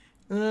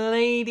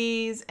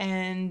ladies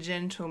and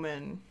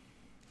gentlemen,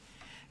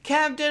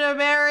 Captain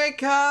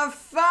America,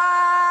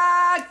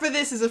 fight! For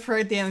this is a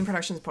Fred the Alien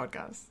Productions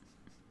podcast.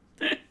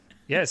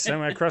 Yes, and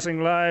we're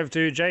crossing live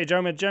to J.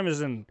 Jonah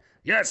Jameson.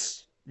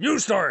 Yes,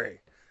 news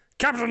story.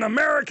 Captain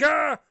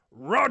America,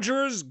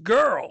 Roger's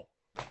girl.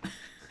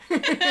 C'est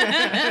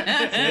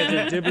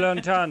a double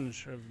entendre.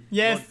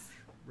 Yes.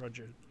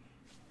 Roger.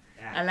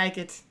 I like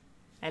it.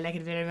 I like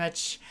it very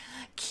much.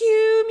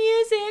 Cue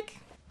music.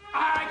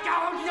 I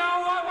don't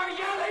know what we're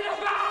yelling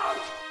about!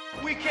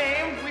 We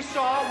came, we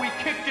saw, we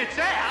kicked its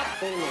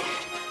ass. Wait a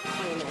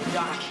minute.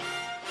 Doc.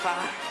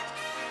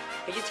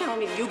 Are you telling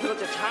me you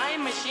built a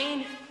time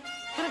machine?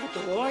 Kind of a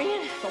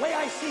DeLorean? The way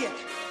I see it,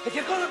 if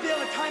you're gonna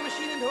build a time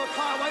machine into a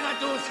car, why not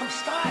do it with some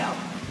style?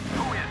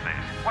 Who is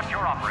this? What's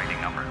your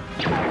operating number?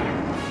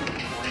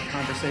 Boring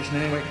conversation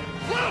anyway.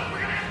 Look, we're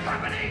gonna have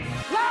company!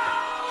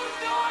 Loud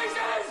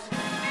noises!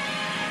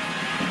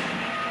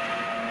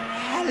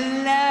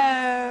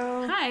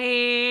 Hello.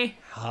 Hi.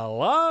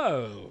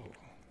 Hello.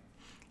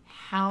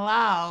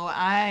 Hello.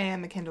 I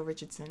am Kendall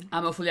Richardson.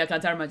 I'm Ophelia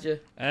Kantarmaja.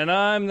 And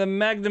I'm the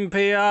Magnum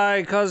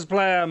PI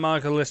cosplayer,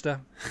 Michael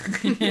Lister.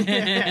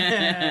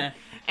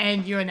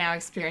 And you are now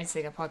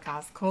experiencing a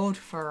podcast called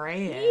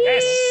Fred.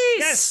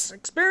 Yes,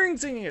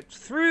 experiencing it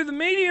through the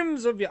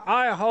mediums of your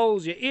eye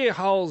holes, your ear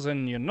holes,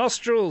 and your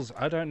nostrils.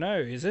 I don't know,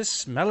 is this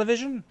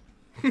smell-o-vision?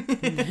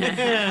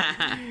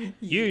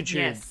 YouTube,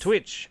 Yes.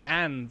 Twitch,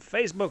 and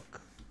Facebook.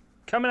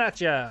 Coming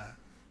at ya,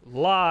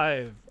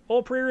 live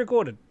or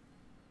pre-recorded.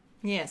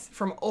 Yes,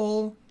 from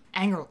all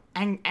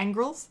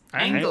angles.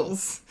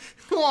 Angles.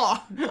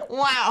 Oh,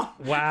 wow.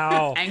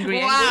 Wow. Angry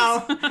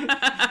Wow.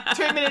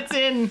 2 minutes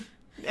in,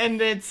 and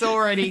it's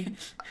already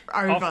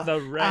over. Off the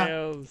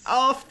rails.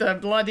 Off the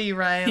bloody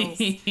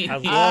rails.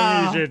 As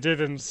long as you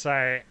didn't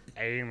say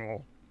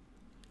anal.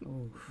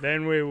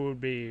 Then we would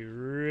be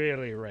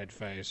really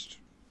red-faced.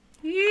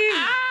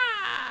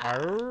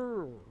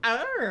 Arr.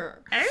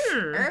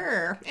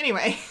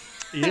 Anyway,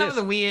 Yes. enough of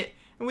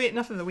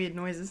the weird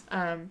noises.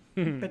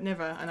 But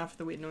never enough of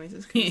the weird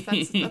noises, 'cause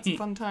that's a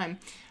fun time.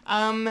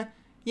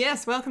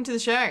 Yes, welcome to the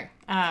show.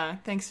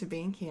 Thanks for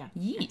being here.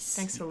 Yes.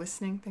 Thanks for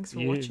listening. Thanks for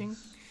Yes. watching.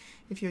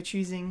 If you're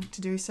choosing to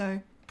do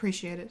so,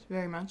 appreciate it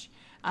very much.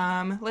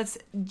 Let's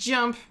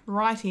jump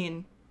right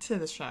in to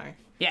the show.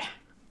 Yeah.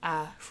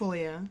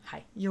 Fulia,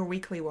 Hi. your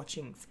weekly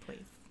watchings,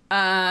 please.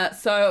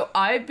 So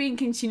I've been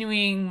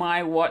continuing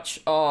my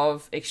watch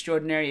of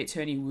Extraordinary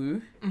Attorney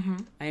Woo. Mm-hmm.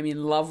 I am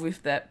in love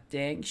with that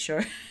dang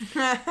show.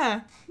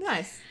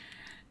 Nice.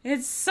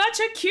 It's such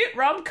a cute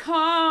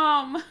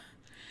rom-com.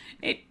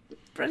 It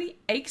really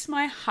aches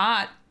my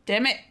heart.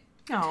 Damn it.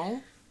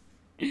 Oh.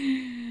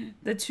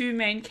 The two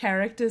main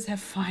characters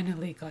have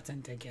finally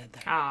gotten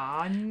together.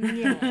 Aw,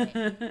 yeah.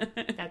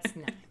 That's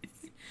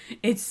nice.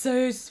 It's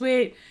so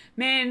sweet.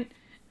 Man,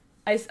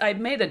 I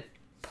made a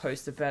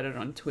post about it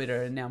on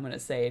Twitter and now I'm going to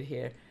say it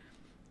here.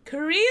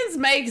 Koreans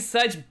make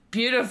such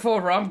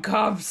beautiful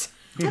rom-coms.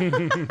 To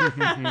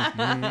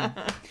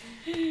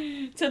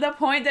the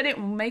point that it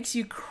makes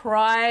you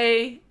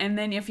cry, and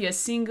then if you're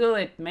single,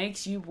 it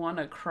makes you want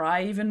to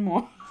cry even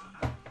more.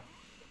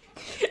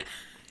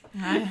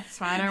 That's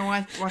why I don't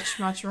watch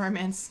much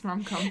romance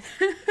rom-coms.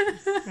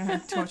 I'm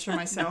gonna torture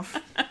myself.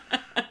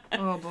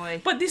 Oh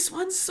boy. But this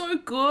one's so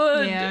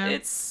good. Yeah.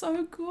 It's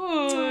so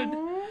good.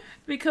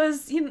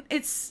 Because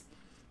it's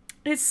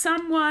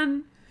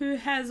someone who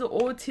has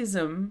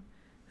autism,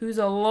 who's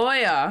a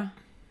lawyer,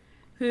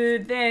 who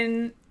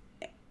then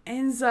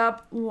ends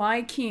up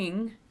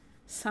liking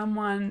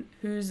someone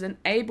who's an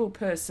able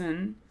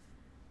person,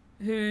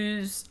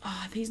 who's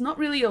he's not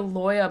really a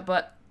lawyer,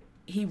 but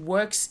he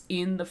works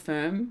in the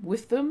firm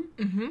with them.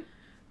 Mm-hmm.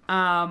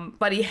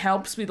 But he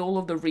helps with all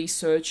of the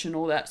research and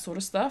all that sort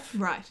of stuff.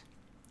 Right.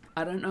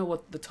 I don't know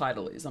what the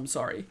title is. I'm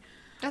sorry.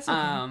 That's okay.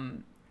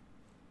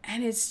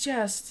 And it's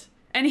just...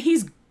 And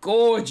he's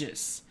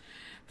gorgeous.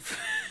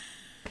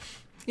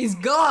 He's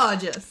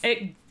gorgeous.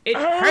 It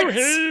Oh, hurts.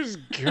 he's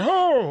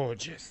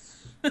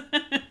gorgeous.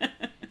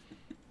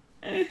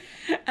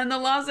 And the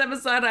last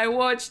episode I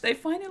watched, they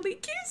finally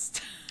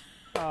kissed.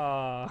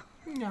 Ah.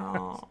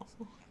 No.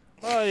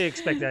 Well, you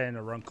expect that in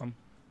a rom-com.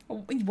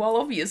 Well,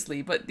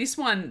 obviously, but these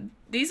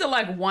are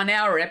like 1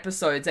 hour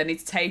episodes, and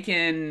it's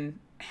taken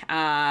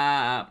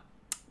about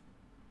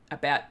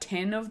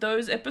 10 of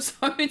those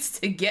episodes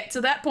to get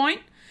to that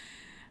point.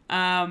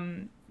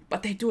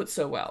 But they do it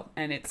so well,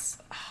 and it's,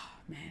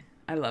 man,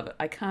 I love it.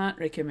 I can't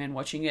recommend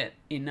watching it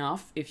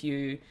enough. If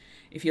you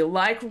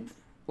like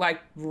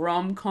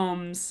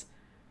rom-coms,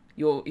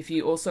 if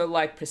you also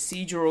like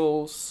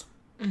procedurals,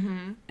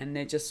 mm-hmm. and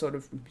they're just sort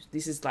of,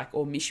 this is like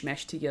all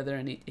mishmash together,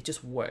 and it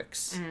just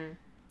works. Mm.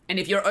 And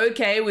if you're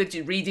okay with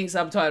reading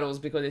subtitles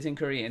because it's in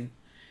Korean,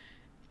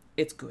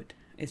 it's good.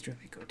 It's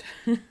really good.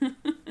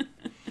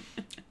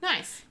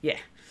 Nice. Yeah.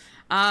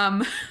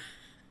 Apart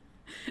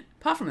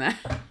from that,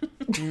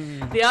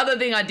 the other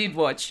thing I did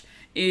watch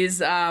is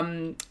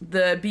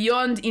the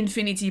Beyond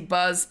Infinity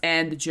Buzz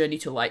and the Journey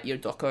to Lightyear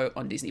doco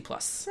on Disney+.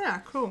 Yeah,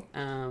 cool.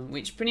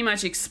 Which pretty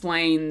much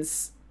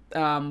explains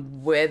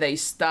where they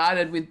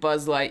started with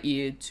Buzz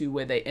Lightyear to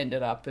where they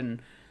ended up,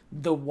 and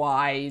the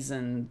whys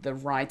and the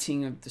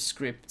writing of the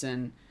script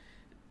and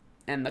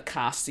the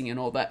casting and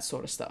all that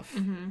sort of stuff.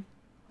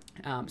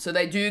 So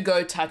they do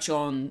go touch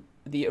on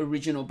the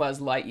original Buzz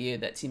Lightyear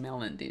that Tim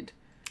Allen did.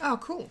 Oh,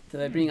 cool. So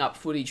they bring up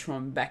footage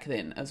from back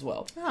then as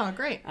well. Oh,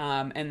 great.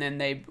 And then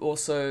they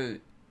also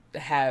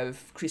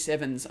have Chris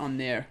Evans on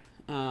there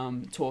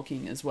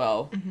talking as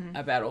well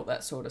about all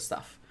that sort of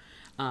stuff.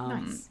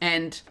 Nice.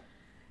 And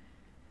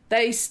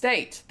they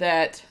state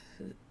that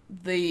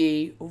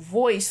the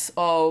voice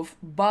of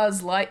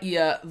Buzz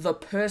Lightyear, the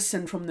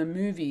person from the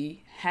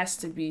movie, has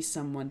to be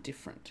someone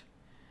different.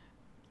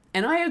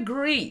 And I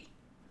agree.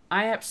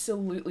 I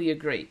absolutely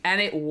agree.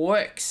 And it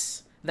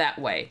works that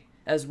way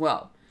as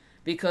well.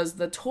 Because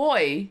the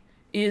toy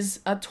is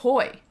a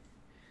toy.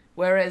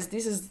 Whereas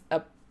this is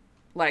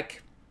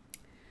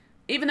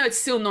even though it's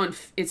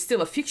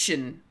still a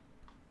fiction,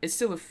 it's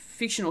still a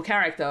fictional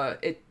character,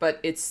 but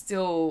it's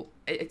still,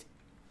 it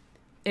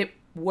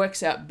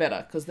works out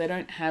better because they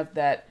don't have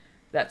that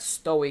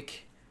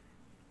stoic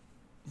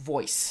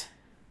voice.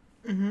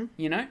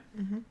 You know?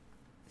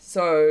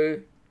 So,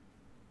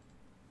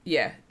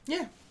 yeah.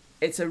 Yeah.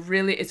 It's a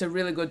really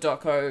good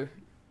doco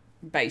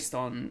based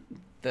on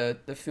the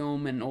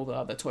film and all the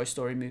other Toy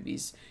Story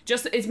movies.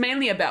 It's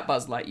mainly about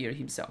Buzz Lightyear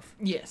himself.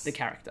 Yes. The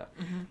character.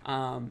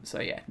 So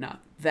yeah,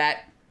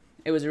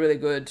 it was a really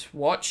good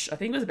watch. I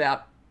think it was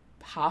about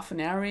half an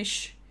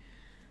hour-ish.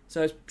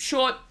 So it's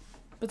short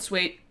but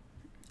sweet.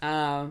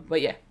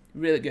 But yeah,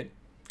 really good.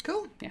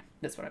 Cool. Yeah,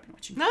 that's what I've been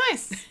watching.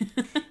 Nice.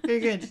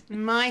 Very good.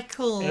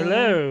 Michael.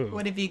 Hello.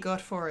 What have you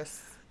got for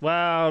us?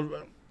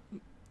 Well,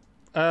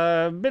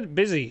 a bit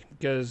busy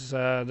because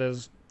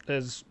there's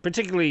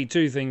particularly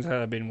two things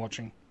that I've been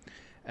watching.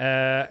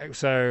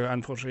 So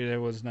unfortunately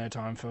there was no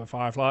time for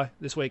Firefly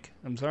this week.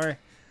 I'm sorry.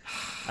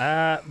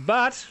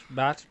 But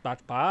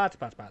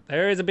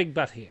there is a big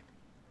but here,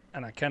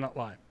 and I cannot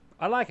lie.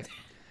 I like it.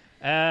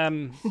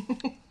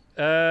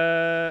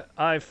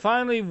 I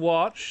finally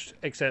watched,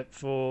 except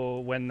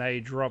for when they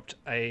dropped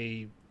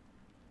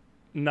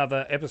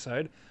another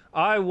episode,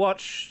 I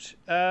watched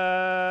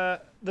The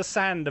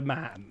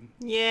Sandman.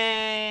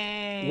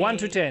 Yay. 1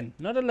 to 10,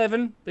 not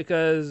 11,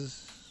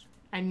 because...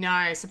 I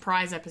know,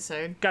 surprise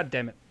episode. God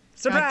damn it.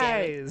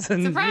 Surprise!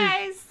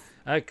 Surprise!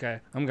 Okay,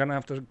 I'm going to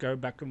have to go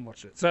back and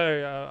watch it.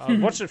 So I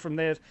watched it from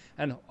there,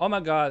 and oh my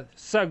god,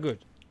 so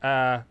good.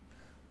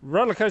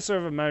 Roller coaster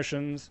of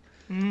emotions.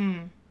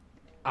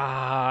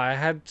 I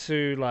had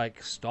to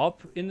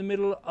stop in the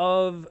middle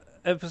of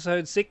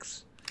episode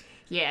 6.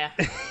 Yeah,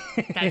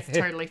 that's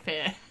totally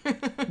fair.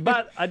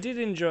 But I did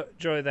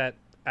enjoy that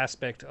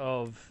aspect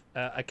of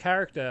a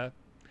character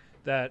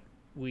that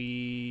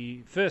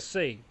we first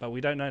see, but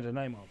we don't know the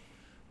name of.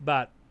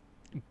 But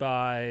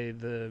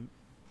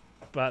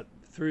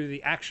through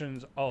the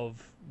actions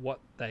of what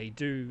they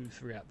do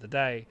throughout the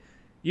day,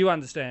 you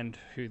understand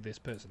who this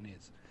person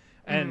is.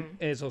 And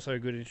it's also a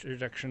good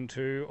introduction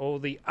to all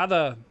the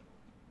other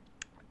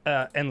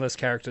endless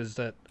characters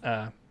that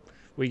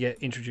we get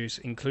introduced,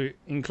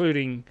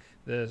 including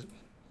the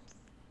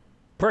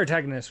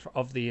protagonist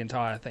of the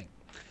entire thing.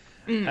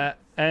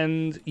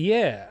 And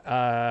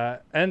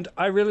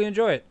I really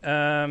enjoy it.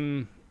 I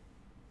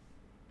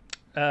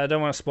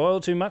don't want to spoil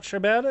too much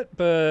about it,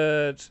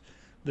 but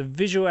the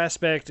visual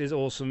aspect is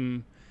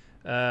awesome.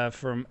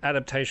 From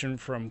adaptation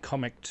from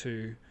comic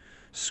to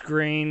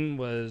screen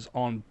was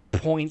on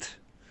point.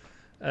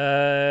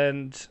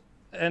 And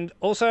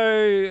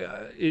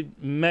also,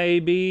 it may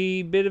be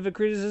a bit of a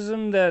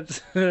criticism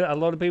that a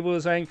lot of people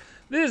are saying,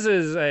 this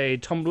is a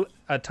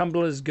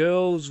Tumblr's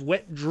girl's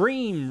wet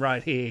dream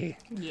right here.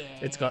 Yeah.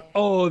 It's got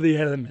all the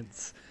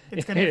elements.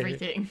 It's got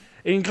everything.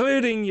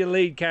 Including your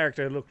lead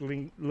character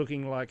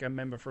looking like a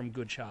member from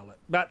Good Charlotte.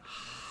 But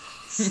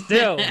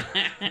still.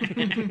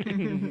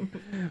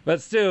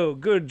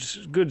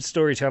 Good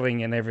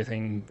storytelling and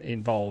everything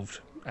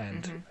involved.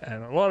 And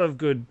a lot of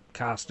good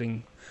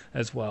casting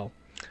as well.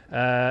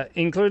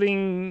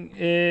 Including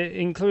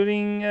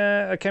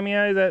a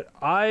cameo that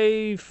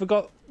I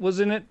forgot was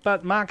in it,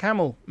 but Mark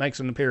Hamill makes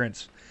an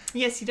appearance.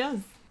 Yes, he does.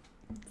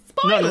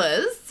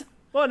 Spoilers?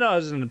 No,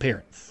 it's an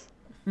appearance.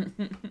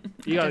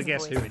 You gotta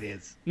guess who it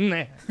is.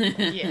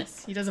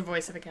 Yes, he does a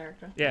voice of a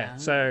character. Yeah,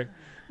 so,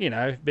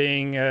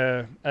 being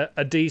a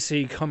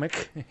DC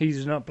comic,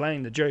 he's not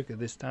playing the Joker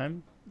this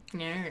time.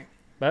 No.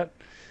 But...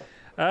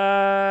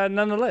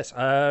 nonetheless,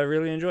 I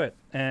really enjoy it,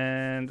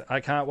 and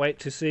I can't wait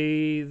to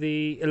see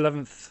the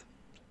 11th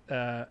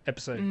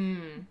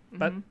episode.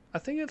 But I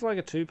think it's like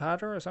a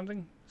 2-parter or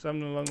something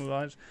along the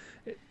lines.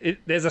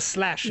 There's a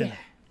slash in it.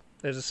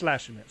 There's a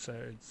slash in it, so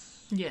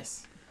it's...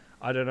 Yes.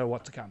 I don't know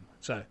what to come,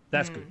 so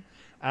that's good.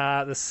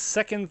 The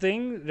second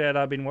thing that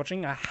I've been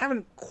watching, I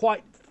haven't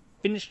quite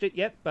finished it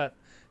yet, but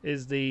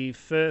is the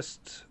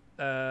first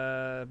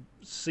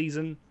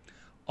season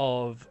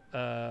of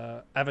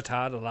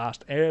Avatar: The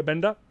Last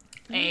Airbender.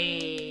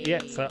 Hey.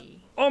 Yeah, so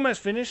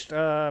almost finished.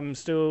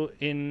 Still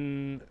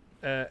in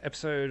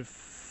episode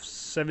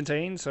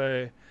 17,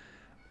 so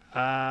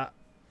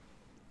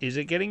Is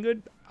it getting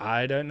good?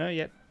 I don't know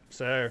yet.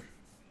 So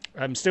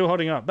I'm still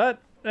holding on.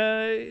 But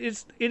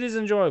it is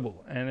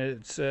enjoyable, and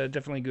it's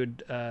definitely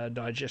good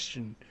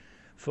digestion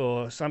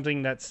for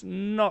something that's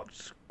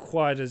not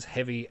quite as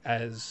heavy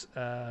as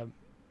The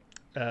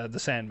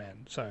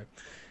Sandman. So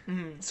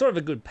it's sort of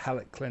a good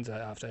palate cleanser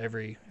after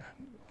every,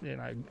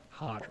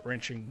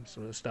 heart-wrenching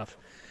sort of stuff.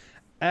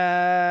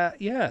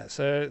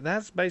 So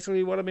that's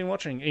basically what I've been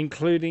watching,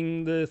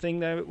 including the thing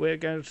that we're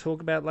going to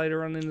talk about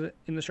later on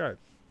in the show.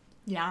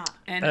 Yeah.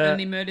 And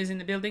Only Murders in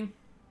the Building?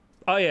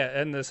 Oh, yeah,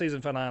 and the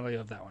season finale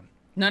of that one.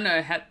 No,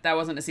 that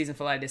wasn't a season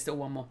finale. There's still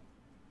one more.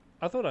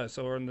 I thought I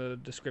saw in the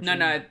description.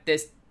 No,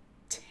 there's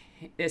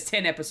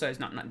 10 episodes.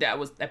 Not that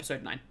was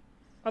episode 9.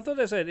 I thought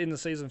they said in the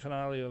season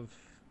finale of...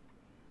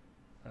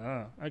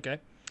 Oh, okay.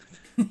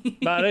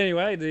 But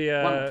anyway,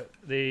 the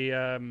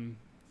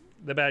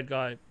bad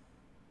guy,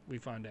 we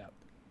find out.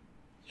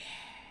 Yeah.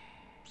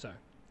 So,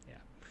 yeah.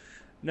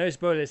 No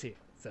spoilers here.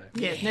 So.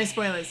 Yeah, no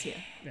spoilers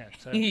here. Yeah,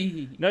 so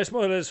no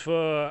spoilers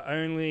for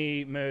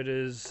Only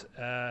Murders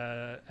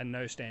and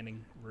no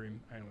standing room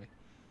only.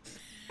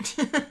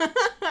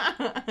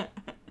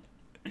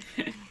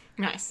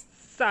 Nice.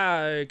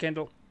 So,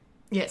 Kendall,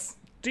 Yes.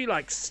 do you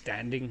like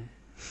standing?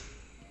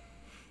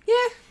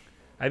 Yeah.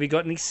 Have you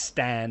got any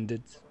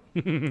standards?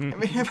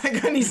 Have I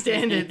got any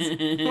standards?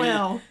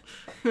 Well,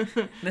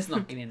 Let's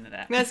not get into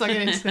that. let's not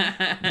get into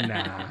that.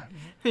 Nah.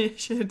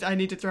 I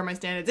need to throw my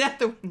standards out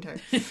the window.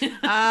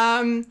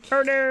 Oh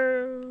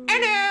no! Oh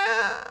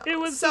no! It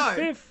was So-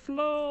 the 5th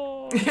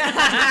floor!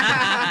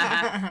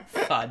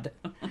 Thud.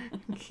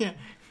 Yeah.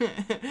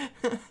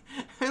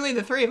 Only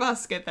the three of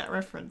us get that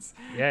reference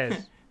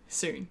Yes.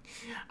 soon.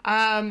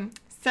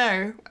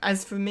 So,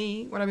 as for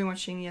me, what I've been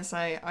watching, yes,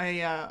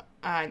 I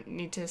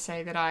need to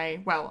say that I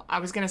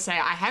was going to say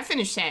I have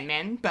finished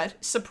Sandman, but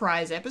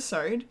surprise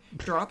episode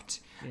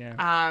dropped.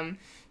 Yeah.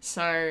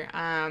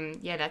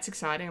 Yeah, that's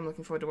exciting. I'm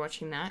looking forward to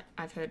watching that.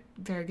 I've heard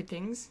very good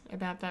things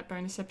about that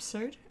bonus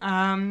episode.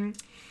 But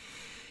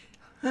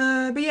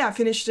yeah, I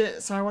finished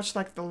it. So I watched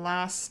like the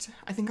last,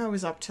 I think I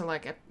was up to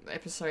like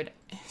episode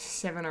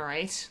 7 or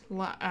 8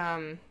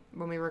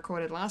 when we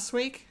recorded last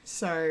week.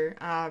 So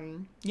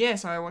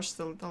so I watched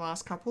the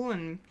last couple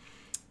and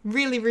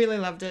really, really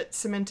loved it.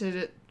 Cemented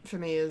it for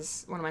me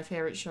as one of my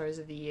favorite shows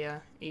of the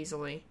year,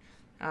 easily.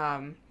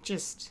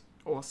 Just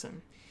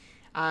awesome.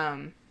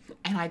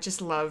 And I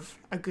just love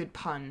a good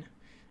pun.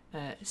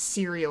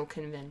 Serial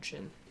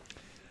convention.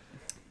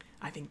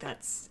 I think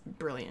that's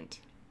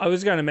brilliant. I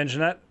was going to mention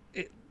that.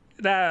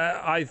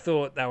 I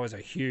thought that was a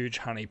huge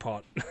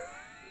honeypot.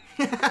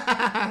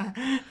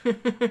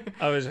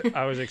 I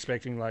was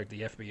expecting like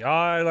the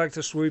FBI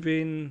to swoop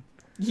in.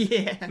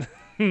 Yeah.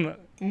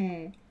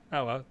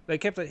 Oh well, they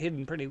kept it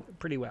hidden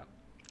pretty well.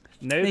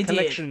 No They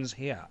collections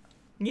here.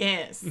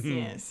 Yes,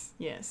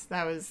 yes.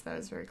 That was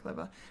very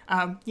clever.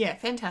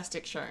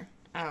 Fantastic show.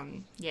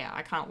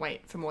 I can't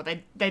wait for more.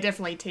 They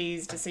definitely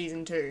teased a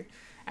season 2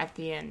 at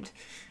the end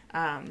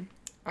of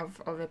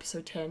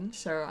episode 10.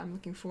 So I'm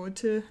looking forward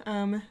to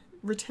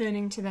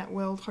returning to that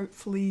world.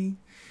 Hopefully,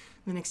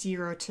 the next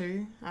year or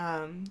two,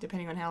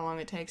 depending on how long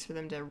it takes for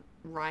them to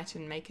write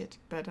and make it.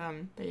 But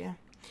yeah,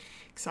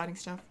 exciting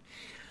stuff.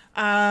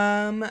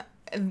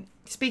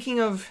 Speaking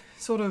of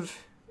sort of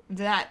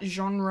that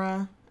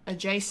genre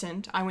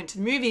adjacent, I went to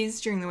the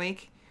movies during the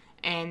week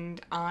and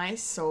I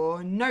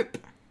saw Nope.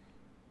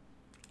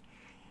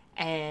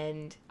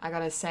 And I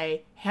gotta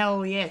say,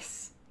 hell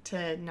yes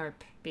to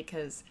Nope,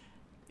 because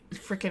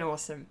freaking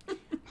awesome.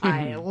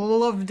 I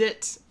loved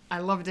it.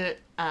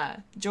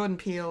 Jordan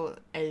Peele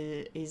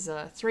is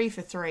 3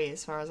 for 3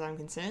 as far as I'm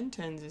concerned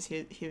in terms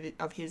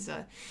of his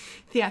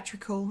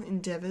theatrical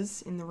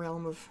endeavours in the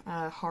realm of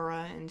horror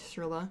and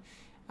thriller.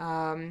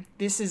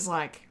 This is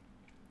like,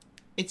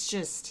 it's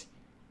just,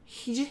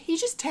 he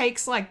just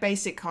takes like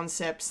basic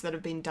concepts that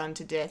have been done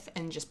to death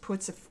and just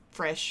puts a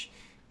fresh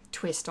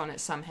twist on it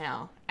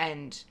somehow,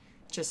 and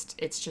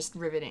it's just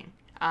riveting.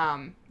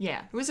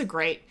 It was a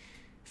great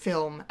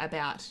film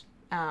about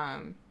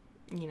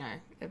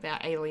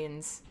about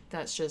aliens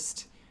that's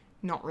just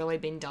not really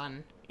been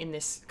done in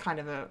this kind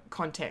of a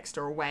context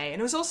or a way. And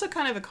it was also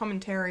kind of a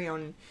commentary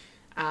on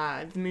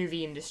the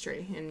movie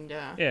industry and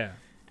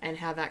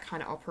how that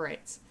kind of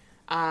operates.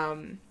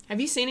 Have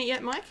you seen it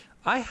yet, Mike?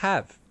 I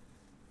have.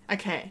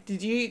 Okay.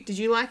 Did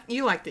you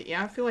liked it?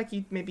 Yeah, I feel like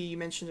you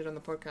mentioned it on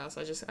the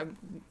podcast. I'm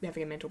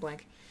having a mental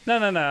blank. No.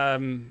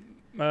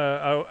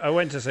 I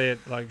went to see it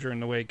like during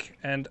the week,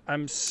 and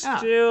I'm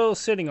still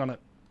sitting on it.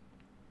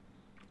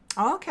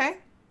 Oh, okay.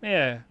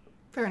 Yeah.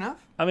 Fair enough.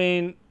 I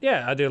mean,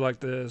 yeah, I do like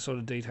the sort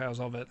of details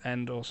of it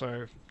and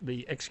also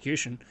the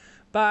execution,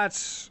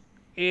 but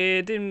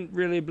it didn't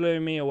really blow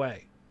me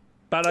away.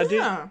 But I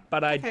did.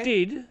 But I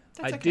did.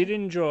 I did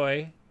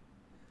enjoy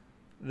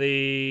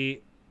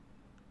the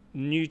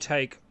new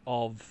take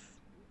of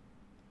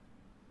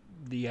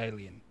the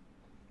alien.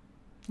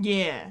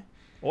 Yeah.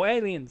 Or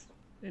aliens.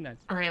 Who knows?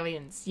 Or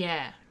aliens.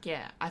 Yeah.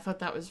 I thought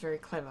that was very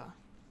clever.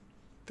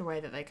 The way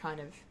that they kind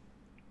of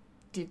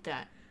did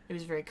that. It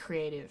was very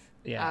creative.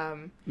 Yeah.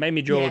 Made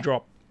me jaw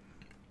drop.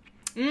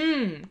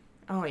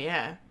 Oh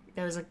yeah.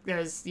 There's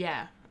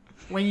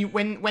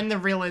when the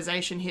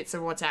realization hits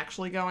of what's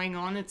actually going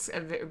on, it's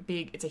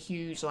a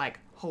huge, like,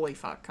 holy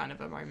fuck kind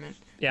of a moment.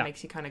 Yeah. It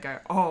makes you kind of go,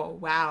 oh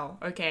wow,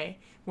 okay,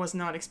 was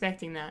not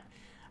expecting that.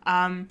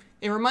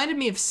 It reminded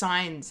me of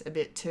Signs a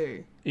bit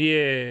too.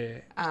 Yeah.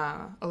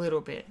 A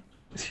little bit.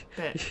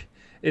 But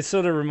It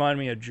sort of reminded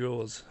me of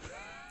Jaws.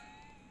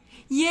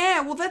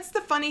 yeah, well, that's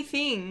the funny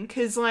thing,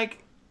 because,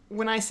 like,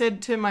 when I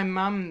said to my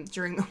mum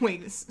during the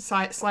week,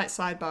 slight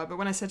sidebar, but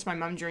when I said to my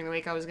mum during the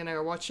week I was going to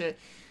go watch it,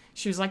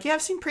 she was like, yeah,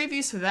 I've seen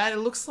previews for that. It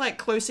looks like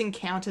Close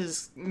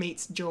Encounters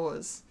meets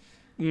Jaws.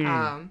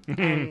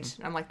 And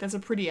I'm like, that's a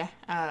pretty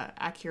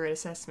accurate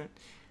assessment.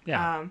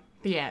 Yeah.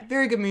 But yeah,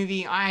 very good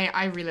movie.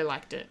 I really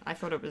liked it. I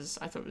thought it was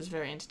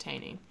very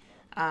entertaining.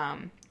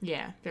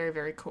 Yeah, very,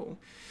 very cool.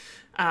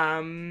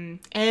 And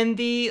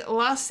the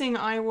last thing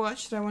I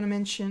watched that I want to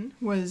mention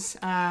was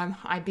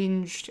I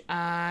binged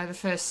the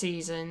first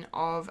season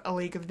of A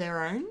League of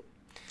Their Own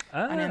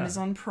on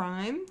Amazon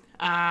Prime,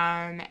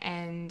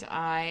 and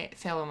I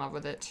fell in love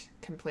with it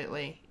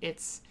completely.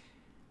 It's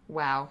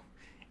wow.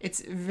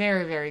 It's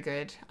very, very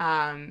good.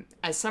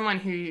 As someone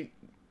who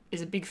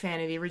is a big fan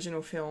of the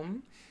original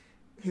film,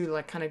 who,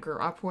 like, kind of grew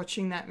up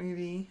watching that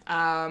movie,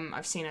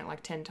 I've seen it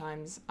like 10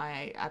 times.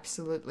 I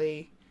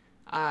absolutely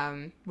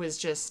I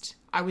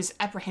was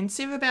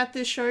apprehensive about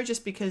this show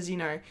just because, you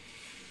know,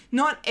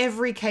 not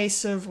every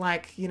case of,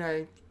 like, you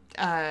know,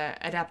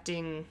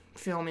 adapting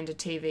film into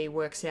TV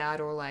works out,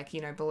 or, like,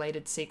 you know,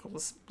 belated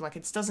sequels. Like,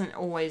 it doesn't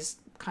always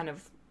kind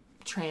of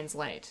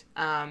translate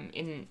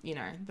in, you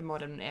know, the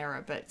modern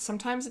era, but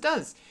sometimes it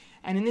does.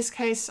 And in this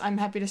case, I'm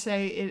happy to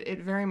say it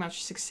very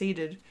much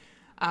succeeded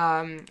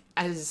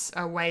as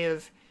a way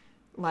of,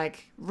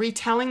 like,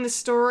 retelling the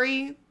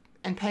story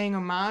and paying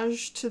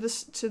homage to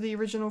the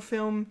original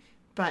film,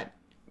 but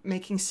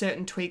making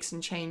certain tweaks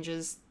and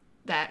changes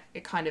that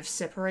it kind of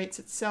separates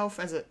itself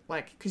as it,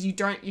 like, because you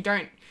don't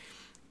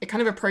it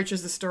kind of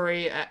approaches the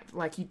story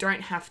like you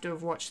don't have to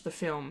have watched the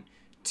film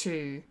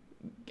to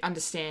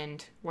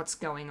understand what's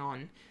going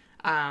on,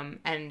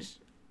 and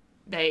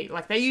they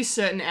use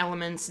certain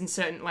elements and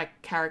certain,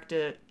 like,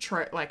 character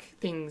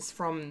things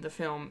from the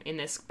film in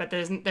this, but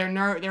there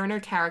are no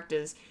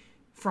characters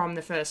from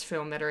the first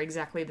film that are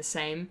exactly the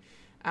same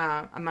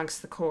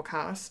amongst the core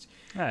cast.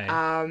 Hey.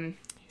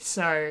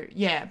 So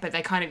yeah, but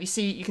they kind of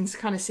you can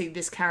kind of see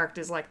this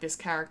character's like this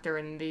character,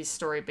 and these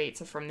story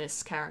beats are from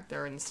this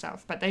character and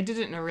stuff. But they did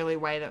it in a really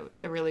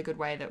good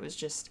way that was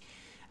just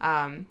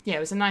it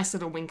was a nice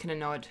little wink and a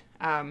nod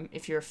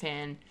if you're a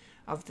fan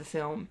of the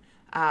film.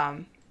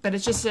 But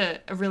it's just a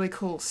really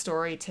cool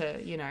story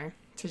to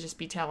just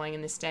be telling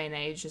in this day and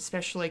age,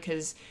 especially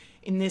because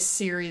in this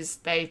series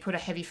they put a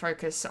heavy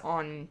focus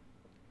on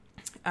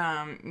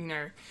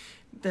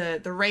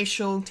the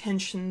racial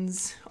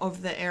tensions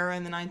of the era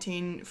in the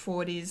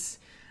 1940s,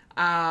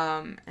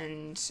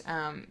 and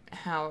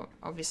how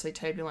obviously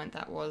turbulent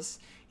that was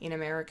in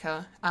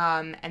America.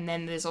 And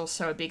then there's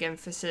also a big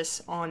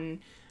emphasis on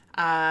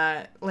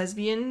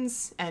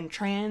lesbians and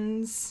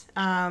trans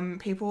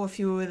people. A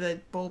few of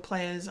the ball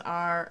players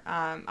are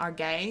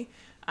gay,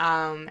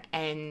 and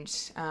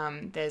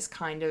there's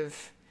kind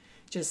of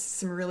just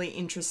some really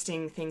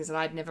interesting things that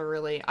I've never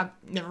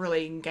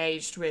really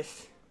engaged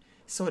with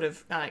sort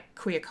of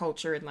queer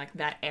culture in, like,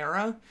 that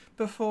era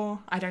before.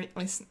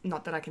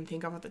 Not that I can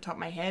think of at the top of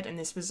my head, and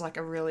this was, like,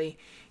 a really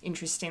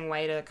interesting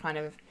way to kind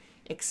of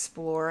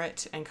explore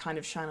it and kind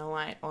of shine a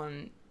light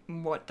on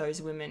what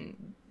those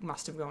women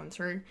must have gone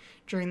through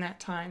during that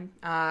time.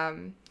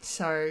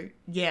 So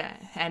yeah,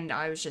 and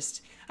I was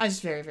just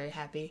very, very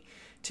happy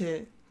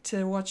to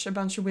watch a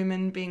bunch of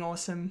women being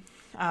awesome.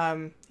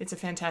 It's a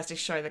fantastic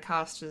show. The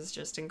cast is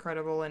just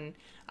incredible, and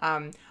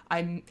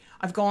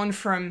I've gone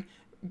from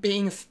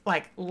being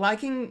like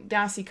liking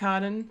Darcy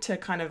Carden to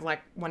kind of like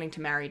wanting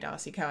to marry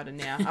Darcy Carden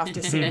now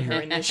after seeing her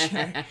in this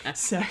show.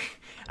 So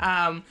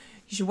you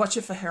should watch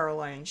it for her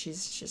alone.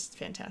 She's just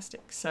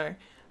fantastic. So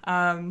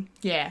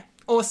yeah,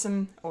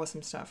 awesome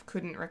stuff.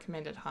 Couldn't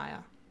recommend it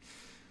higher.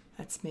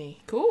 That's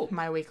me. Cool.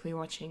 My weekly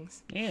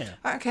watchings. Yeah.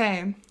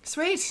 Okay,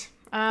 sweet.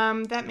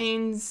 That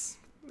means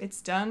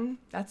it's done.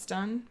 That's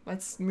done.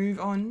 Let's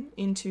move on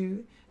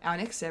into our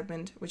next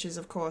segment, which is,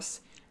 of course,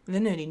 the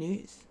nerdy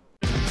news.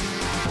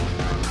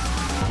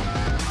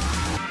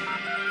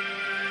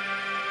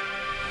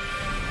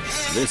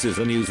 This is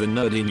the news in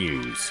Nerdy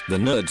News. The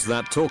nerds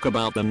that talk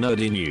about the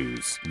nerdy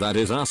news. That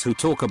is us who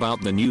talk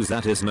about the news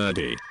that is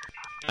nerdy.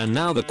 And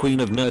now the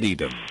queen of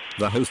nerdydom,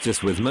 the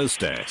hostess with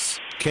most S,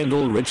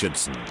 Kendall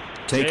Richardson.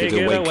 Take it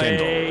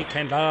away,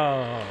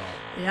 Kendall.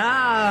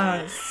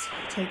 Yes,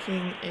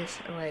 taking it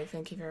away.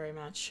 Thank you very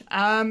much.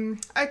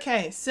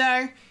 Okay,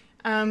 so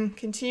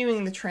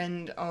continuing the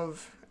trend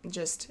of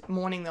just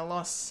mourning the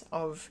loss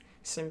of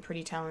some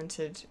pretty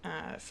talented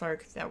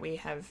folk that we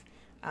have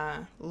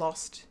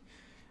lost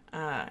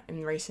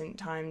in recent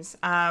times.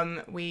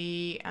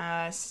 We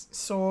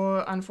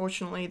saw,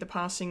 unfortunately, the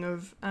passing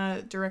of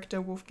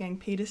director Wolfgang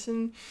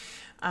Petersen.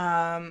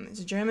 He's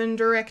a German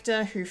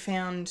director who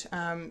found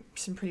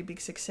some pretty big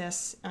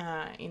success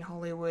in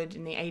Hollywood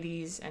in the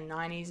 80s and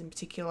 90s in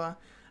particular.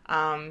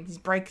 His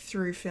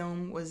breakthrough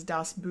film was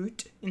Das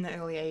Boot in the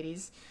early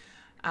 80s.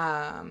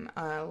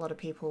 A lot of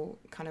people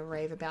kind of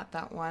rave about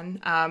that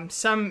one.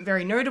 Some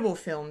very notable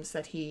films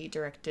that he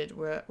directed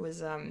was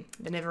The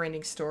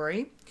Neverending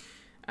Story.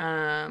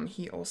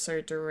 He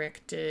also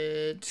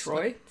directed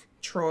Troy,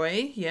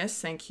 yes,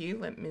 thank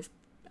you.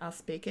 I'll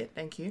speak it,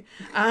 thank you.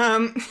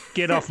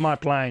 Get off my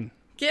plane.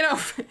 Get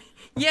off.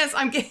 Yes,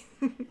 I'm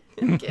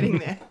getting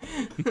there.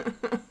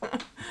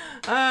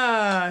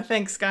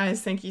 Thanks,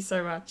 guys. Thank you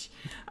so much.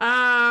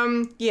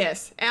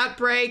 Yes,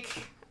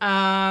 Outbreak,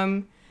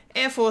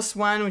 Air Force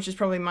One, which is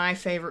probably my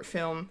favorite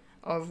film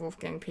of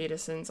Wolfgang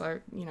Petersen's.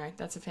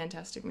 That's a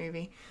fantastic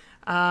movie.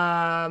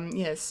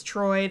 Yes,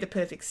 Troy, The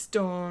Perfect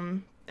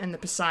Storm, and the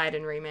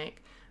Poseidon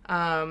remake.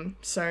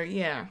 So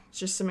yeah,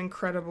 just some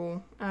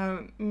incredible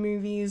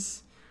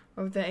movies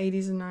of the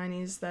 80s and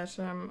 90s that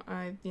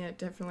I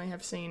definitely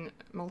have seen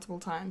multiple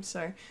times.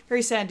 So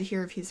very sad to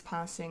hear of his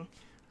passing,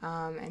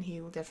 and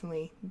he will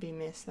definitely be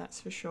missed,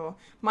 that's for sure.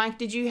 Mike,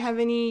 did you have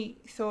any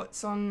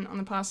thoughts on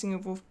the passing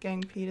of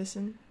Wolfgang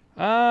Petersen?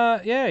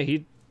 Yeah,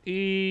 he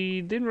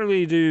didn't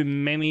really do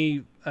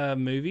many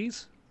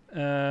movies,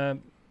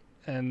 and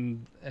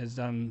has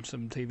done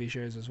some TV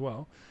shows as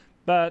well.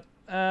 But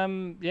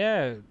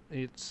yeah,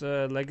 it's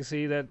a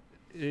legacy that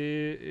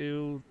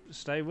it'll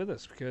stay with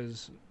us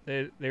because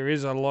there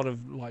is a lot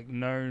of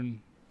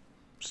known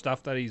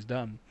stuff that he's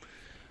done.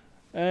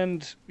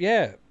 And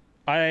yeah,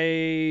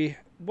 I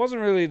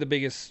wasn't really the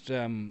biggest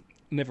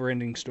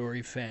Neverending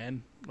Story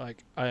fan.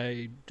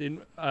 I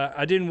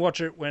didn't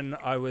watch it when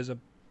I was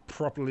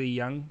properly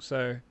young,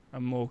 so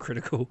I'm more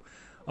critical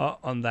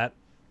on that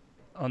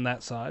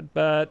side.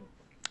 But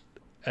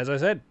as I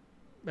said,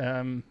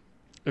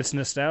 it's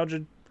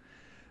nostalgia,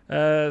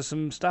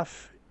 some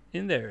stuff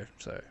in there,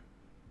 so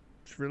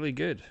it's really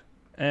good.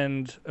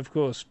 And of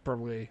course,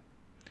 probably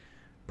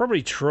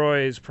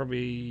Troy is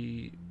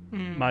probably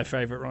my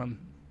favorite one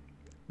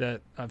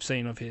that I've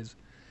seen of his,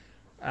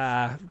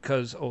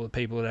 because all the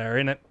people that are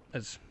in it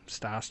is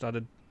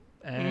star-studded,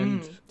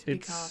 and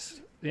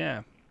it's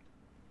yeah,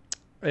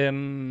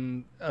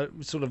 and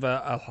sort of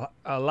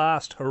a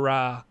last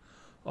hurrah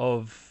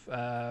of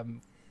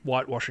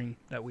whitewashing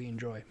that we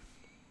enjoy.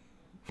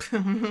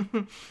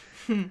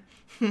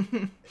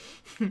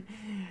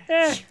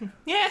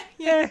 Yeah.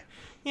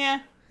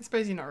 I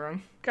suppose you're not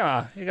wrong. Come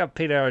on, you got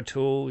Peter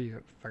O'Toole, you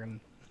got fucking,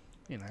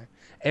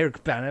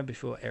 Eric Bana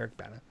before Eric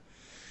Bana.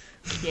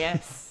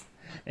 Yes.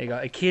 You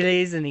got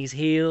Achilles and his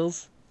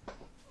heels.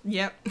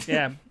 Yep.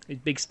 Yeah, his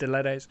big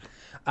stilettos.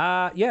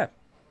 Yeah.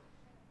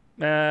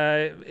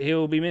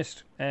 He'll be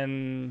missed,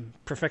 and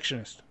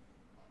perfectionist.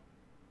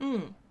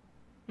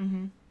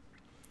 Mm-hmm.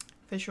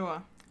 For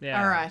sure.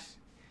 Yeah. All right.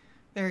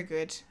 Very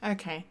good.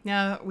 Okay,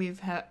 now that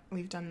we've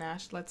done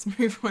that, let's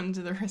move on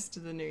to the rest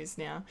of the news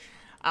now.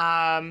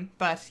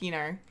 But,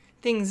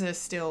 things are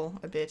still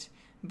a bit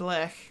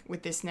blech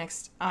with this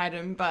next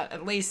item, but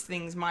at least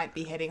things might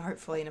be heading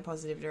hopefully in a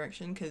positive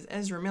direction, because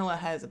Ezra Miller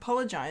has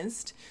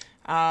apologized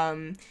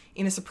in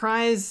a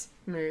surprise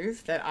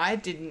move that I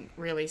didn't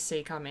really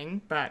see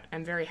coming, but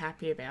I'm very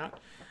happy about.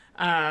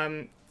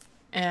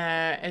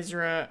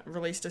 Ezra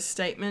released a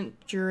statement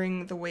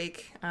during the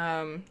week,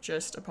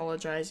 just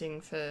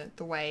apologizing for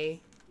the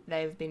way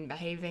they've been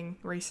behaving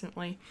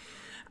recently.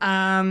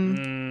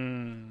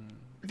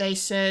 They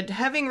said,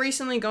 having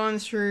recently gone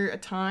through a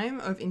time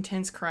of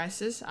intense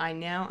crisis, I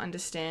now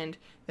understand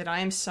that I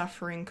am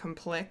suffering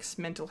complex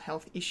mental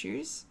health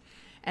issues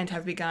and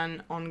have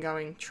begun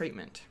ongoing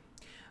treatment.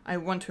 I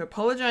want to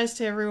apologize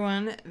to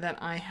everyone that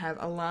I have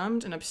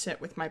alarmed and upset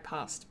with my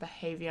past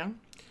behavior.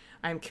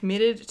 I am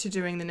committed to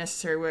doing the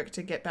necessary work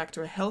to get back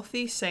to a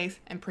healthy, safe,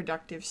 and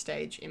productive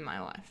stage in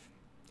my life.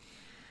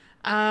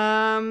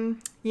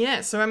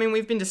 So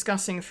we've been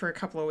discussing for a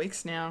couple of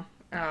weeks now,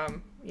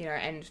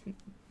 and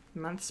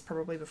months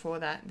probably before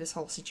that, this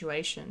whole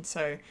situation.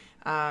 So,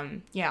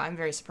 I'm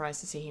very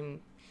surprised to see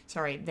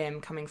them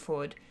coming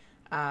forward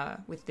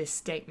with this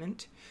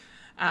statement.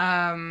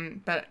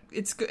 But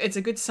it's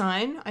a good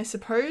sign, I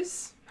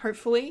suppose,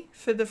 hopefully,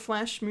 for the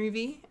Flash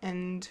movie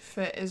and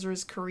for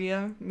Ezra's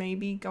career,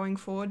 maybe going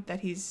forward,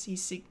 that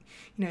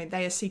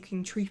they are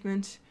seeking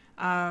treatment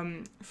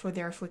for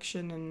their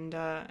affliction, and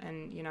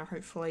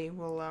hopefully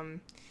will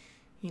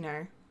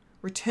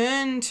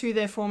return to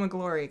their former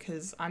glory,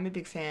 because I'm a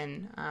big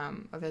fan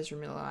of Ezra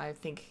Miller. I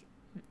think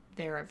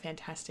they're a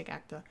fantastic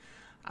actor.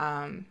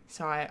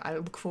 So I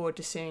look forward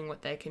to seeing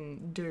what they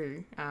can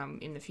do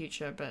in the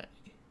future. But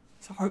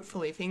so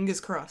hopefully,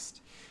 fingers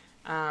crossed,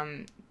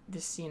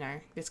 this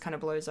kind of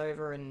blows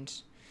over and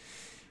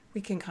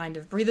we can kind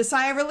of breathe a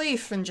sigh of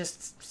relief and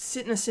just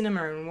sit in a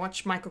cinema and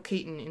watch Michael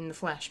Keaton in the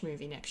Flash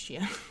movie next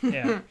year.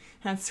 Yeah.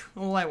 That's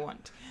all I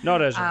want.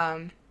 Not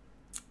Ezra.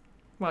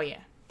 Well, yeah,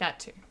 that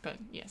too, but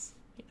yes.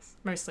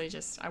 Mostly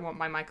just I want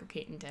my Michael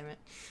Keaton. Damn it!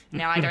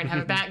 Now I don't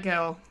have a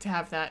Batgirl to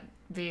have that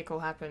vehicle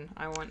happen.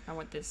 I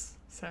want this.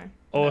 So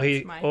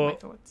that's my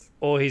thoughts.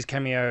 Or his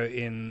cameo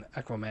in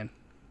Aquaman.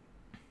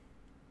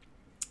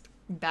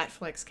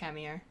 Batflex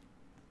cameo.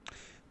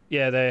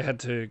 Yeah, they had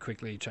to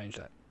quickly change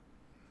that.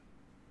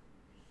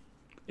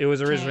 It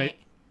was originally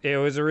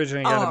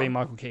going to be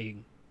Michael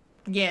Keaton.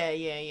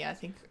 Yeah. I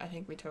think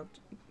we talked.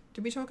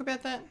 Did we talk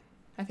about that?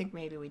 I think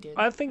maybe we did.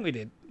 I think we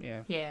did.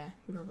 Yeah. Yeah,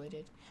 we probably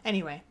did.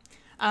 Anyway,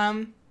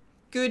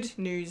 good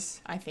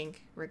news. I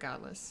think,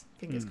 regardless.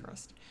 Fingers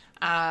crossed.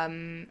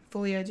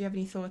 Folio, do you have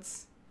any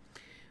thoughts?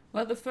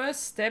 Well, the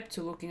first step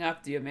to looking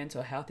after your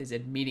mental health is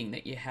admitting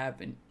that you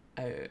have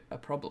a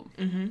problem.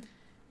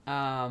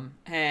 Mm-hmm.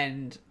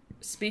 And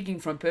speaking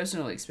from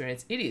personal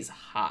experience, it is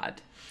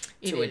hard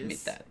to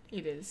admit that.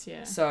 It is,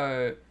 yeah.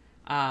 So,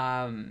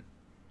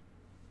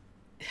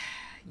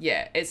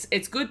 yeah,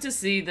 it's good to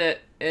see that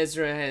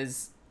Ezra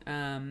has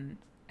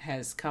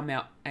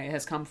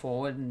come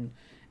forward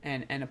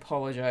and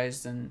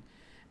apologized and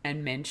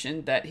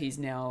mentioned that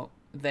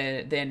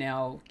they're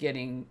now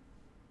getting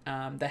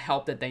the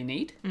help that they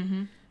need.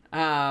 Mm-hmm.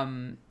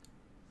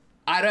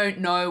 I don't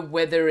know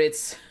whether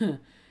it's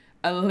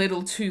a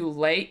little too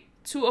late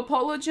to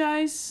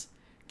apologize,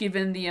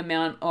 given the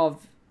amount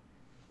of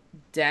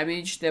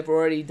damage they've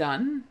already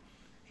done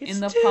in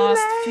the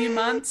past few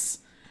months.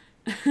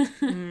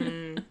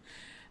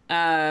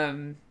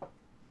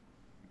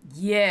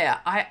 Yeah,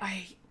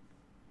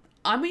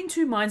 I'm in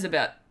two minds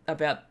about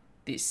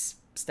this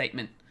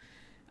statement.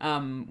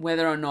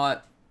 Whether or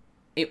not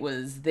it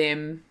was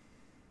them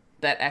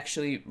that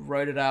actually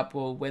wrote it up,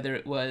 or whether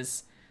it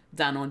was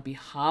done on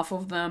behalf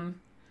of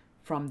them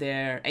from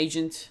their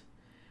agent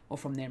or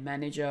from their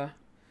manager.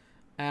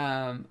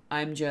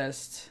 I'm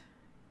just,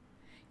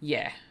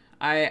 yeah.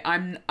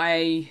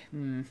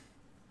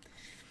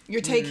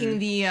 You're taking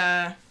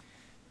the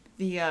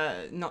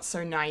not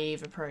so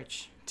naive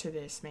approach to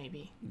this,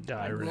 maybe.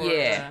 Direct.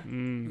 Yeah.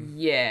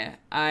 Yeah.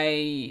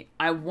 I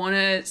want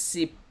to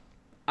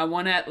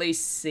at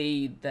least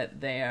see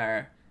that they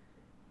are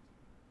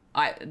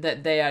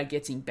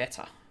getting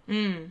better.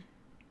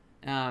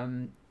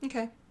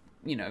 Okay.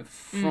 You know,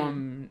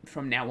 from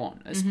now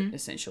on,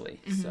 essentially.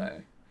 Mm-hmm.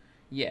 So,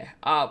 yeah.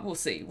 We'll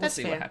see. We'll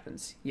see fair. what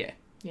happens. Yeah.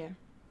 Yeah.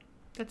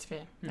 That's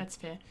fair. That's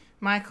fair.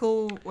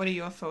 Michael, what are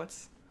your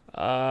thoughts?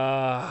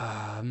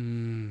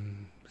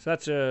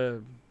 Such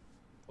a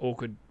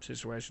awkward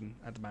situation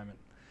at the moment.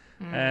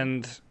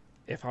 And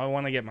if I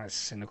want to get my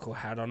cynical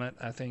hat on it,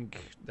 I think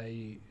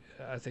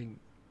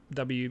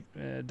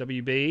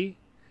WB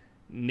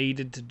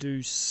needed to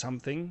do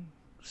something,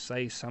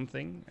 say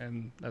something,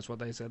 and that's what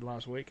they said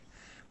last week.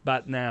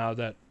 But now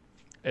that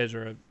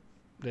Ezra,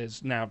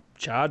 there's now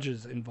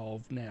charges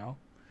involved now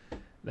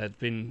that's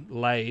been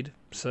laid,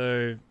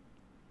 so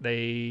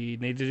they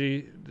need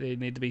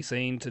to be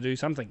seen to do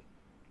something.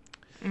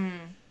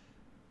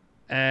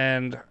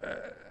 And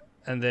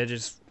they're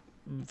just,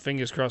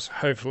 fingers crossed,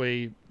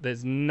 hopefully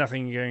there's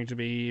nothing going to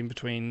be in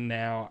between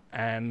now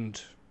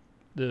and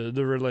the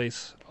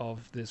release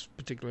of this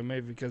particular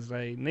movie, because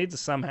they need to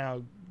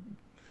somehow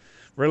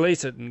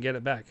release it and get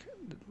it back.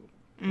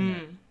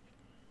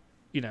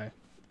 You know,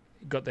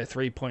 got their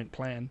 3-point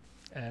plan,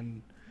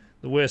 and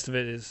the worst of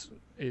it is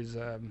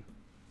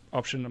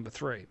option number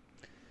 3.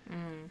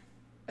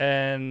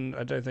 And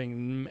I don't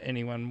think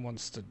anyone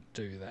wants to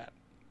do that,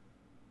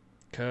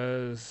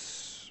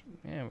 because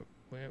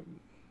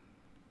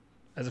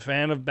as a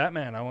fan of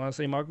Batman, I want to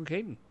see Michael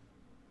Keaton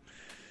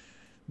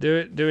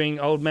doing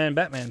old man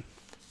Batman.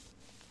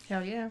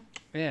 Hell yeah.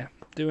 Yeah,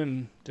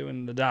 doing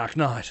the Dark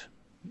Knight.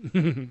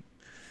 You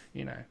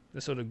know,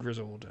 the sort of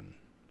grizzled and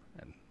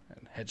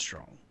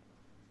headstrong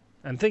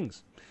and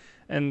things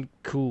and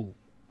cool.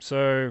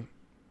 So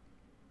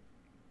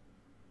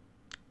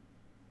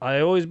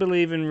I always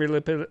believe in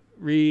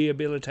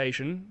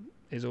rehabilitation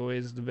is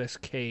always the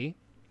best key,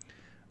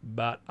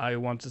 but I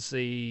want to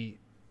see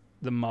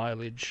the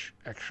mileage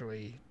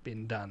actually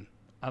been done.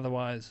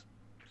 Otherwise,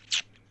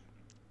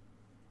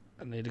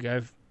 I need to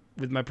go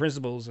with my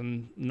principles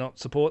and not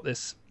support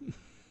this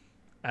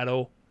at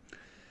all,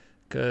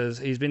 because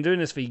he's been doing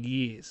this for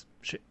years.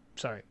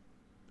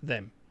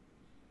 Them.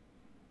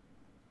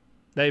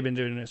 They've been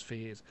doing this for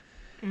years.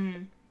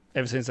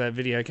 Ever since that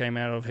video came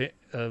out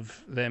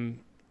of them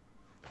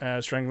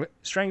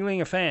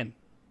strangling a fan.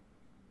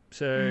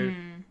 So,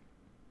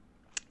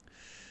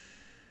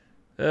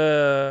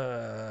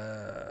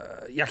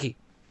 yucky.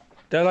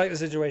 Don't like the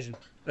situation.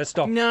 Let's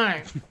stop.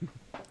 No.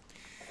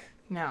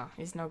 No,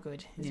 it's no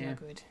good. It's no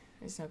good.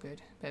 It's no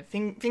good. But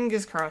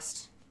fingers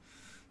crossed.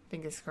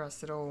 Fingers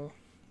crossed it all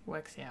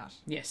works out.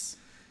 Yes.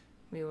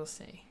 We will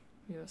see.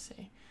 We will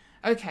see.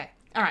 Okay.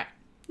 All right.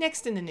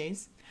 Next in the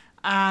news.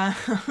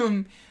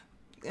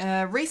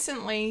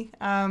 Recently,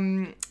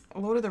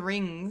 Lord of the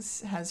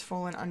Rings has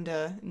fallen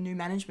under new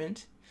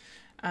management.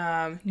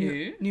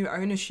 New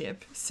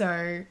ownership.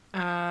 So,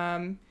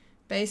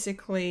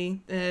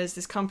 basically, there's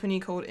this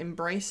company called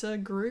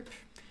Embracer Group,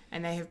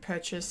 and they have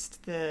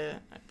purchased the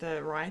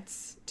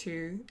rights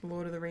to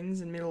Lord of the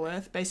Rings and Middle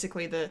Earth.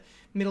 Basically, the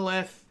Middle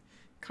Earth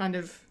kind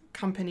of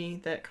company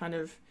that kind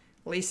of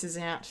leases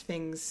out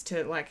things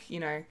to, like,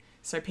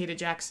 so Peter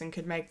Jackson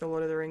could make the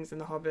Lord of the Rings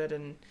and the Hobbit,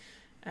 and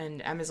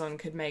Amazon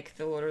could make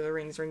the Lord of the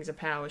Rings Rings of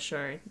Power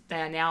show.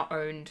 They are now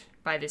owned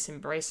by this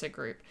Embracer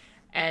Group,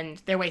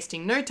 and they're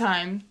wasting no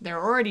time. They're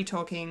already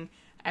talking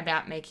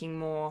about making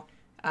more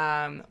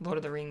Lord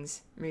of the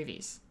Rings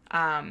movies,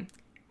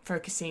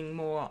 focusing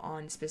more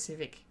on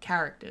specific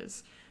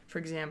characters. For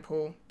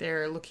example,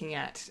 they're looking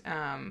at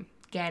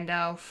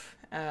Gandalf,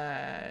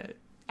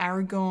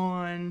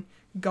 Aragorn,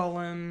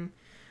 Gollum,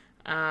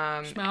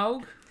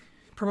 Smaug.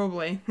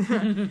 Probably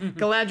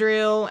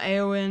Galadriel,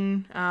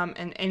 Eowyn,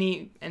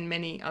 and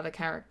many other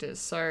characters.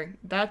 So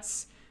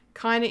that's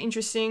kind of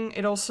interesting.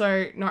 It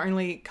also not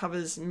only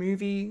covers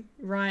movie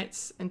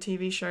rights and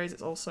TV shows,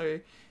 it's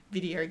also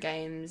video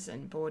games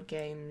and board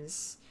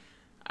games,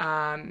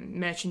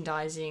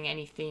 merchandising,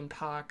 any theme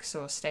parks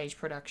or stage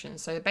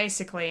productions. So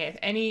basically,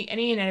 any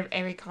and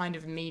every kind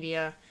of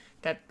media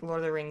that Lord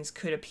of the Rings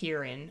could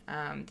appear in,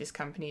 this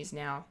company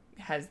now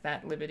has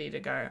that liberty to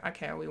go,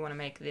 okay, we want to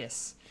make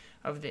this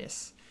of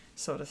this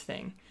sort of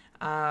thing.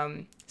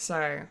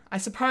 So I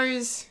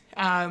suppose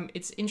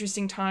it's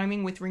interesting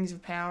timing with Rings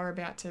of Power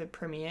about to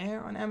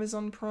premiere on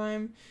Amazon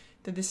Prime,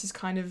 that this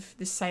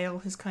sale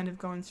has kind of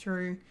gone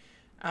through.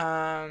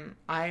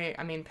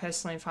 I mean,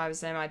 personally, if I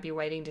was them, I'd be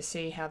waiting to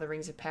see how the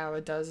Rings of Power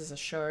does as a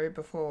show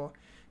before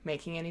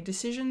making any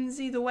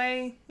decisions either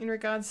way in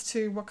regards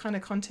to what kind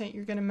of content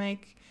you're going to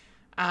make.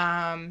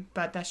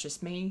 But that's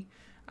just me.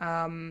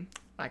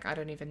 Like, I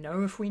don't even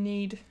know if we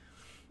need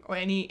or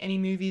any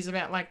movies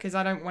about, like, because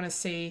I don't want to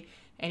see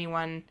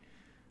anyone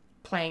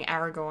playing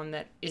Aragorn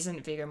that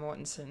isn't Viggo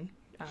Mortensen,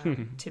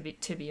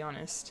 to be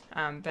honest.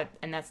 And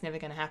that's never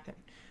going to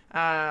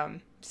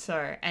happen.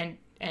 So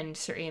and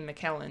Sir Ian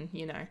McKellen,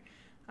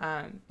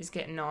 is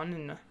getting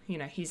on,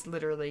 and he's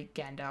literally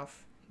Gandalf.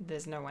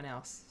 There's no one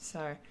else.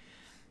 So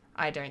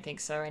I don't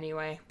think so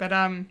anyway. But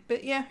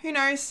yeah, who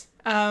knows?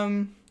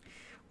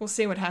 We'll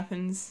see what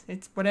happens.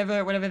 It's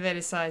whatever they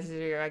decide to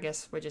do. I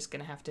guess we're just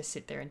gonna have to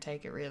sit there and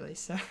take it, really.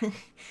 So,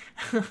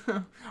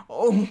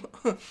 all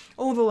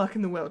the luck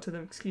in the world to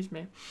them. Excuse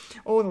me,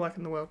 all the luck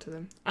in the world to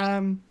them.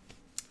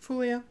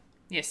 Fulia.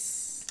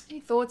 Yes.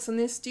 Any thoughts on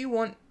this? Do you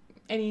want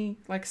any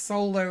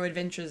solo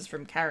adventures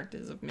from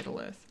characters of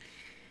Middle Earth?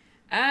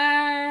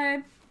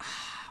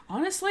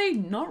 Honestly,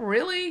 not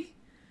really.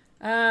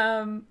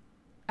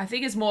 I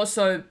think it's more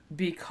so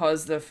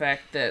because the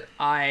fact that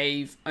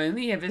I've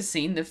only ever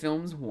seen the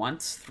films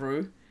once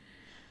through,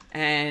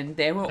 and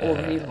they were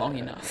already long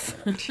enough.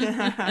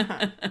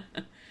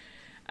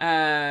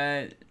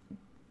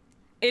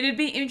 It'd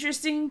be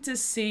interesting to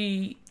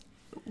see,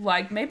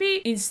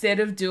 maybe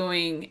instead of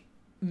doing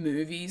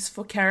movies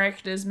for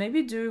characters,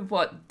 maybe do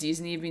what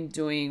Disney have been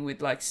doing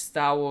with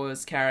Star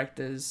Wars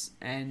characters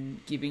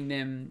and giving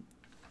them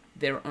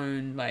their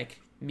own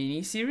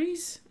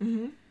mini-series.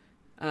 Mm-hmm.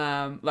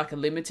 A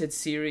limited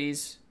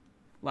series,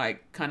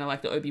 kind of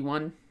like the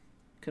Obi-Wan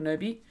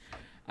Kenobi,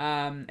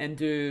 and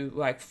do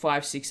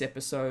 5-6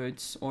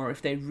 episodes, or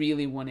if they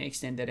really want to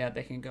extend that out,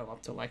 they can go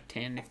up to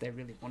 10 if they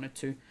really wanted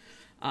to.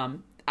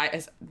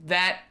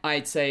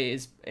 I'd say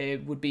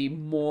it would be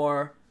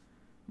more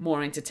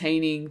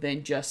entertaining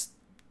than just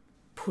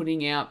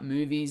putting out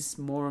movies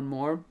more and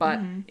more.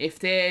 But if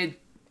they're,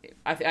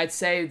 I'd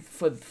say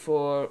for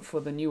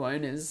the new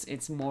owners,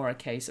 it's more a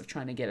case of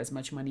trying to get as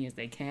much money as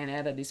they can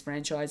out of this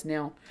franchise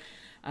now.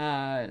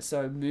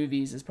 So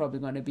movies is probably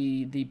going to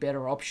be the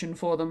better option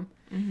for them.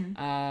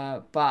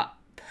 But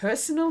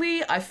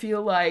personally, I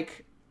feel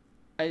like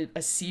a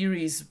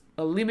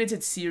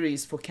limited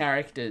series for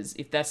characters,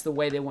 if that's the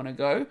way they want to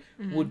go,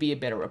 would be a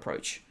better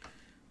approach.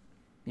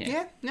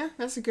 Yeah, no,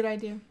 that's a good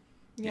idea.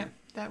 Yeah,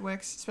 that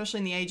works, especially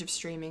in the age of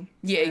streaming.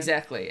 Yeah,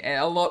 exactly.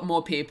 A lot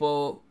more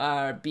people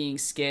are being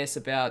scarce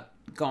about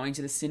going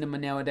to the cinema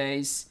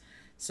nowadays,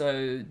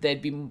 so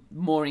they'd be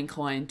more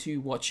inclined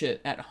to watch it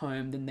at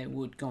home than they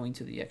would going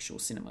to the actual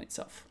cinema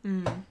itself.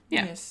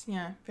 Yes,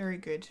 yeah, very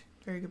good.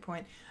 Very good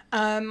point.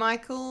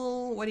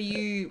 Michael, what do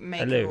you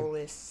make of all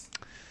this?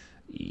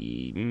 Do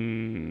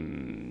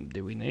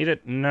we need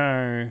it?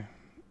 No.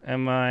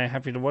 Am I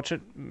happy to watch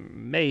it?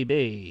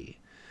 Maybe.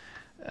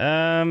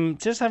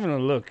 Just having a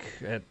look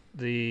at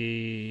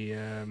the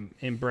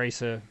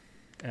Embracer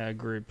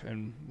group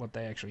and what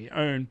they actually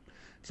own.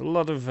 It's a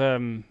lot of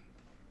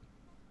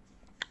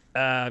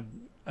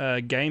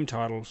game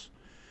titles.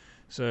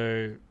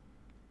 So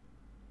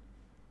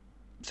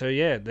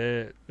yeah,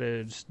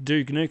 there's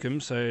Duke Nukem.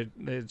 So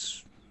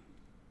there's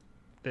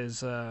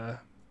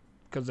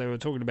because they were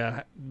talking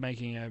about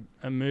making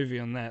a movie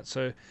on that.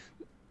 So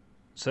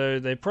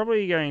they're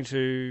probably going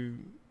to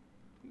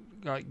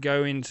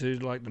go into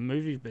the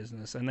movie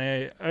business, and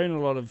they own a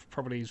lot of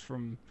properties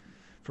from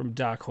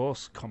Dark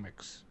Horse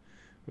Comics,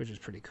 which is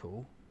pretty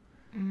cool.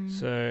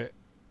 So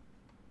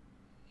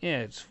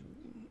yeah,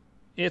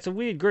 it's a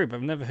weird group.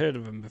 I've never heard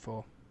of them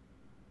before.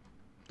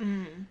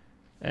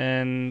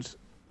 And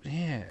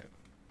yeah,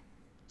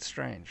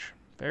 strange,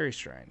 very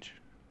strange,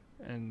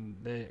 and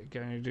they're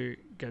going to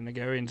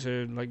go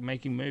into like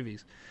making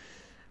movies.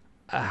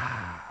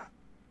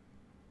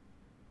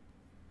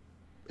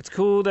 It's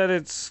cool that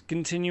it's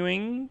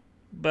continuing,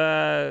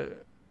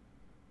 but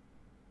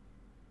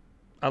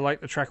I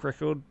like the track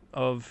record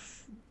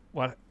of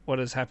what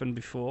has happened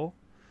before,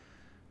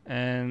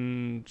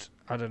 and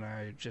I don't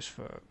know, just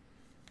for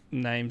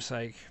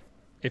namesake,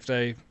 if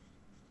they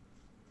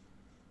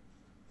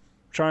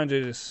try and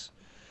do this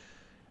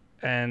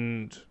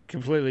and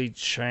completely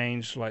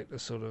change like the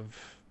sort of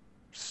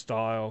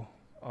style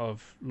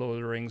of Lord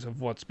of the Rings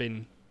of what's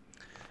been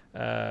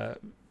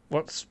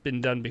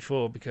done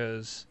before,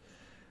 because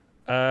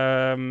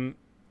there's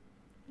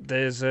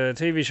a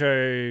TV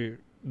show,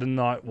 The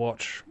Night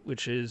Watch,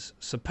 which is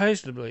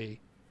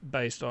supposedly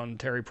based on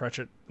Terry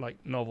Pratchett like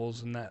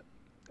novels and that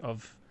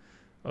of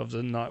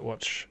the Night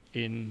Watch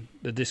in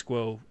the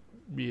Discworld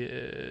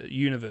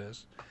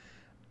universe,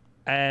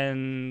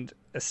 and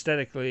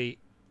aesthetically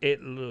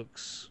it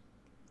looks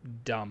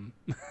dumb.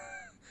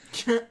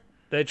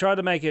 They try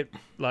to make it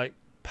like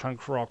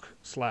punk rock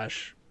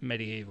 /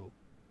 medieval,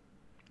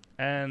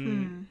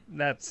 and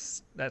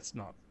that's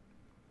not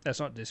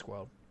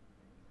Discworld.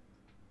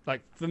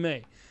 Like, for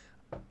me,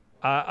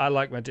 I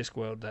like my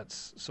Discworld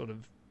that's sort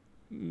of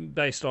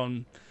based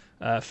on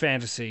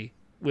fantasy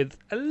with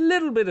a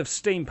little bit of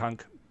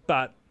steampunk,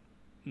 but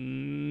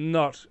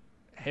not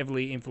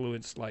heavily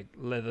influenced like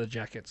leather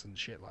jackets and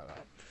shit like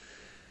that.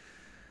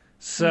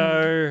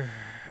 So,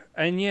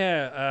 and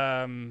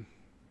yeah,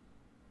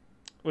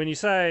 when you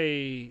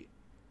say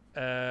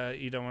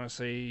you don't want to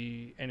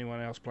see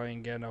anyone else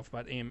playing Gandalf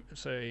but Ian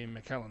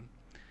McKellen,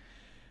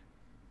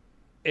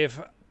 if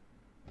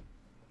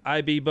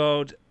I be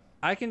bold,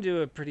 I can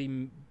do a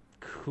pretty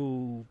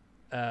cool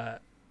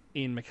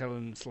Ian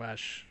McKellen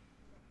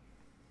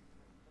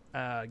 /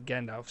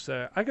 Gandalf,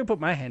 so I can put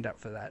my hand up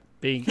for that,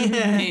 being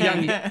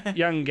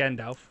young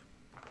Gandalf.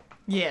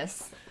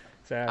 Yes.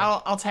 So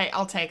I'll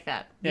take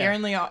that. Yeah.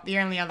 The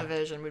only other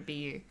version would be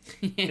you.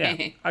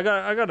 yeah, I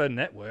got a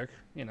network,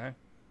 you know.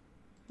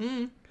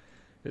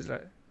 It's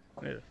like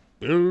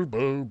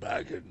Bilbo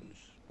Baggins.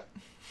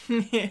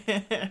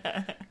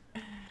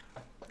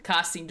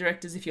 Casting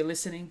directors, if you're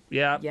listening,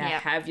 Yeah.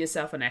 have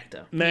yourself an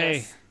actor.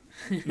 Me.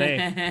 Yes. Me.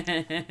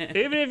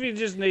 Even if you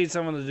just need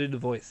someone to do the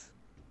voice.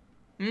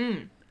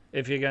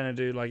 If you're going to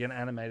do like an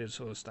animated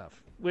sort of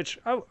stuff, which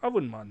I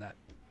wouldn't mind that.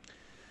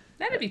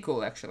 That'd be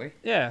cool, actually.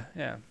 Yeah.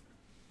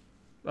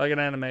 Like an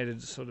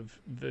animated sort of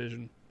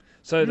version.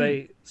 So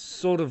they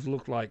sort of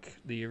look like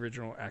the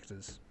original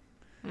actors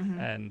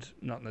and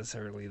not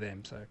necessarily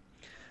them. So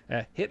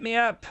hit me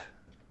up.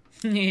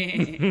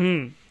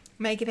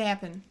 Make it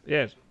happen.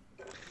 Yes.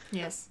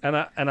 Yes. And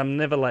I'm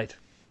never late.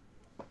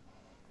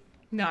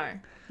 No.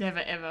 Never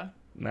ever.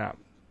 No.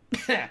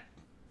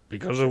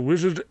 Because a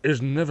wizard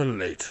is never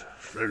late,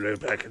 Frodo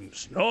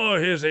Baggins, nor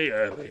is he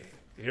early.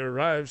 He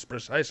arrives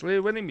precisely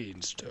when he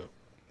means to.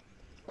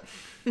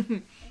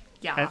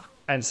 Yeah.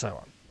 And so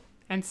on.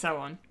 And so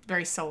on.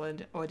 Very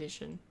solid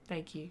audition.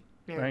 Thank you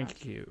very much.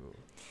 Thank you.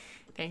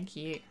 Thank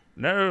you.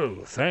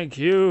 No, thank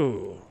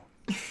you.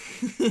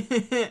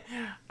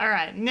 All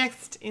right,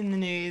 next in the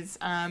news.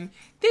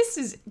 This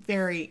is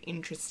very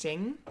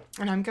interesting,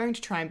 and I'm going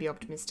to try and be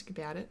optimistic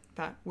about it,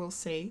 but we'll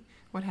see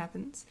what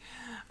happens.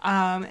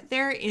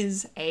 There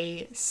is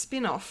a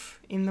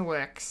spin-off in the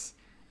works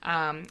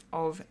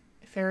of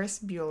Ferris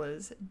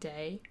Bueller's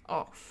Day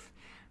Off.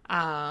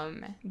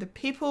 The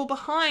people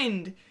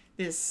behind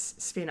this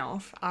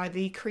spin-off are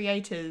the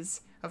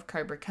creators of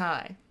Cobra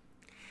Kai.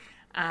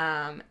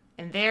 And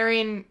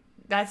therein,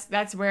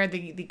 that's where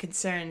the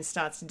concern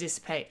starts to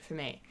dissipate for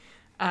me.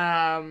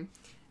 And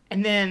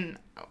then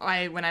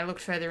when I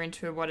looked further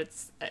into what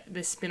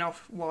this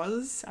spin-off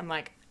was, I'm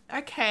like,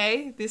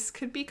 okay, this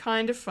could be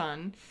kind of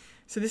fun.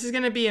 So this is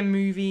going to be a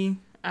movie,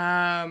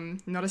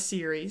 not a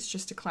series,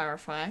 just to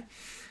clarify.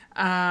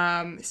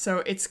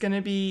 So it's going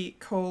to be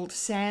called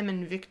Sam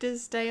and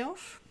Victor's Day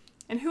Off.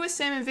 And who is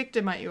Sam and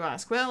Victor, might you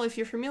ask? Well, if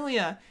you're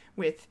familiar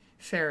with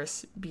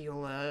Ferris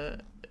Bueller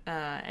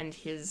and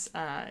his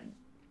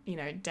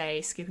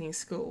day skipping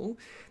school,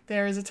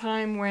 there is a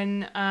time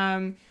when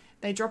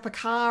they drop a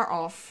car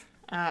off,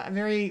 a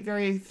very,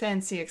 very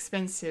fancy,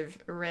 expensive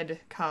red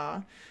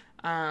car,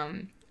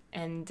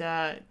 and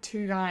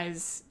two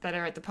guys that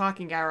are at the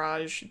parking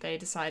garage, they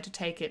decide to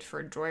take it for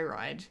a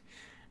joyride.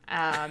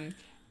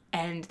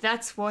 And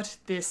that's what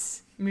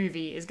this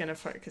movie is going to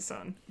focus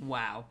on.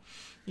 Wow.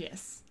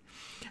 Yes.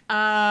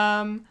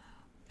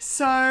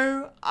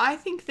 So I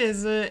think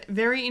there's a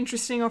very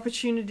interesting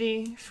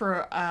opportunity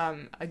for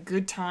a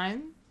good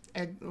time,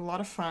 a lot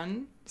of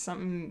fun,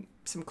 some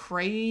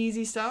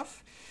crazy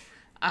stuff.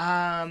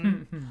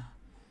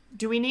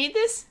 Do we need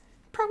this?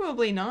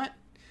 Probably not.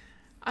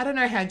 I don't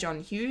know how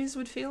John Hughes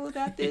would feel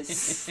about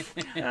this.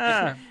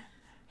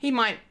 He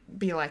might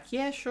be like,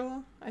 yeah,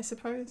 sure, I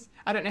suppose.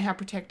 I don't know how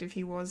protective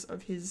he was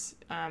of his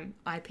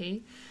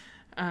IP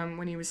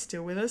when he was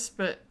still with us,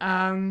 but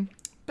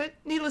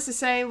needless to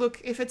say,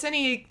 look, if it's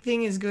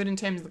anything as good in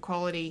terms of the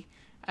quality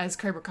as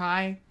Cobra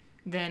Kai,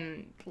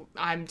 then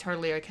I'm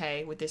totally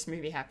okay with this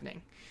movie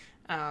happening.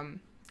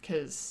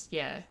 Because,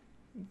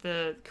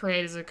 the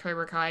creators of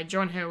Cobra Kai,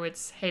 John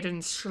Hurwitz, Hayden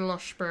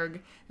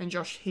Schlossberg, and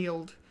Josh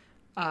Heald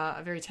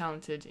are very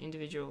talented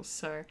individuals.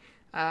 So,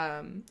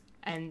 and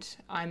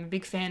I'm a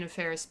big fan of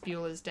Ferris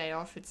Bueller's Day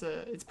Off. It's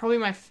probably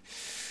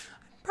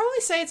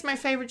probably say it's my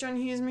favorite John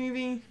Hughes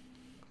movie.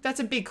 That's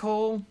a big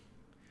call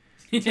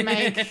to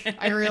make,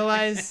 I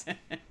realize.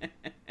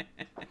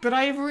 But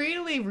I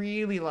really,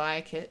 really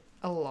like it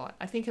a lot.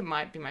 I think it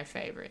might be my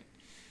favorite.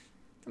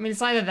 I mean,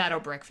 it's either that or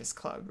Breakfast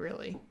Club,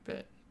 really.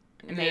 But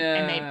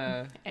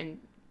and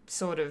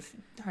sort of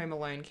Home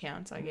Alone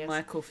counts, I guess.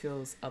 Michael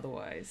feels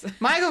otherwise.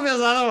 Michael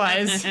feels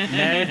otherwise.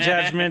 No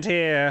judgment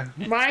here.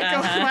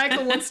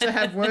 Michael wants to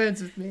have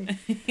words with me.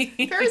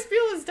 Ferris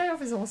Bueller's Day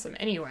Off is awesome.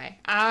 Anyway,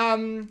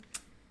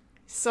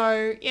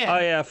 so yeah. Oh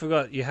yeah, I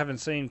forgot. You haven't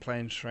seen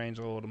Planes, Trains,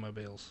 or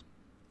Automobiles.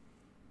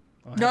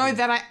 No,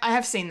 that I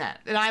have seen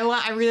that, and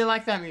I really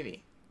like that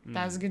movie.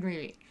 That was a good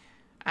movie.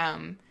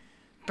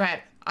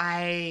 But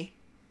I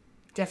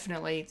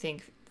definitely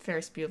think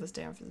Ferris Bueller's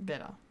Day Off is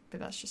better. But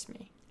that's just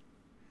me.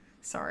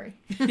 Sorry.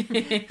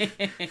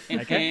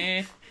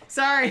 Okay.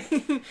 Sorry.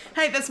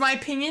 Hey, that's my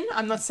opinion.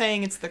 I'm not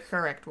saying it's the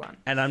correct one.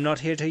 And I'm not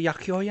here to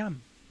yuck your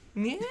yum.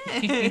 Yeah.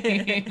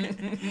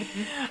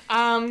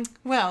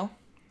 Well,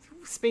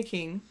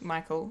 speaking,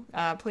 Michael,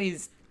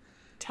 please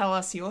tell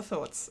us your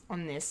thoughts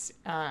on this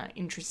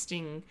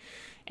interesting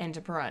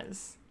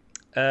enterprise.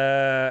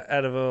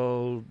 Out of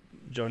all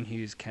John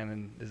Hughes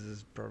canon, this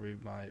is probably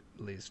my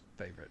least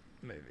favourite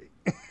movie.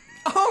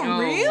 Oh,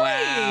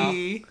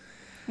 really?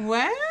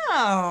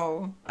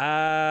 Wow.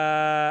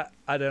 I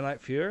don't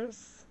like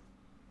Ferris.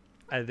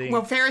 I think.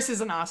 Well, Ferris is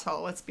an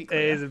asshole. Let's be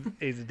clear.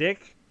 He's a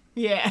dick.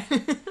 Yeah.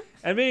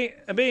 And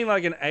being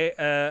like an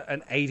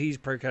 80s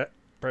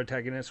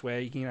protagonist where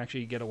you can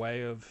actually get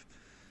away of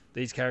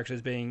these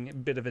characters being a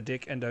bit of a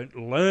dick and don't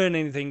learn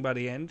anything by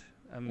the end.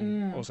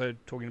 Also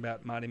talking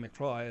about Marty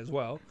McFly as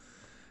well.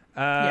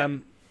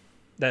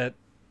 That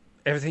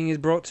everything is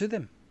brought to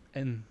them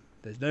and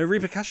there's no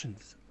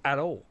repercussions at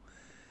all.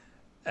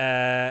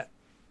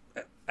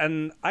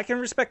 And I can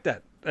respect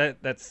that.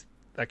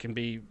 That can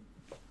be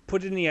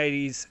put in the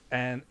 80s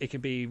and it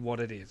can be what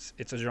it is.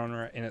 It's a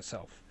genre in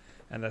itself.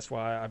 And that's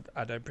why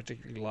I don't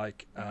particularly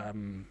like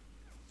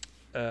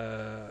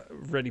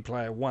Ready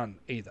Player One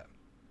either.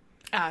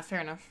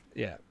 Fair enough.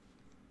 Yeah.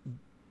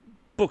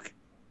 Book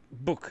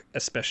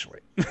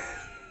especially.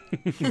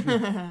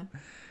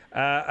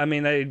 I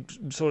mean, they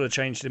sort of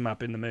changed him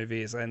up in the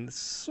movies and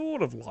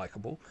sort of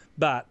likable,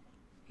 but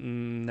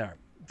no,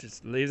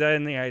 just leave that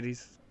in the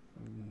 80s.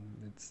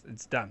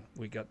 It's done.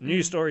 We got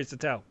new stories to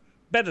tell,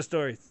 better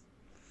stories,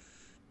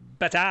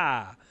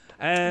 better,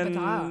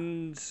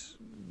 and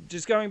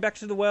just going back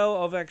to the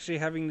well of actually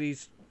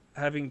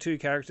having two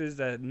characters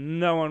that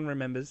no one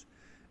remembers.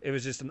 It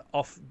was just an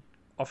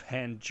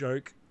offhand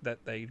joke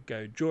that they'd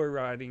go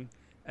joyriding,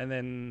 and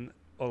then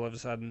all of a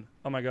sudden,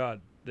 oh my god,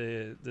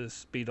 the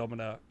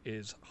speedometer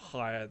is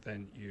higher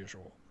than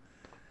usual.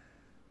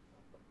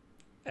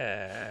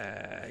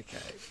 Okay.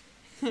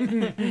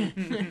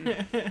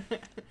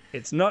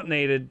 It's not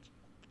needed.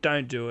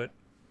 Don't do it.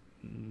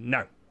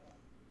 No.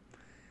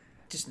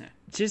 Just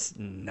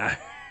no.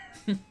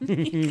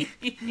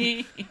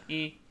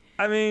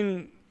 I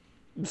mean,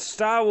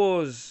 Star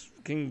Wars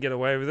can get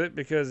away with it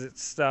because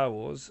it's Star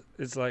Wars.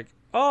 It's like,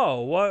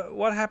 oh,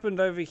 what happened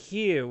over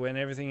here when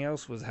everything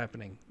else was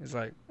happening? It's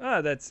like,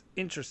 oh, that's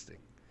interesting.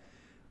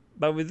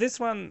 But with this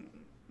one,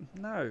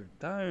 no,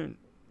 don't.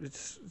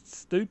 It's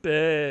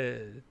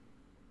stupid.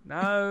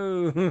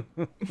 No.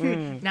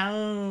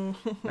 No.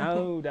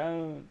 No,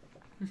 don't.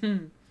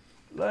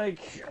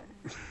 Like,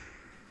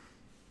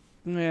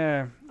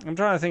 yeah, I'm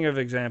trying to think of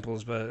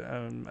examples, but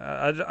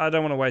I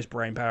don't want to waste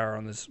brain power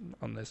on this.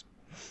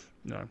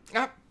 No.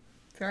 Oh,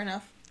 fair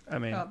enough. I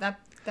mean,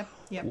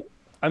 yep.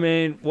 I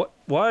mean,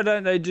 why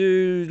don't they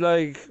do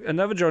like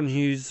another John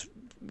Hughes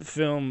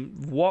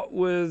film? What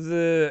were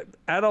the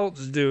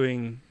adults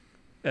doing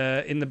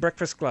in the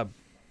Breakfast Club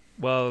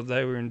while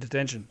they were in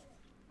detention?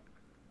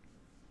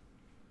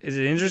 Is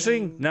it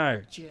interesting?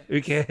 No.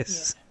 Who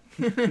cares?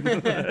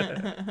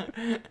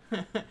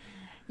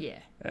 Yeah.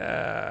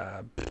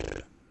 Oh,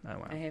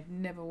 well. I have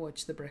never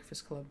watched The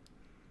Breakfast Club.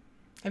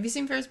 Have you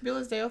seen Ferris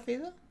Bueller's Day Off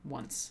either?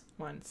 Once,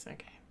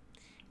 okay.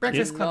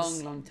 Breakfast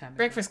Club's long time ago.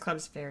 Breakfast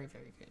Club's very,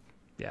 very good.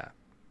 Yeah.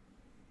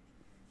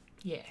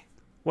 Yeah.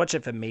 Watch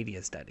it for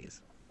media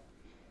studies.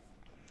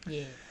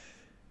 Yeah.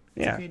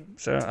 Yeah. good-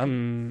 So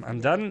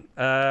I'm done.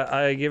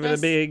 I give it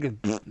a big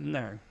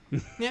no.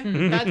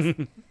 Yeah,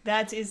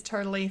 that is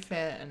totally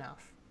fair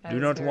enough. That Do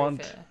is not very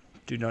want. fair.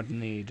 Do not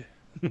need.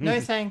 No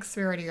thanks,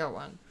 we already got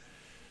one.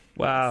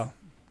 Wow.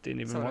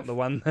 Didn't even Sort want of. the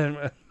one that I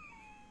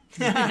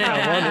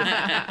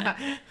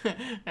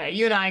wanted.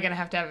 You and I are going to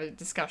have a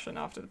discussion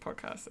after the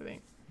podcast, I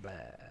think.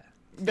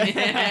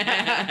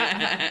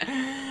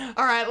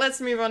 All right, let's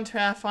move on to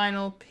our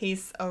final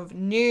piece of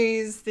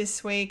news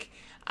this week.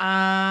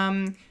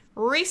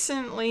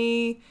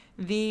 Recently,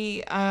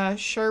 the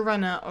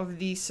showrunner of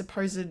the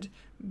supposed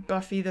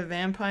Buffy the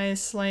Vampire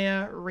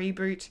Slayer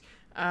reboot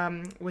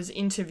was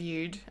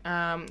interviewed.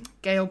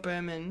 Gail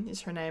Berman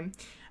is her name.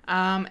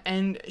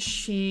 And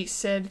she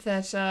said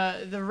that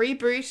the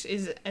reboot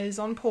is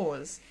on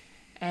pause.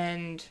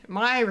 And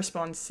my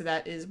response to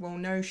that is, well,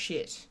 no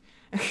shit.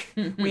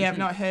 We have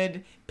not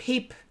heard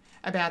peep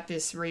about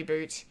this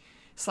reboot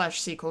 /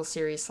 sequel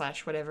series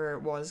 / whatever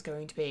it was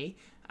going to be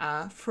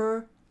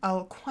for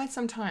quite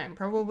some time,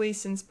 probably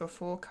since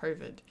before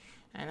COVID.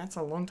 And that's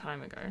a long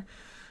time ago.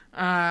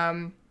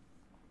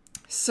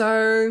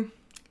 So,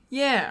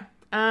 yeah.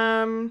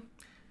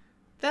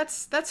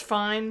 That's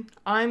fine.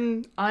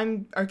 I'm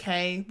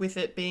okay with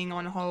it being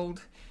on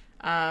hold.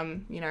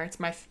 It's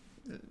my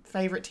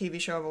favorite TV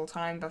show of all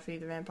time, Buffy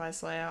the Vampire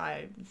Slayer.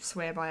 I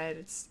swear by it.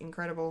 It's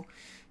incredible.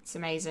 It's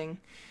amazing.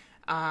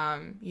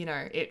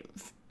 It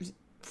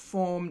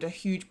formed a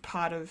huge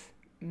part of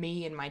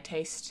me and my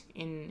taste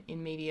in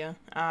media.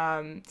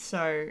 And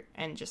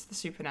just the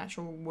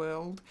supernatural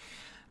world.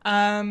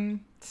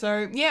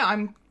 So yeah,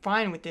 I'm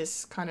fine with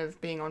this kind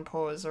of being on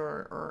pause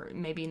or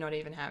maybe not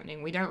even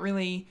happening. We don't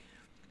really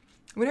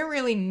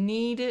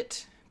need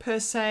it per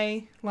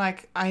se.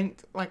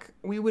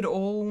 We would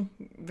all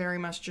very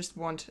much just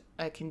want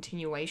a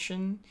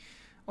continuation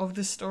of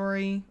the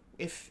story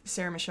if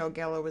Sarah Michelle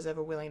Gellar was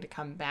ever willing to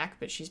come back,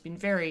 but she's been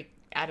very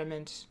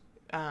adamant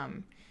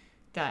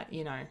that,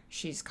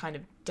 she's kind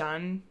of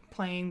done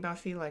playing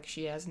Buffy. Like,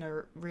 she has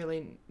no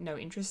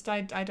interest,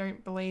 I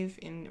don't believe,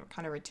 in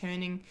kind of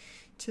returning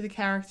to the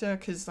character,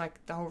 because,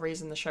 the whole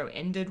reason the show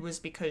ended was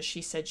because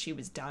she said she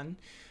was done.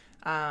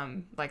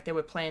 There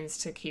were plans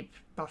to keep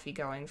Buffy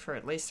going for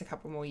at least a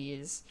couple more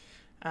years,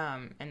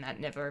 and that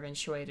never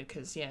eventuated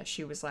because,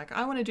 she was like,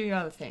 I want to do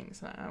other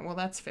things. Well,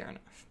 that's fair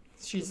enough.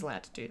 She's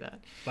allowed to do that.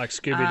 Like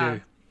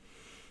Scooby-Doo.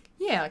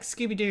 Yeah, like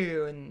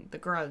Scooby-Doo and The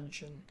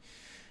Grudge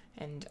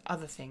and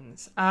other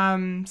things.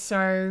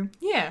 So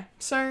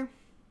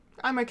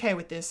I'm okay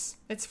with this.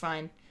 It's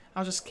fine.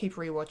 I'll just keep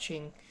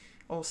rewatching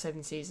all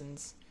 7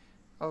 seasons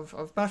of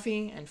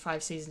Buffy and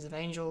 5 seasons of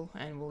Angel,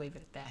 and we'll leave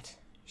it at that,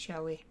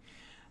 shall we?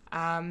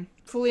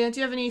 Fulia, do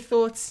you have any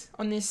thoughts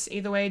on this?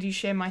 Either way, do you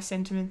share my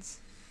sentiments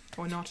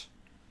or not?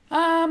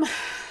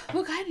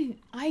 Look,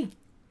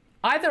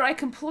 either I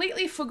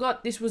completely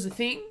forgot this was a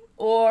thing,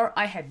 or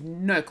I had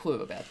no clue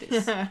about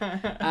this.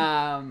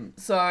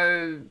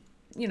 So,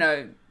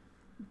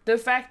 the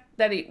fact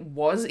that it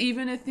was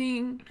even a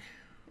thing,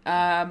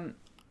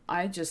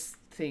 I just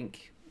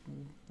think,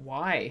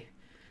 why?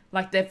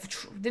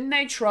 Didn't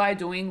they try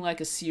doing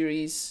a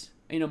series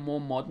in a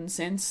more modern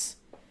sense?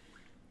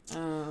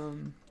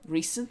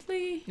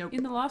 Recently? Nope.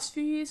 In the last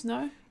few years?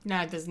 No,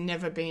 there's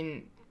never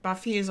been.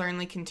 Buffy has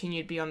only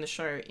continued beyond the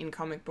show in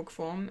comic book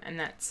form, and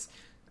that's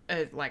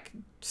a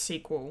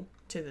sequel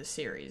to the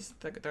series,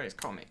 those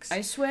comics. I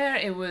swear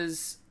it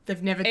was.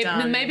 They've never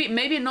done.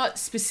 Maybe not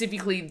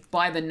specifically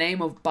by the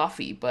name of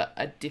Buffy, but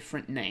a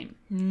different name.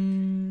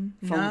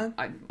 No,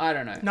 I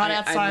don't know. Not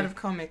outside of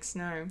comics.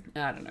 No,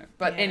 I don't know.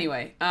 But Yeah.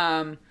 anyway,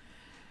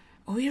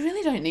 we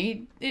really don't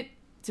need it,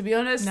 to be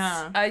honest.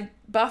 Nah.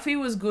 Buffy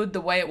was good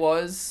the way it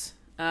was.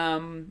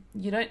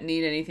 You don't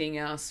need anything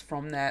else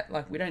from that.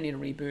 We don't need a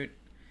reboot.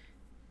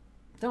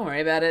 Don't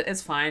worry about it.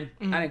 It's fine.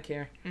 I don't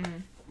care.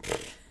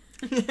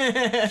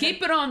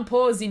 Keep it on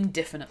pause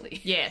indefinitely.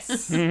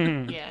 Yes.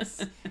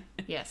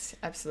 Yes,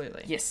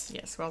 absolutely. Yes.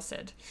 Yes, well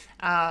said.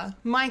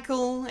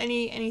 Michael,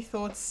 any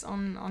thoughts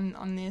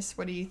on this?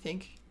 What do you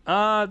think?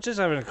 Just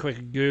having a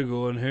quick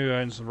Google on who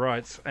owns the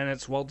rights, and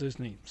it's Walt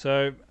Disney.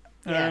 So,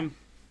 Yeah.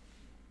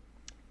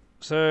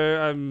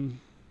 I'm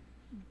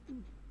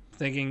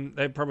thinking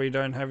they probably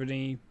don't have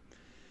any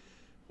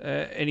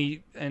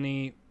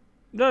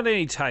not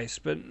any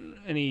taste, but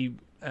any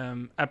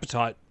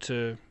appetite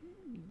to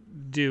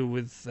deal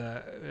with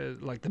the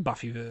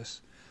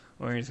Buffyverse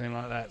or anything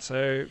like that.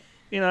 So,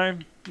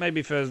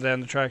 maybe further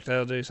down the track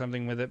they'll do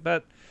something with it.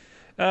 But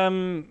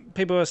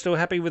people are still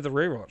happy with the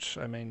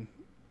rewatch. I mean,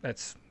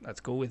 that's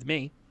cool with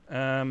me.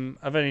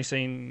 I've only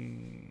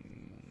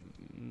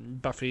seen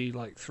Buffy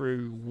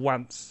through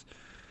once.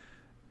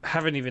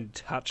 Haven't even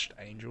touched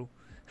Angel.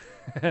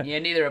 Yeah,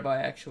 neither have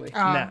I, actually.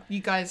 Oh, you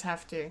guys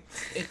have to.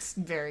 It's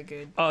very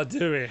good. Oh,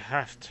 do we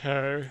have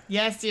to?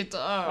 Yes, you do.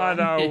 I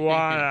don't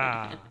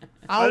wanna.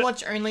 I'll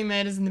watch Only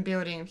Murders in the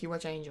Building if you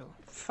watch Angel.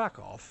 Fuck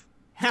off.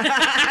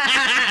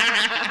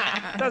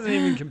 Doesn't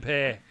even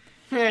compare.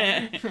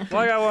 I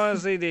want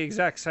to see the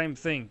exact same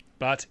thing,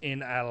 but in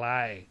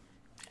LA.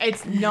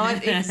 It's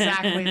not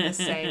exactly the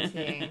same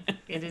thing.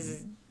 It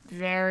is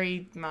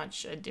very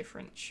much a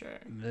different show.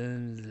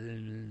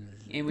 And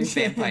with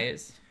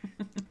vampires.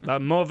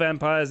 But more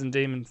vampires and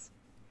demons.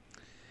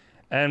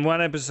 And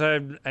one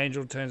episode,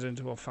 Angel turns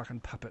into a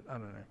fucking puppet. I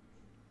don't know.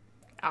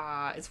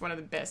 It's one of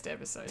the best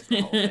episodes of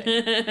the whole thing.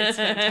 It's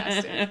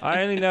fantastic.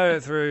 I only know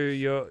it through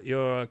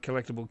your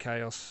collectible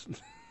chaos.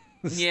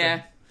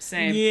 Yeah,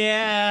 same.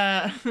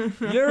 Yeah.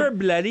 You're a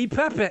bloody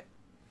puppet.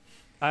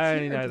 I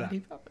only know that.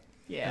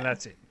 Yeah. And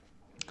that's it.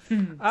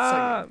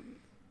 So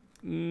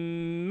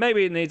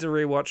Maybe it needs a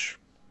rewatch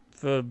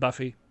for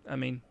Buffy. I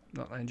mean,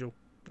 not Angel.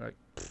 All right.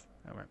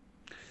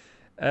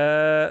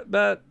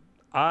 But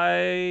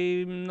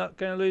I'm not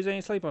going to lose any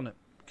sleep on it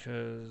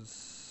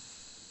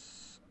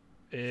because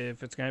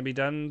if it's going to be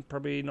done,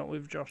 probably not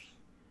with Josh.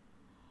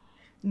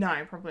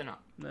 No, probably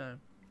not. No.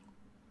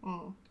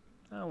 Mm.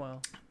 Oh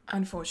well.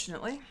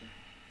 Unfortunately.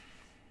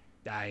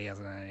 He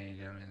hasn't had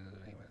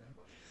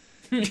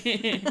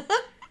any.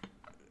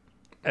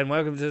 And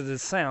welcome to the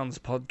Sounds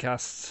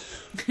Podcast,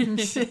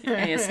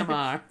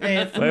 ASMR.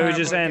 where we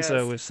just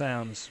answer with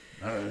sounds.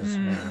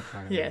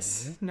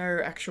 Yes,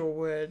 no actual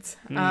words.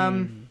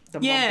 The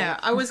Yeah,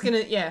 I was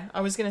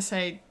gonna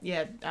say,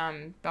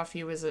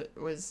 Buffy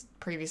was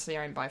previously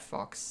owned by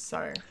Fox,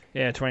 so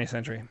Yeah, 20th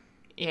Century.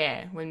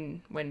 yeah,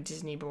 when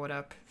Disney bought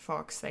up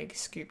Fox, they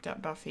scooped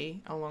up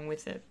Buffy along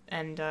with it,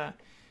 and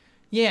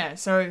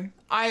so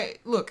I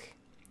look,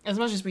 as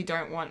much as we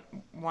don't want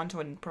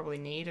or probably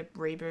need a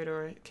reboot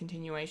or a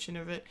continuation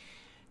of it,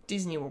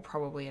 Disney will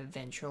probably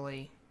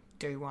eventually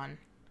do one,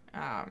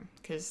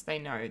 because they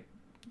know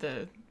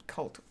the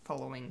cult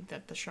following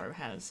that the show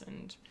has,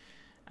 and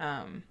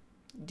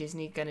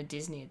Disney gonna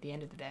Disney at the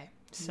end of the day.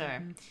 So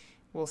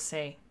we'll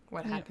see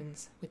what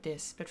happens with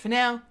this. But for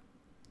now,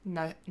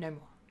 no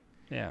more.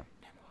 Yeah.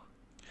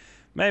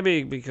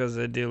 Maybe because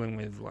they're dealing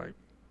with like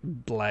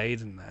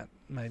Blade and that.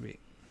 Maybe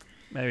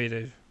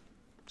they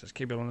just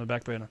keep it on the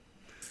back burner.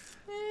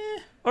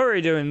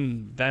 Already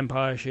doing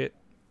vampire shit.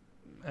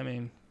 I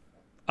mean,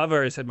 I've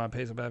already said my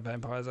piece about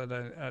vampires. I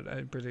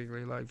don't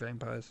particularly like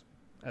vampires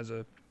as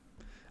a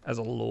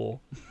law.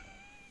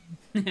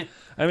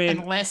 I mean,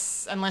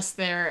 unless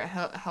they're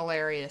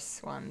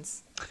hilarious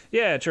ones.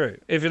 Yeah, true.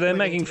 If they're Living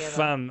making together.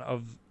 fun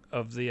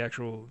of the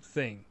actual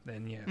thing,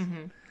 then yes.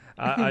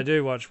 I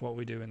do watch What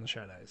We Do in the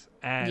Shadows,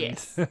 and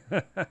Yes.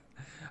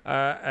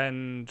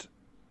 and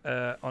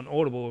on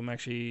Audible, I'm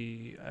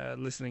actually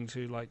listening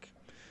to like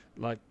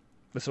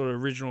the sort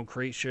of original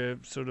creature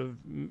sort of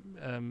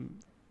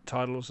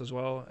titles as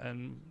well,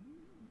 and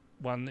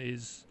one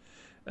is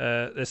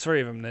there's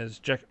three of them. There's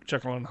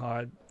Jekyll and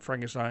Hyde,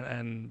 Frankenstein,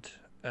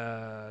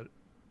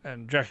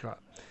 and Dracula.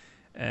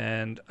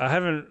 And I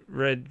haven't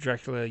read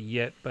Dracula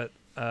yet, but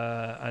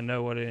I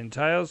know what it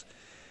entails.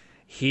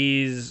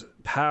 His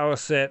power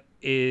set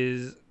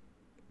is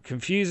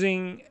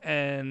confusing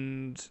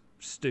and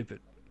stupid.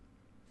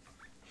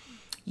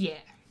 Yeah.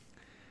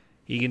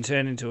 He can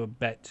turn into a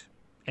bat,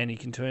 and he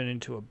can turn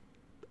into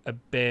a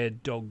bear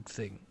dog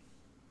thing.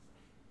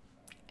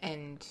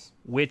 And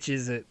Which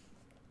is it?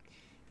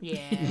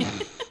 yeah.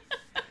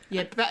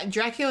 Yeah, but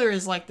Dracula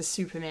is like the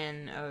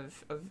Superman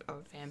of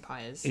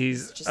vampires.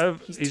 He's too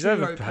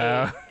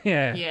overpowered. OP.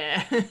 Yeah.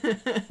 Yeah.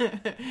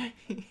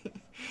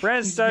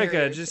 Bram He's very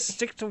Stoker, OP. just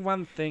stick to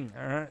one thing,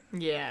 all right?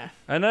 Yeah.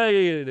 I know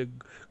you're the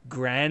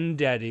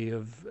granddaddy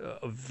of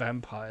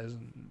vampires.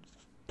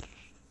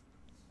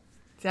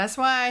 That's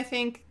why I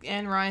think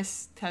Anne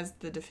Rice has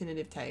the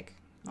definitive take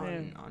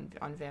on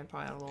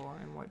vampire lore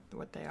and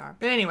what they are.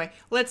 But anyway,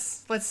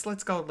 let's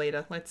go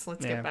leader. Let's Yeah.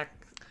 get back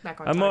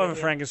on. I'm more of a target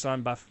here.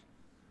 Frankenstein buff.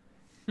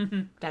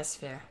 That's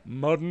fair.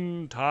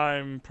 Modern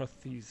time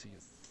Protheus.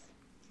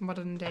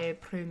 Modern day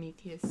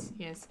Prometheus.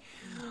 Yes.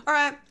 All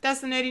right,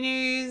 that's the nerdy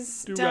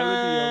news. Duality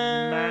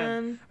Done. of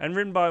man. And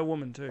written by a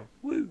woman too.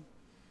 Woo.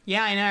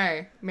 Yeah, I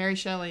know. Mary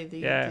Shelley, the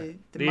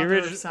The mother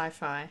of origi-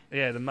 sci-fi.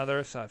 Yeah, the mother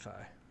of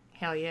sci-fi.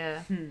 Hell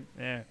yeah.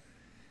 Yeah.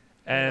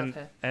 love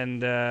her.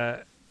 And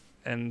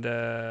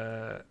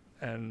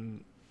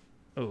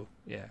oh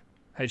yeah,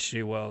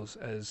 H.G. Wells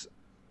as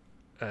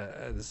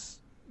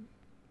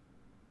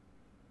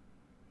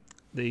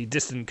the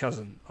distant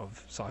cousin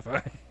of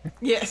sci-fi.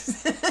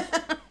 Yes.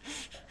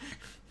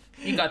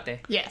 You got there.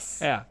 Yes.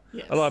 Yeah.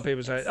 Yes. A lot of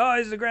people say, "Oh,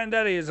 he's the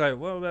granddaddy." It's like,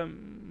 well,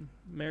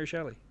 Mary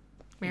Shelley.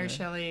 Mary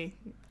Shelley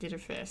did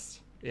it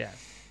first. Yeah.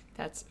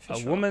 That's for A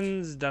sure.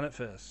 woman's done it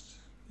first.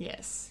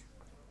 Yes.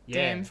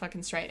 Yeah. Damn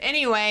fucking straight.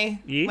 Anyway,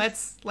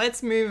 Yes.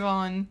 let's move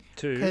on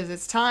To because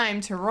it's time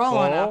to roll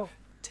on up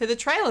to the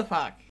trailer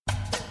park.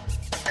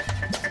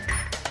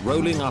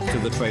 Rolling up to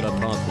the trailer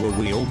park where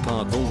we all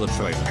park all the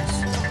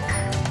trailers.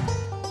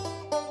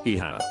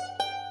 Hee-haw.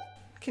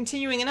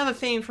 Continuing another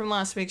theme from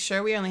last week's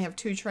show, we only have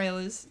 2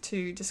 trailers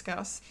to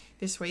discuss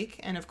this week,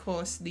 and of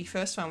course, the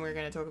first one we're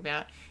going to talk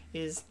about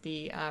is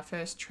the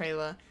first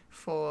trailer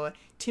for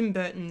Tim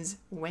Burton's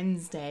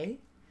Wednesday.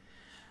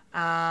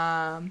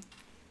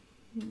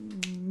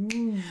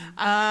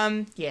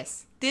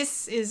 Yes,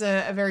 this is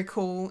a very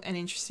cool and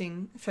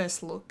interesting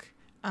first look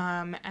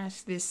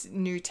at this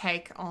new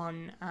take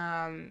on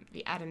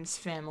the Addams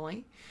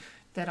Family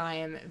that I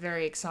am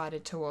very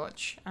excited to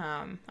watch.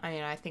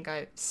 I think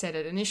I said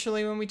it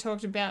initially when we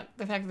talked about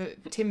the fact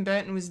that Tim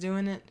Burton was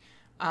doing it.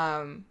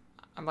 I'm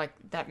like,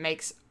 that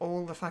makes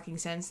all the fucking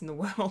sense in the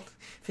world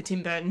for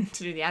Tim Burton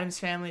to do the Addams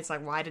Family. It's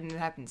like, why didn't it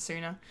happen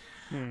sooner?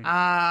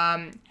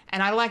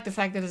 And I like the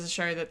fact that it's a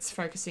show that's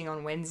focusing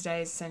on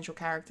Wednesday's central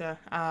character,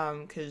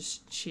 because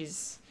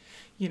she's,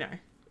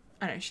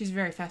 she's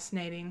very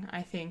fascinating.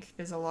 I think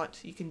there's a lot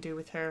you can do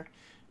with her.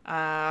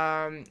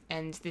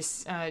 And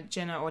this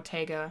Jenna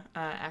Ortega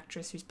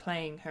actress who's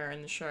playing her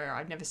in the show,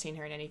 I've never seen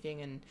her in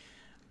anything, and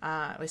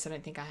at least I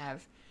don't think I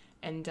have.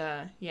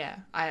 yeah,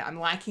 I'm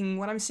liking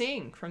what I'm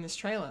seeing from this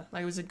trailer.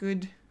 Like, it was a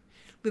good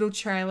little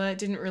trailer. It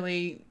didn't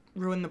really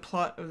ruin the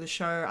plot of the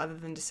show, other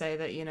than to say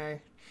that, you know,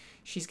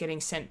 she's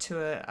getting sent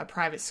to a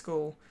private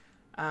school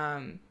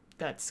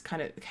that's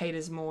kind of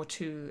caters more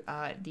to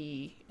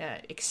the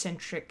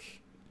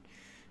eccentric,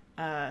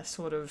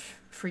 sort of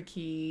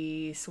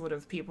freaky sort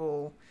of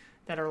people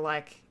that are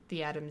like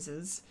the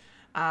Adamses.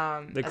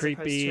 The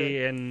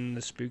creepy and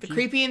the spooky. The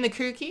creepy and the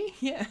kooky,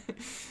 yeah.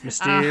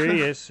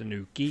 Mysterious and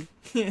ooky.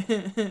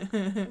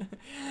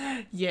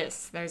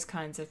 Yes, those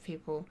kinds of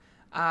people.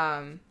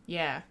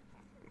 Yeah.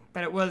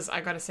 But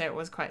I gotta say, it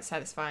was quite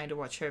satisfying to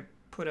watch her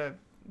put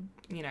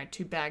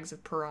 2 bags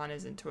of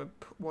piranhas into a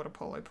water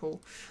polo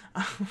pool.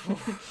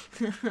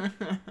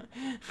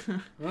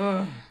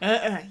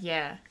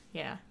 Yeah,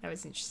 that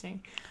was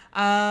interesting.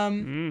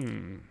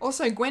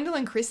 Also,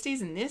 Gwendolyn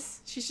Christie's in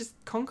this. She's just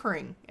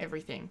conquering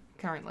everything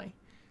currently.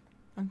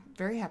 I'm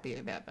very happy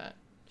about that.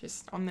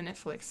 Just on the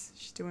Netflix,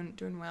 she's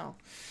doing well.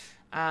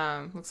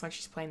 Looks like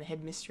she's playing the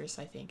headmistress,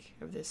 I think,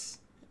 of this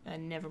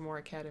Nevermore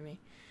Academy.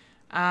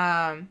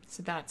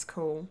 So that's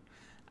cool.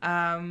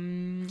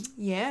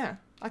 Yeah,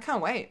 I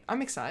can't wait.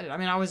 I'm excited. I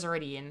mean, I was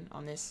already in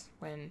on this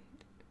when,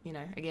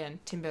 again,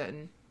 Tim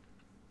Burton,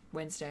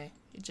 Wednesday.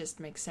 It just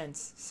makes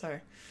sense. So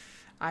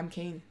I'm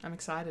keen. I'm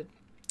excited.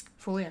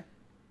 Fulia,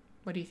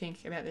 what do you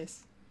think about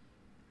this?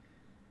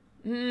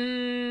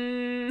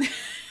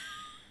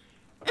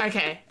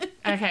 Okay.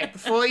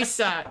 Before you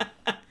start,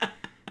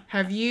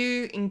 have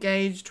you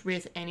engaged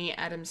with any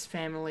Addams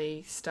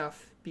Family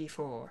stuff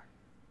before?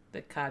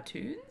 The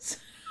cartoons?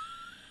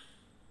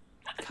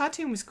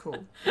 Cartoon was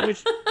cool. But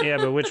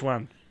which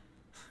one?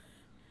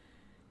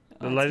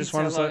 The latest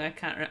one? I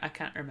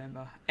can't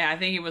remember. Yeah, I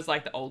think it was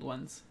like the old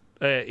ones.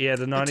 Yeah,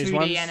 the 90s the 2D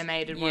ones.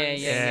 animated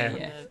ones.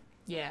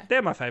 Yeah.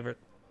 They're my favorite.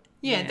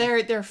 Yeah,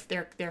 they're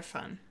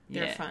fun.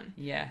 They're Yeah, fun.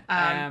 yeah.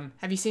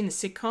 Have you seen the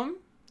sitcom,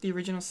 the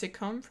original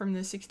sitcom from the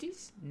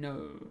 60s?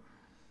 No.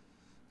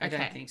 I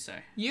don't think so.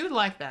 You would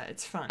like that.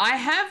 It's fun. I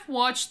have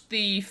watched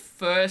the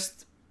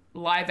first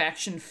live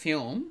action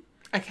film.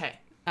 Okay.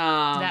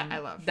 That I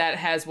love. That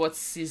has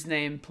what's his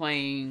name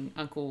playing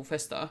Uncle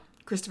Fester.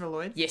 Christopher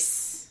Lloyd?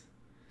 Yes.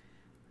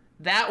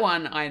 That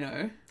one I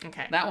know.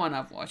 Okay. That one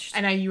I've watched.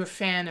 And are you a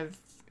fan of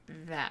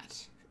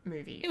that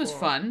movie? It was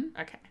fun.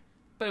 Okay.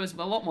 But it was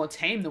a lot more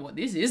tame than what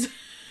this is.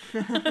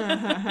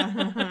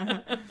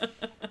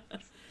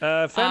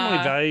 Family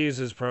Values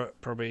is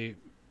probably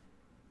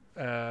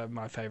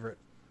my favorite.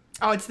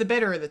 Oh, it's the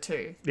better of the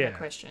two. Yeah. No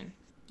question.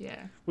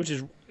 Yeah. Which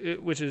is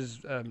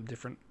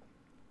different.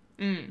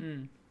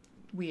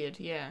 Weird.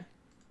 Yeah.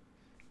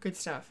 Good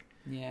stuff.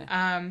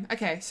 Yeah.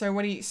 Okay. So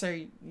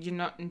so you're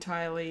not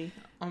entirely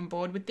on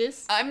board with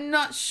this? I'm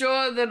not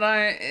sure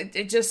that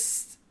it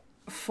just,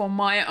 for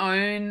my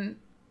own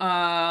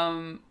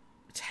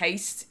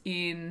taste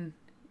in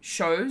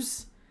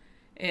shows,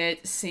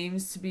 it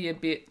seems to be a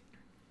bit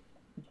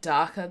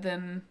darker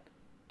than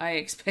I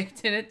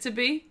expected it to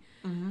be.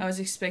 I was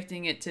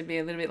expecting it to be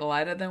a little bit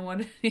lighter than what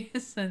it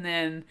is, and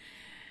then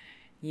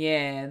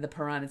the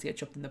piranhas get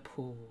chopped in the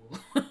pool.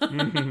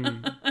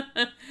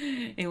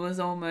 It was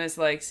almost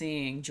like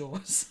seeing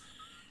Jaws,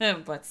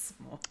 but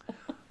small.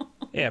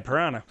 Yeah,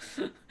 Piranha.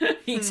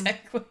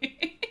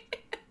 Exactly.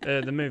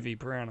 The movie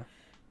Piranha.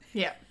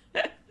 Yeah.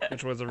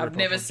 Which was a I've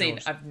never seen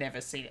Jaws. I've never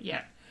seen it.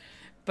 Yeah.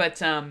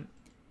 But I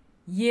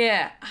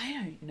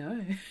don't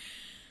know.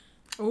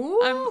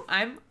 Ooh.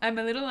 I'm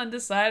a little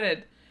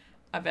undecided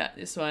about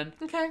this one.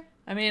 Okay.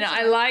 I mean,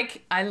 I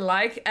like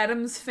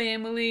Addams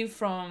Family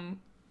from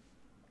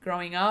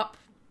growing up,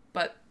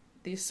 but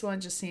this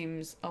one just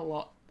seems a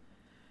lot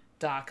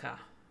darker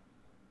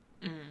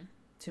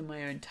to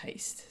my own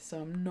taste.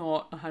 So I'm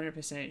not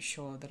 100%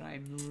 sure that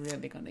I'm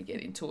really going to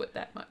get into it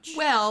that much.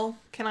 Well,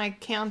 can I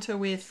counter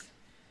with,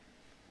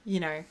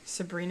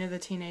 Sabrina the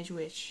Teenage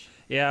Witch?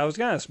 Yeah, I was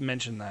going to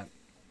mention that.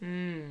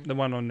 The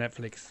one on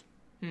Netflix.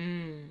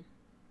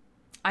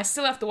 I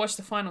still have to watch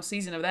the final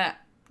season of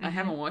that. I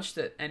haven't watched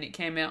it, and it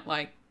came out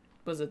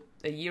was it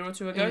a year or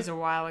two ago? It was a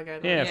while ago.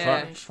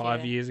 Yeah,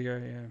 five years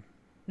ago, yeah.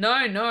 No.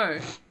 I'm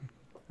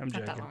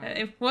Not that joking. long.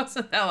 It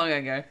wasn't that long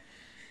ago.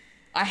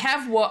 I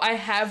have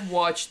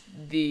watched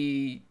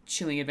the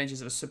Chilling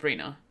Adventures of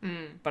Sabrina,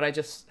 but I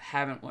just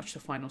haven't watched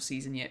the final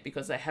season yet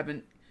because I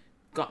haven't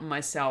gotten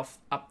myself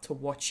up to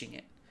watching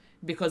it,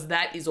 because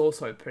that is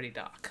also pretty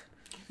dark.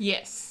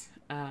 Yes.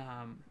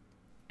 And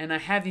I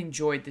have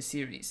enjoyed the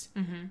series,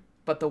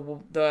 but the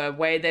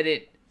way that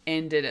it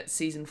ended at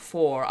season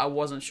 4, I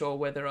wasn't sure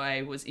whether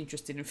I was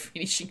interested in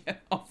finishing it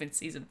off in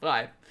season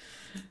 5.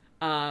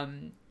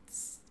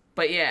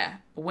 But yeah,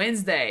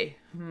 Wednesday.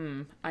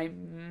 I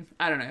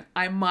don't know.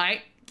 I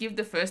might give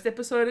the first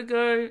episode a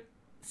go,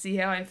 see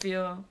how I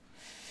feel.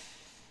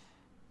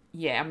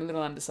 Yeah, I'm a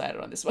little undecided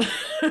on this one.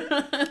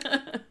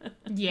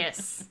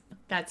 Yes.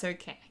 That's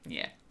okay.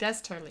 Yeah.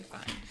 That's totally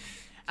fine.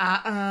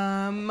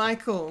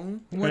 Michael,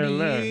 what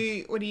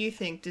do you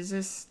think? Does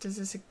this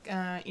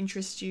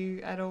interest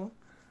you at all?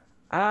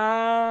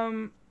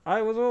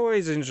 I was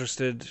always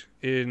interested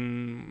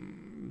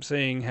in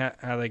seeing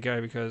how they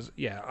go because,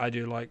 yeah, I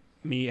do like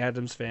Me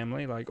Addams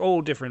Family, like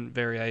all different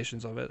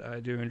variations of it.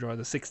 I do enjoy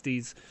the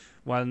 60s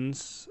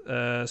ones,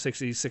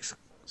 60s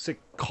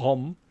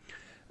sitcom,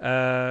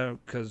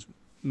 because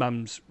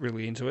Mum's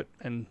really into it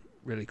and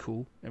really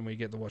cool, and we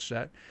get to watch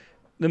that.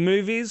 The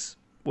movies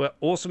were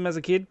awesome as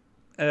a kid,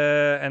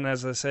 and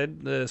as I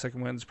said, the second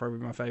one's probably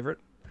my favourite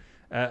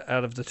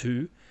out of the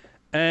two.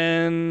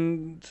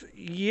 And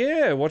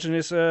yeah, watching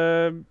this,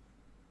 hearing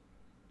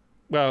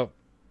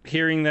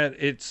that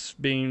it's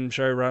been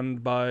show run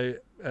by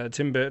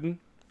Tim Burton,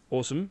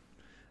 awesome.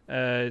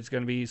 It's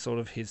going to be sort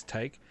of his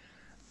take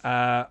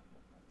on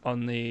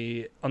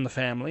the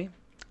family,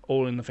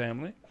 all in the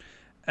family,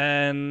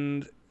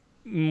 and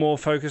more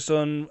focused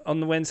on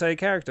the Wednesday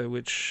character,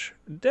 which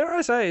dare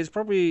I say is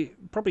probably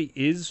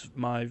is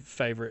my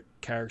favourite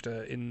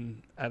character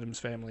in Addams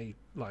Family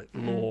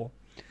lore.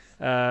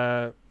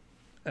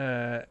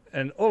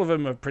 And all of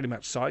them are pretty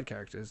much side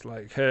characters.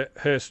 Like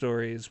her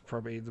story is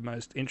probably the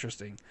most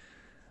interesting,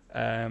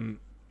 and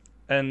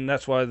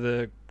that's why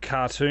the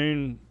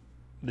cartoon,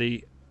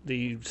 the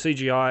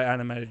CGI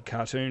animated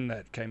cartoon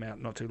that came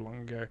out not too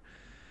long ago,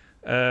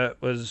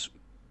 was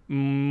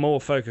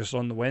more focused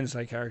on the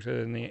Wednesday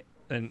character than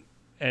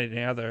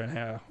any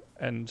other,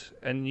 and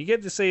you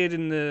get to see it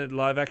in the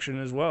live action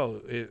as well.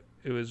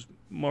 It was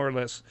more or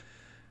less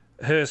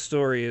her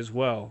story as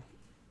well.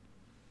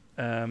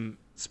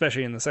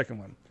 Especially in the second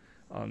one,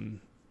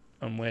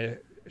 on where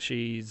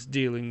she's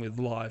dealing with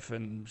life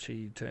and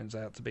she turns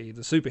out to be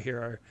the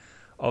superhero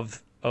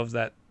of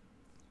that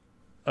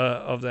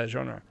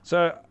genre.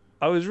 So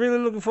I was really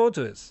looking forward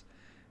to this,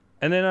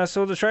 and then I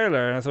saw the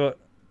trailer and I thought,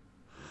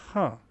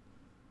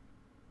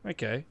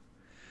 okay.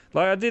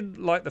 Like, I did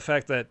like the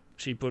fact that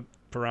she put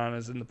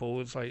piranhas in the pool.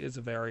 It's like it's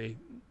a very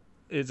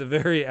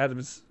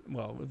Addams,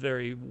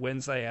 very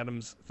Wednesday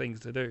Addams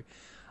things to do.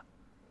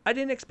 I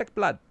didn't expect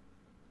blood.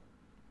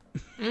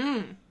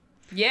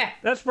 Yeah.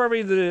 That's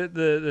probably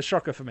the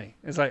shocker for me.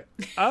 It's like,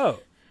 oh,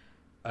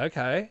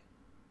 okay.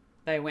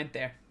 They went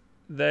there.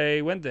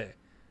 Because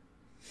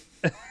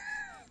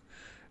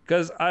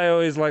I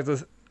always like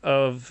the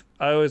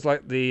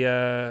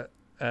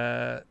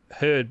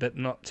heard but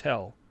not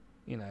tell,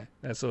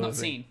 that sort of thing. Not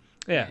seen.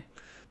 Yeah.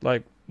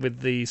 Like with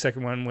the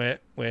second one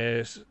where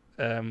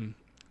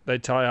they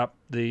tie up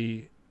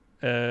the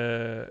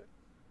at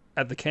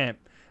the camp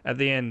at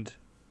the end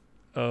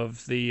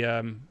of the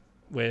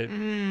where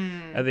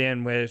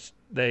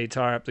they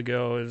tie up the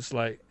girl, is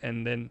like,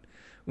 and then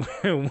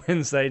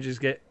Wednesday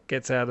just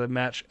gets out of the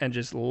match and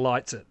just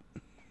lights it.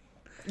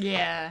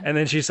 Yeah. And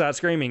then she starts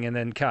screaming and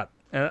then cut.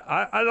 And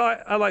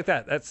I like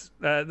that. That's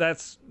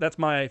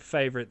my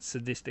favorite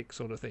sadistic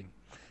sort of thing.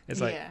 It's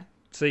like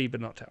see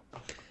but not tell.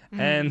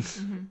 And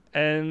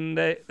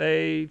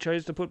they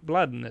chose to put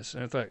blood in this,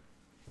 and it's like,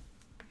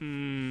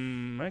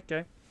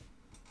 okay.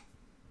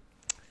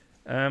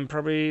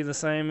 Probably the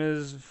same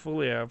as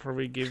Fully. I'll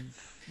probably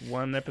give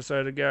one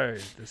episode a go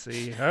to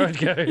see how it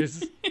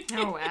goes.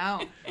 Oh,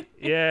 wow.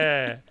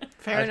 Yeah.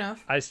 Fair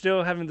enough. I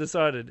still haven't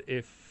decided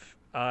if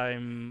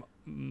I'm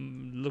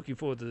looking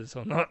forward to this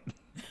or not.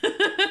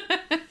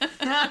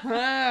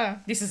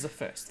 This is a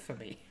first for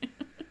me.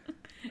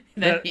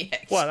 That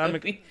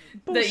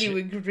you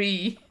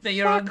agree that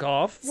you're Fuck on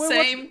off. the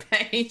same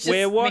page.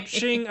 We're as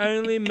watching me.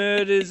 Only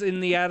Murders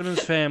in the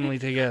Addams Family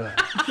together.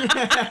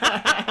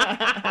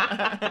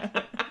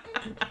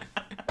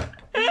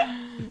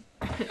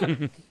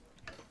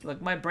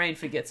 Look, my brain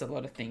forgets a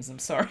lot of things. I'm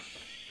sorry.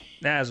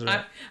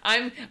 Nazareth.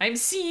 I'm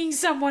seeing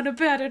someone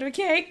about it.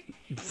 Okay.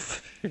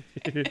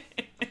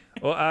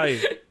 Or are you?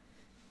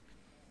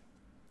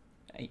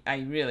 I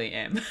really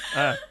am.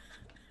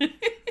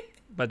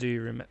 But do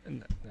you remember?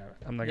 No,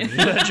 I'm not going to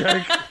do that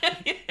joke.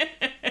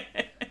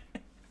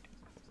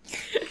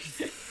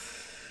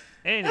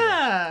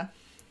 Anyway.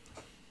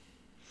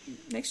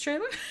 Next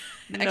trailer?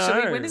 No,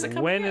 Actually, when is it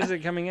coming when out? is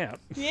it coming out?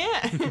 Yeah.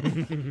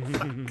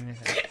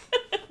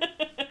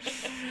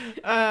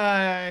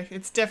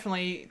 It's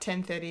definitely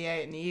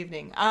 10:38 in the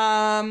evening.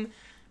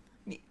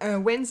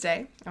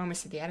 Wednesday. I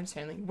almost said the Addams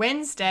Family.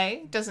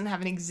 Wednesday doesn't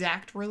have an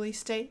exact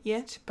release date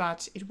yet,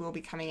 but it will be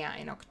coming out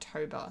in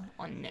October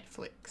on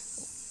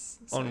Netflix.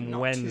 So On not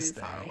Wednesday.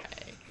 Too far away.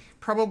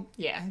 Probably,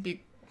 yeah. It'd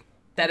be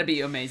That'd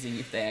be amazing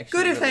if they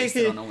actually good if they released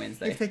could it on a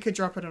Wednesday. If they could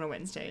drop it on a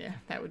Wednesday. Yeah,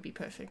 that would be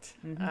perfect.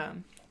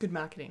 Good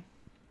marketing.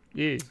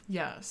 Yeah.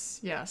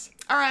 Yes.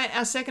 All right,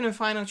 our second and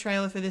final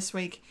trailer for this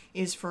week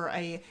is for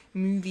a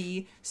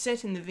movie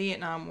set in the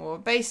Vietnam War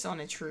based on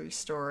a true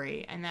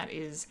story, and that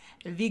is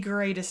The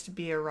Greatest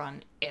Beer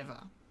Run Ever.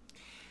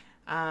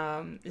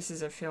 This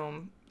is a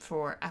film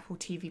for Apple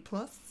TV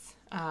Plus,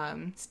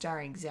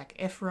 starring Zac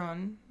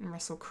Efron and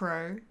Russell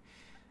Crowe.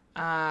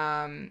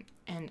 And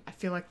I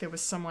feel like there was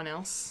someone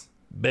else.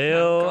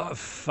 Bill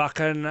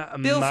fucking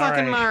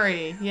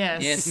Murray.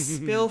 Yes.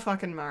 Bill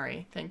fucking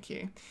Murray. Thank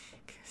you.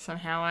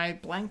 Somehow I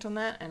blanked on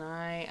that, and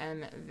I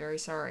am very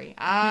sorry.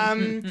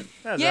 That's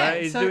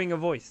right. He's doing a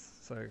voice,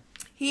 so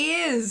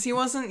he is. He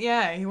wasn't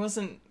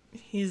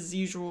his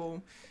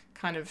usual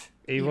kind of.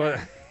 He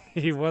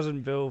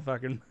wasn't Bill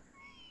fucking.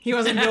 He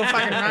wasn't Bill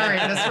fucking Murray.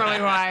 That's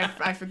probably why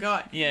I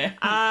forgot. Yeah.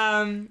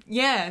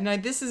 Yeah. No,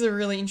 this is a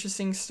really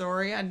interesting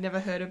story. I'd never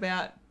heard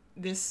about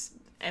this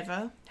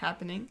ever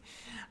happening.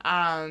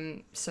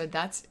 So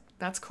that's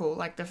cool.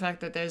 Like the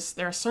fact that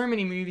there are so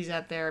many movies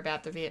out there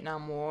about the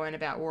Vietnam War and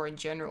about war in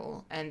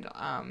general, and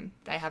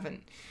they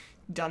haven't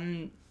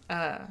done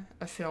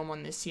a film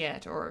on this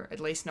yet, or at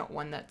least not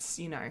one that's,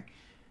 you know,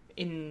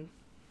 in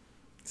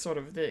sort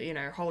of the, you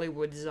know,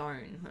 Hollywood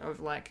zone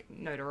of like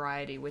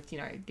notoriety with, you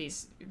know,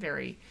 these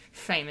very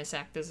famous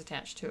actors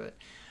attached to it.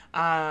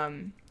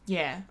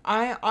 Yeah,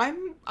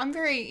 I'm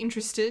very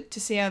interested to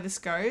see how this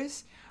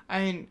goes.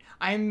 I mean,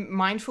 I'm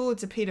mindful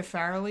it's a Peter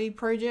Farrelly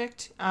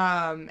project,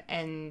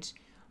 and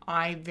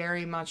I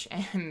very much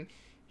am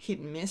hit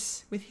and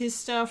miss with his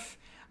stuff.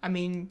 I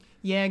mean,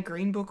 yeah,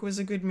 Green Book was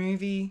a good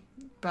movie,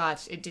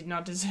 but it did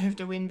not deserve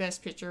to win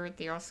Best Picture at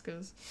the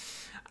Oscars.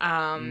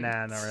 Nah,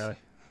 not really.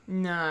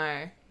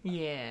 No,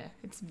 yeah,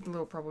 it's a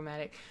little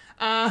problematic.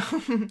 But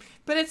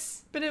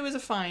it was a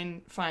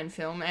fine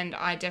film, and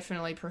I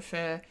definitely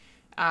prefer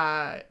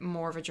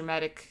more of a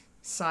dramatic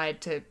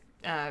side to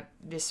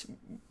this,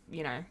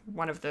 you know,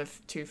 one of the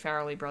two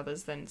Farrelly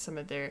brothers than some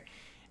of their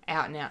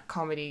out-and-out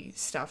comedy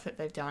stuff that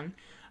they've done.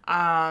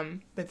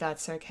 But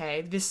that's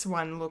okay. This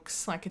one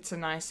looks like it's a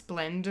nice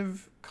blend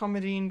of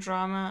comedy and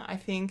drama, I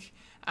think.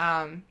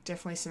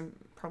 Definitely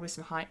probably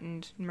some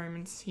heightened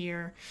moments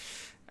here.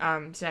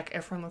 Zac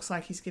Efron looks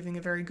like he's giving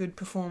a very good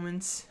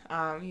performance.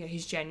 Yeah,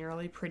 he's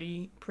generally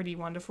pretty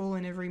wonderful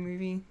in every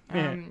movie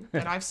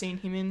that I've seen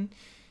him in.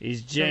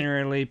 He's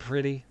generally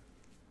pretty.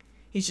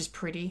 He's just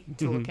pretty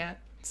to look at,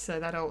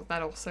 so that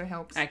also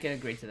helps. I can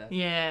agree to that.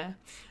 Yeah.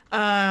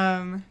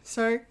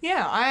 So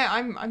yeah,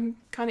 I'm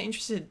kind of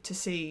interested to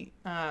see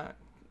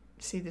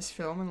this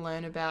film and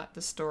learn about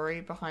the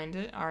story behind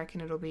it. I reckon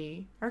it'll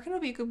be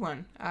a good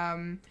one.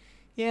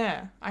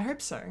 Yeah, I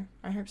hope so.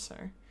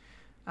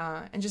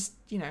 And just,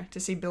 you know, to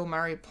see Bill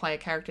Murray play a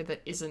character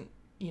that isn't,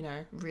 you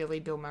know, really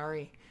Bill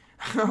Murray,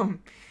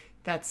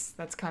 that's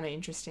kind of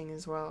interesting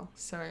as well.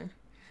 So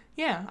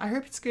yeah, I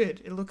hope it's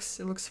good. It looks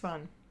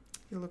fun.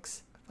 It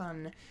looks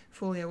fun.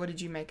 Fulia, what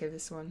did you make of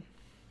this one?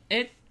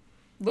 It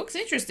looks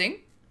interesting.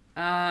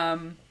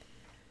 I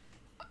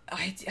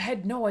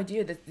had no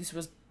idea that this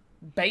was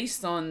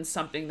based on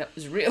something that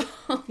was real.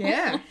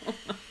 Yeah.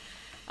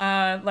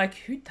 Like,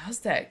 who does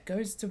that?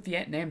 Goes to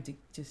Vietnam to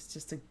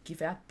just to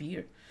give out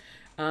beer.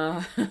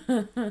 Yeah.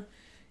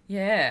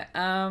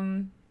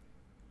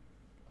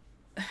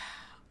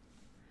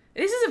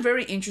 This is a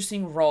very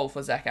interesting role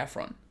for Zac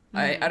Efron.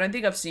 I don't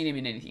think I've seen him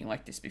in anything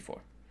like this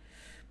before.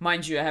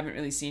 Mind you, I haven't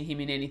really seen him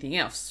in anything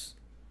else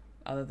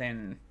other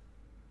than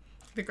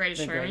The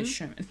Greatest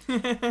Showman.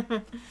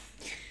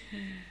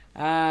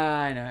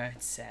 I know,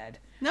 it's sad.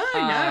 No,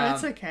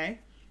 it's okay.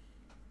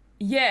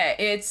 Yeah,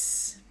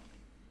 it's...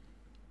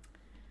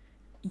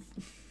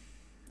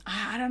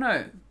 I don't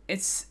know.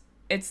 It's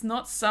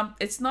not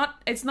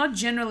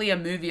generally a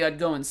movie I'd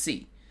go and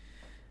see.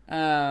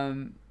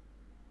 But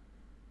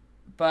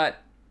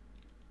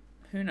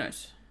who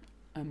knows?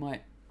 I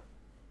might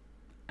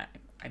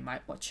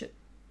watch it.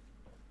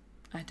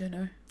 I don't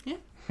know. Yeah.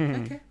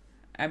 Okay.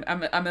 I'm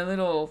a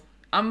little...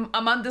 I'm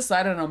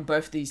undecided on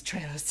both these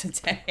trailers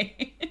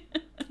today.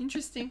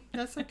 Interesting.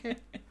 That's okay.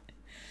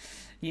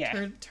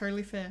 Yeah.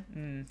 Totally fair.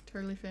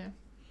 Totally fair.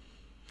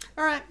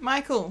 All right,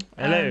 Michael.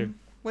 Hello.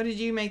 What did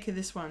you make of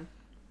this one?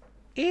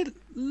 It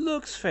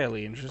looks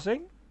fairly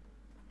interesting.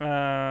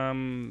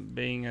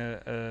 Being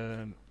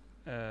a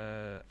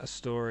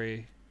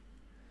story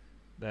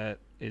that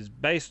is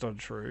based on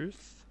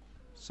truth,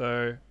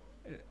 so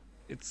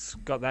it's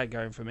got that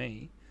going for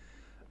me.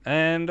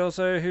 And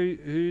also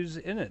who's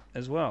in it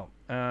as well.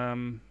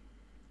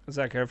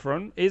 Zac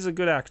Efron is a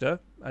good actor,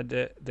 I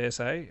dare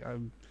say.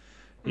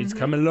 He's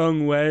come a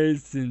long way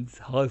since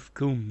High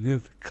School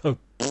Musical.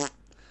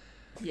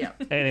 Yeah.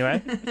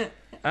 Anyway,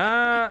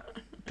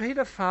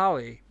 Peter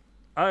Farrelly,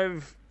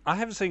 I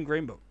haven't seen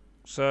Green Book,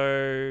 so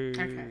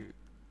Okay.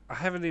 I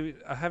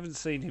haven't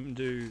seen him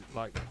do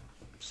like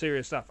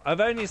serious stuff. I've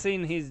only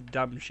seen his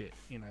dumb shit,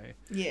 you know.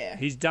 Yeah.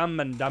 His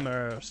Dumb and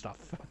Dumber stuff.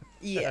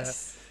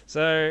 Yes.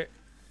 So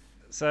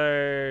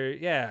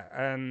yeah,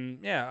 and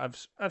yeah,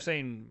 I've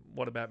seen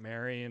What About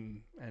Mary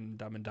and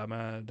Dumb and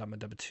Dumber, Dumb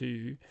and Dumber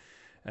 2,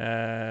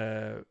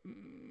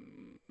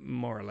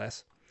 more or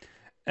less.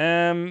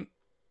 And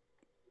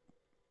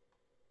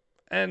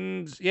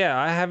yeah,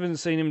 I haven't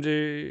seen him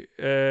do.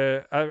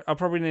 I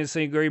probably need to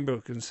see Green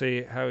Book and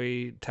see how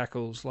he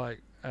tackles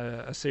like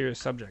a serious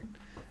subject,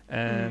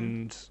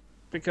 and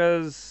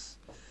because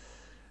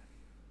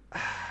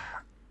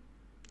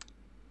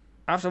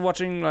after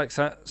watching like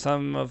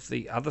some of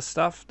the other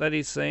stuff that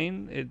he's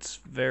seen, it's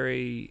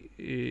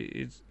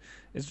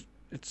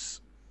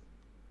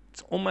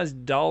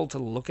almost dull to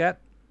look at,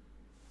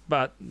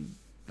 but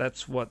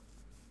that's what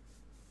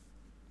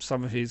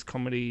some of his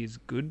comedy is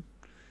good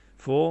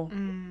for,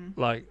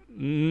 like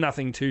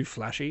nothing too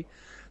flashy.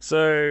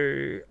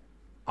 So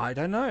I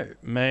don't know.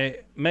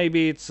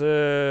 Maybe it's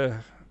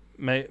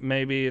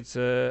maybe it's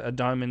a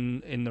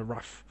diamond in the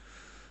rough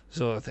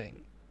sort of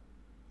thing.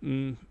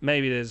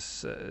 Maybe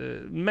there's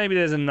a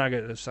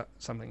nugget of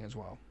something as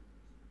well.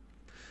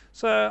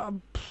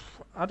 So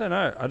I don't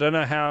know. I don't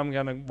know how I'm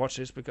going to watch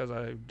this because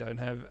I don't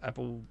have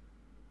Apple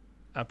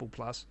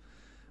Plus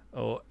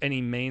or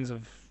any means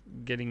of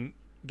getting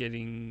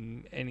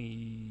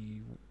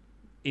any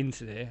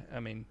into there. I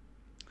mean,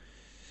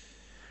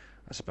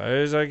 I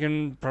suppose I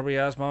can probably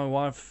ask my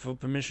wife for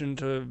permission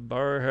to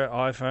borrow her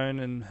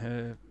iPhone and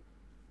her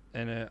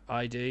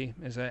ID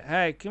and say,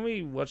 "Hey, can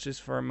we watch this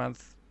for a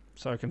month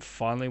so I can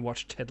finally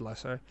watch Ted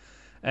Lasso?"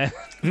 And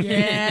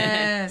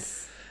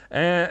Yes.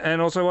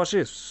 and also watch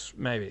this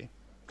maybe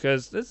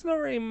because there's not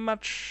really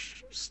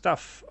much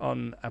stuff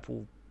on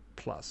Apple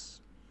Plus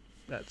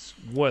that's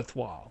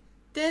worthwhile.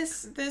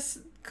 There's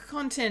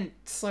content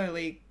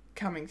slowly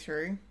coming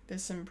through.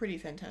 There's some pretty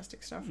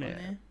fantastic stuff on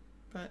there.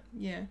 But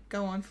yeah,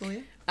 go on,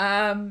 Fulia.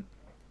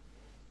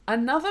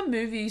 Another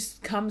movie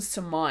comes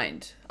to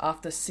mind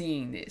after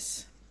seeing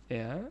this.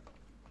 Yeah.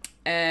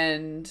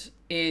 And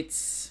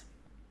it's...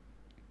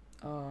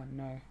 Oh,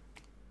 no.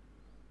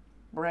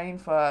 Brain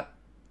fart.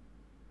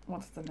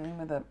 What's the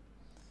name of it?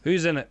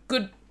 Who's in it?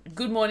 Good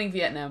Morning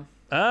Vietnam.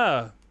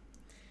 Ah.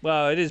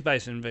 Well, it is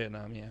based in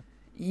Vietnam, yeah.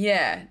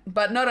 Yeah,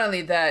 but not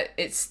only that,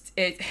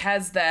 it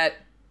has that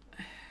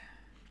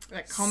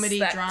comedy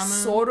drama,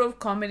 sort of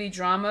comedy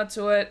drama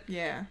to it.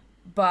 Yeah,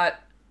 but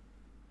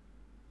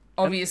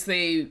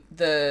obviously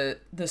the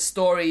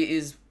story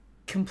is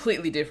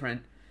completely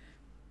different.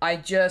 I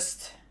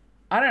don't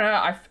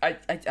know.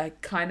 I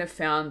kind of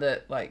found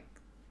it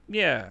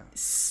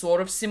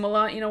sort of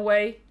similar in a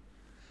way.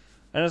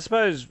 And I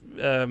suppose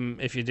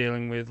if you're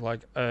dealing with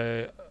like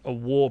a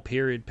war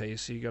period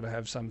piece, you got to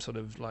have some sort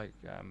of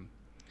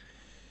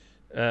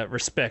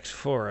respect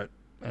for it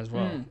as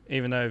well.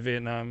 Even though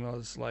Vietnam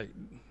was like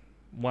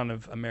one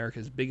of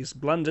America's biggest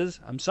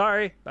blunders, I'm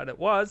sorry, but it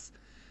was,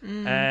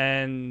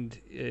 and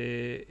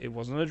it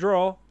wasn't a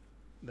draw.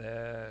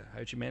 The Ho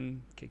Chi Minh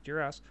kicked your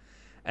ass,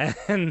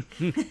 and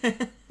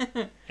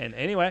and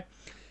anyway,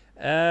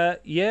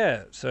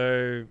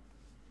 so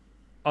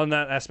on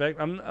that aspect,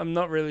 I'm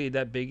not really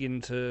that big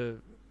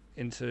into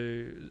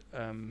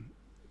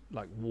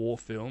like war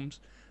films,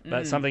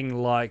 but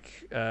something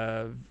like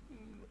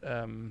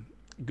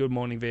Good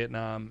Morning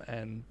Vietnam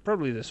and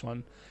probably this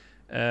one,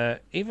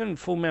 even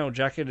Full Metal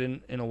Jacket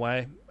in a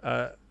way,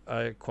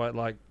 I quite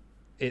like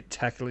it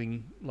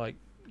tackling like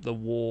the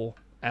war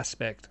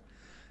aspect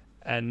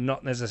and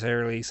not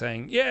necessarily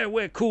saying, yeah,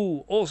 we're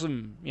cool,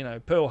 awesome,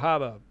 Pearl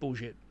Harbor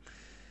bullshit.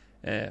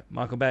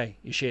 Michael Bay,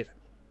 you shit,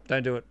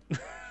 don't do it.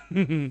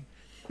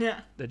 Yeah.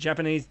 The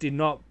Japanese did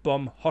not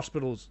bomb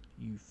hospitals,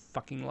 you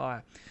fucking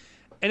liar.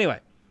 Anyway,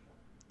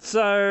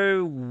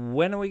 so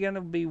when are we going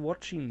to be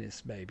watching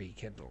this baby,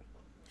 Kendall?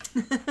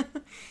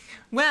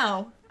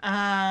 Well,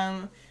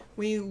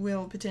 we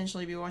will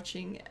potentially be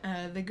watching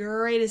The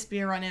Greatest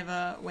Beer Run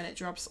Ever when it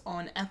drops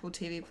on Apple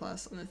TV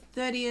Plus on the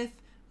 30th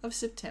of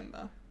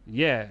September.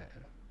 Yeah.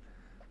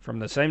 From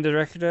the same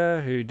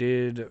director who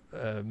did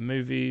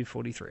movie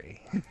 43.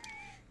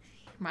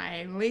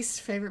 My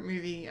least favourite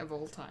movie of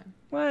all time.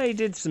 Well, he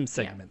did some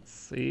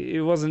segments. Yeah.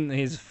 It wasn't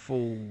his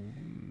full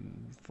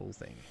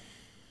thing.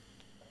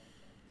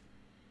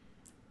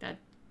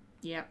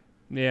 Yep.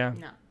 Yeah.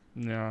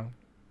 No.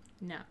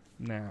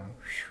 No.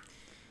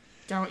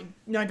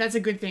 That's a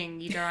good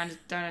thing. You don't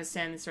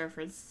understand this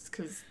reference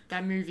because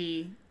that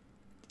movie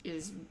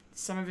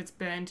some of it's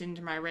burnt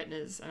into my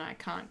retinas and I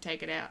can't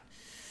take it out.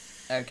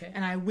 Okay.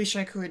 And I wish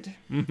I could.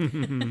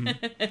 Burn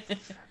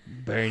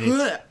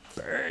it.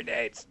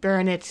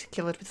 Burn it.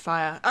 Kill it with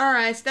fire. All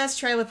right, that's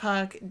Trailer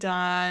Park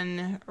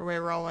done.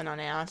 We're rolling on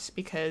out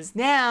because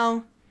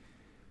now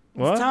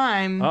it's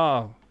time.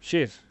 Oh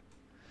shit.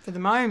 For the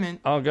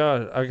moment. Oh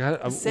god.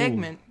 The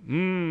segment.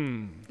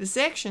 The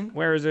section.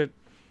 Where is it?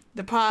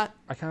 The part.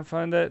 I can't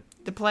find it.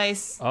 The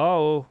place.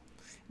 Oh.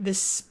 The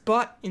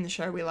spot in the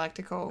show we like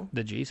to call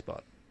the G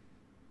spot.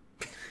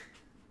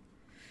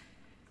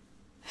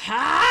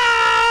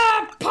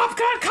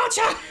 Popcorn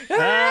culture!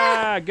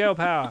 Girl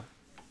power.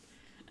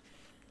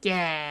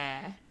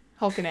 Yeah.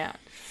 Hulking out.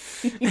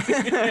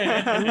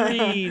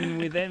 Green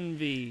with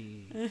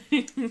envy.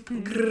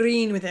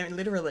 Green with envy,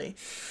 literally.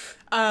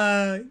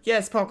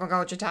 Yes, popcorn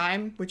culture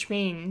time, which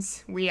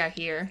means we are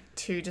here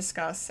to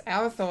discuss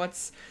our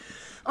thoughts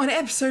on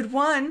episode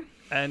 1.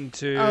 And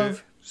to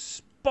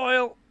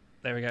spoil.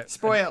 There we go.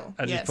 Spoil.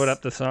 I just put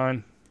up the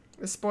sign.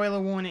 A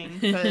spoiler warning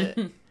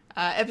for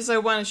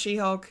episode 1 of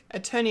She-Hulk,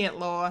 Attorney at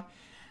Law,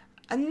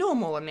 a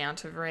normal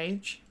amount of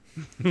rage.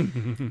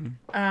 Only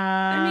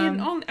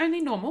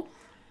normal.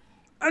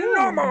 A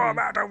normal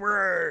amount of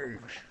rage.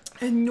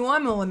 A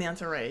normal amount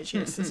of rage,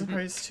 yes, as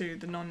opposed to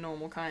the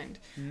non-normal kind.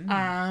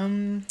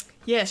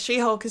 Yes,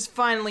 She-Hulk is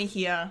finally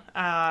here.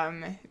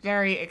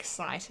 Very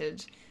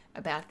excited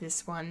about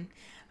this one.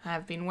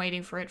 I've been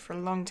waiting for it for a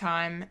long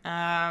time.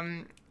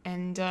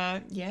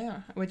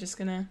 We're just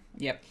gonna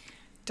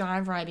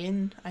dive right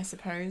in, I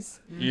suppose.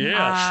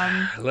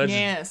 Yes. Let's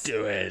yes.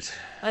 do it.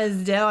 Let's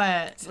do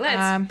it.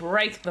 Let's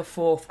break the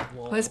fourth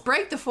wall. Let's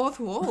break the fourth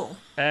wall.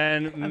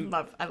 And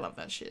I love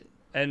that shit.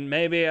 and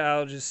maybe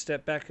I'll just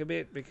step back a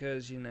bit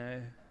because,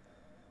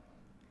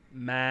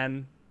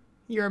 man,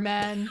 You're a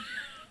man.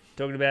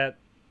 talking about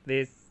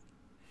this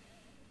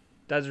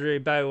doesn't really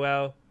bow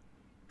well.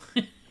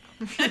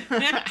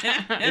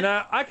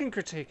 I can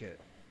critique it.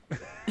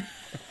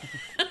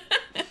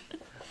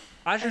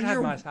 I should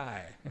have my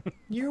say.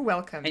 You're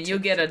welcome. And you'll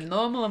get a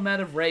normal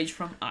amount of rage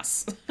from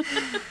us.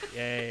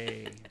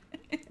 Yay.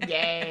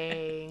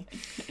 Yay.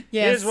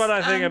 Yes. Here's what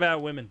I think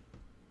about women.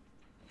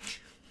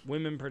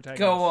 Women protagonists.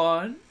 Go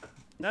on.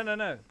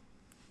 No.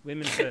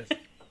 Women first.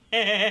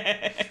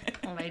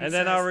 Lady And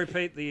then I'll says.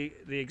 repeat the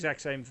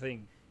exact same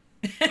thing.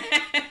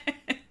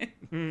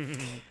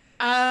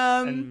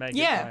 And make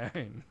it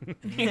my own.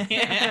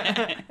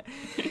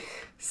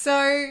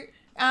 So,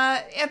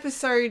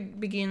 episode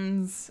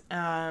begins,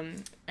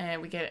 and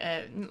we get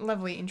a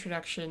lovely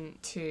introduction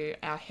to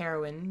our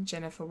heroine,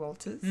 Jennifer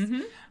Walters,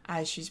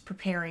 as she's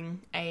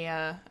preparing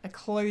a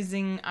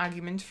closing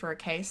argument for a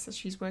case that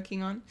she's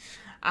working on.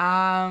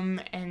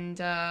 And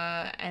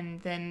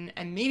then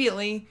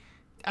immediately,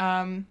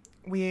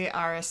 we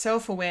are a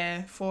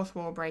self-aware, fourth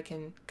wall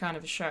breaking kind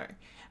of a show.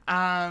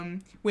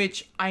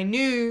 Which I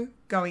knew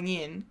going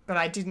in, but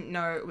I didn't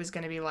know it was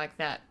going to be like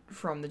that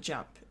from the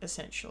jump,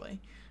 essentially.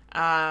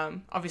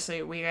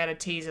 Obviously, we had a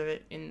tease of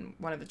it in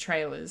one of the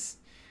trailers,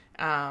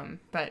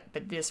 but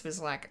this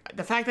was like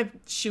the fact that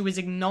she was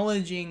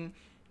acknowledging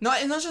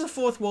not just a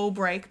fourth wall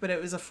break, but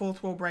it was a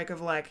fourth wall break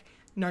of like,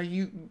 no,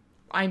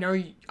 I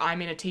know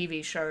I'm in a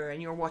TV show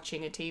and you're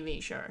watching a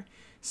TV show,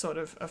 sort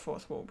of a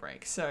fourth wall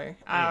break. So,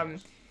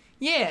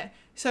 yeah.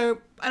 So,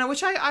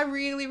 which I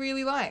really,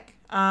 really like.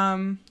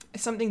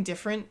 It's something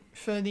different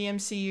for the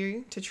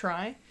MCU to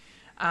try.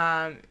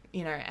 And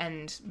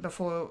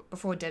before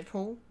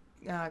Deadpool,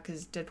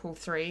 because Deadpool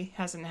 3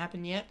 hasn't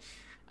happened yet.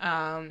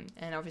 And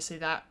obviously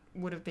that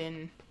would have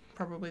been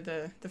probably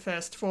the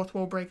first fourth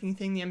wall breaking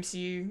thing the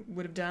MCU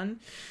would have done.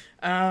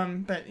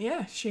 But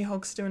yeah,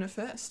 She-Hulk's doing it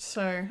first.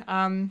 So,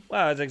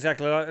 Well, it's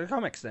exactly like the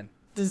comics then.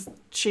 does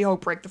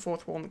She-Hulk break the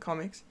fourth wall in the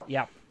comics?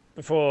 Yep.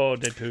 Before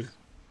Deadpool.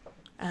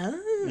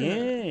 Oh.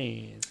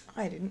 Yes.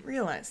 I didn't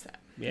realise that.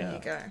 Yeah.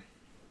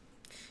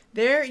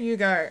 There you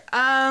go.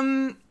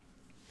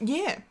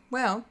 Yeah,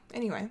 well,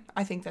 anyway,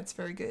 I think that's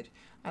very good.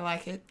 I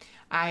like it.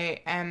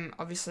 I am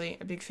obviously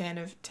a big fan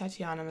of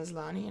Tatiana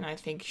Maslany, and I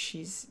think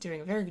she's doing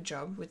a very good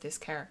job with this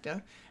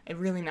character. A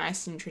really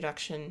nice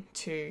introduction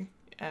to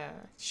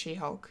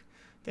She-Hulk,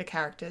 the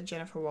character,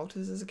 Jennifer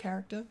Walters as a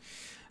character.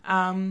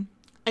 And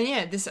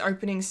yeah, this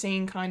opening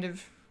scene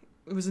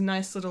it was a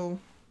nice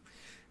little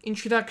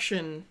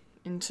introduction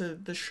into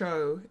the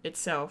show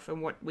itself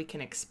and what we can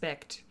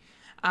expect.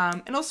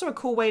 And also a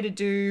cool way to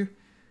do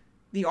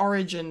the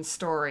origin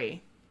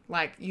story.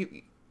 Like,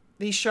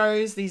 these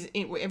shows,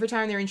 every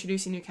time they're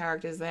introducing new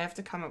characters, they have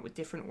to come up with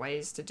different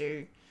ways to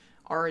do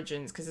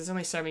origins, because there's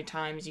only so many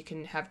times you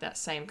can have that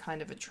same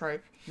kind of a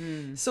trope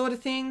sort of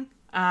thing.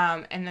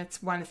 And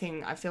that's one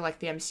thing I feel like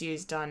the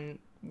MCU's done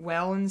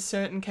well in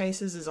certain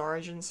cases, is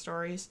origin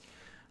stories.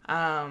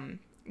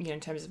 In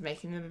terms of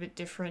making them a bit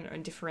different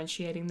and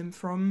differentiating them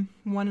from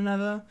one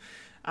another.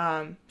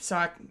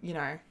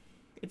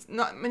 It's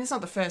not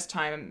the first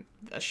time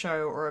a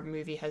show or a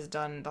movie has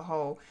done the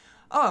whole,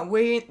 oh,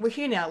 we're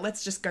here now,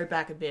 let's just go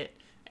back a bit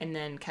and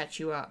then catch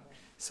you up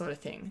sort of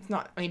thing. It's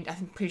not, I'm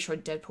pretty sure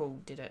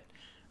Deadpool did it.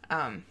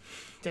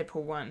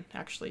 Deadpool 1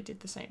 actually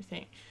did the same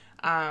thing.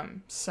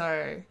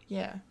 So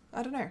yeah,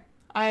 I don't know.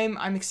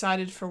 I'm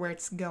excited for where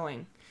it's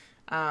going.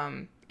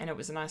 And it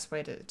was a nice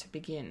way to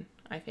begin,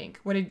 I think.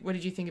 What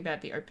did you think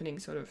about the opening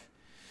sort of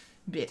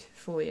bit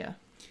for you?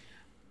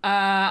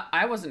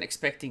 I wasn't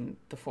expecting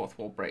the fourth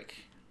wall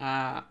break.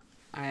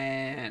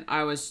 And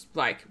I was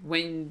like,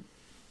 when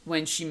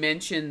she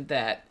mentioned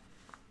that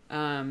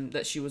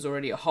she was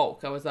already a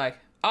Hulk, I was like,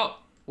 oh,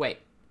 wait,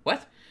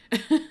 what?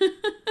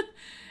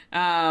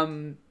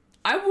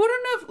 I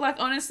wouldn't have, like,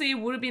 honestly, it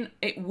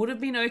would have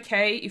been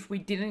okay if we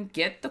didn't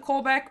get the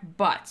callback,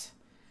 but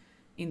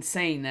in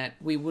saying that,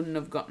 we wouldn't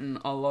have gotten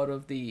a lot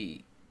of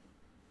the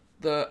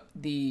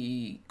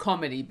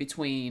comedy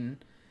between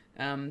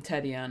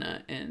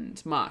Tatiana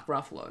and Mark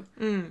Ruffalo,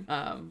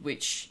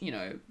 which,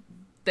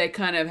 they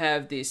kind of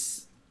have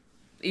this,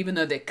 even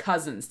though they're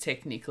cousins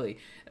technically,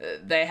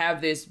 they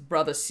have this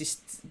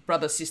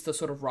brother-sister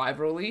sort of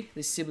rivalry,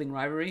 this sibling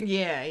rivalry.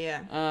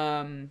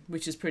 Yeah.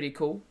 Which is pretty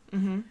cool.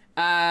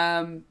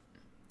 Mm-hmm.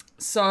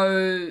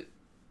 So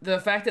the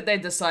fact that they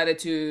decided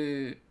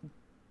to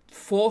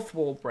fourth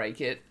wall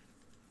break it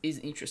is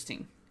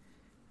interesting.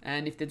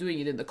 And if they're doing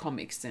it in the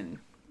comics, then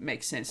it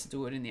makes sense to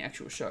do it in the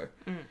actual show.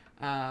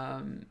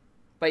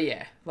 But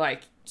yeah,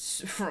 like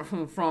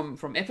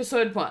from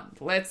episode 1,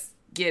 let's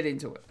get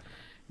into it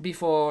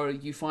before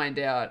you find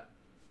out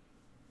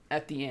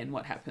at the end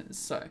what happens.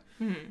 So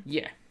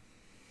yeah,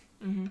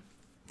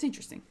 it's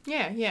interesting.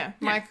 Yeah.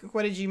 Mike,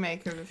 what did you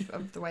make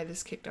of the way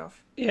this kicked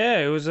off? Yeah,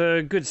 it was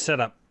a good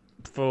setup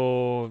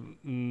for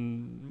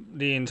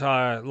the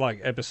entire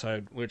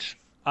episode, which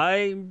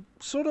I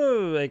sort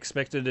of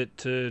expected it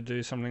to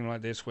do something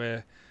like this,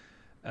 where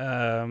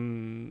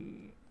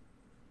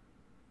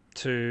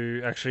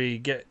to actually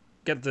get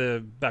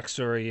the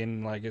backstory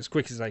in as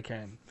quick as they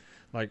can,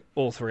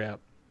 all throughout,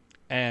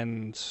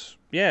 and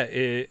yeah,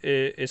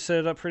 it set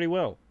it up pretty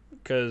well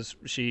because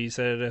she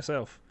said it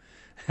herself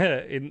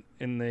in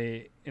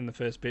the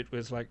first bit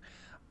was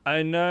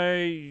I know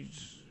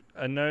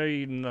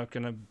you're not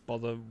gonna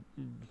bother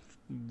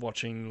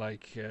watching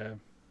the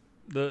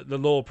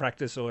law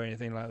practice or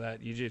anything like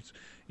that. You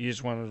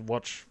just want to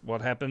watch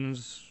what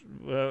happens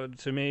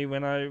to me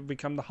when I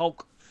become the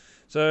Hulk.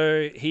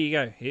 So here you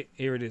go.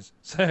 Here it is.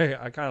 So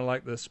I kind of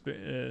like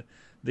the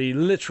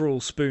literal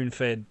spoon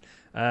fed.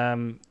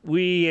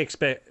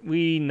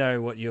 We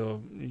know what you're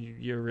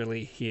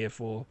really here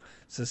for.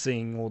 So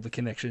seeing all the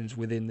connections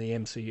within the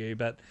MCU,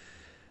 but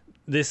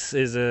this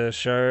is a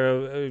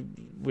show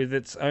with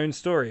its own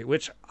story,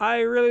 which I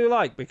really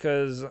like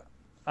because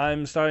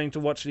I'm starting to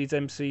watch these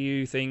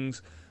MCU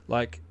things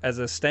as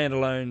a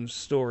standalone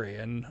story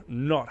and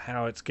not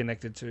how it's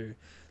connected to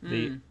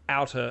the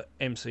outer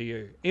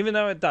MCU, even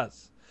though it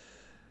does.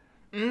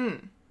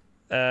 In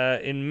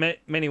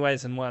many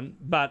ways than one,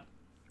 but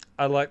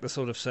I like the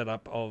sort of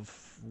setup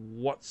of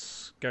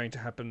what's going to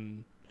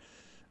happen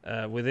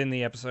within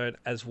the episode,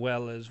 as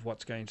well as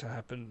what's going to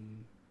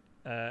happen,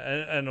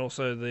 and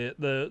also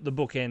the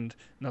bookend.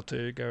 Not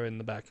to go in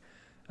the back,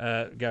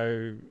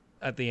 go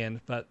at the end,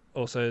 but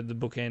also the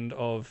bookend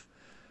of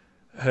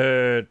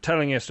her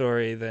telling her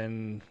story,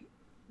 then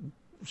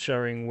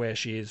showing where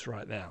she is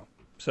right now.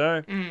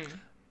 So,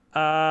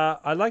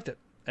 I liked it,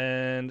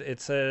 and it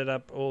set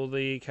up all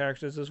the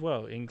characters as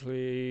well,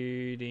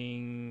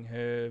 including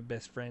her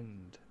best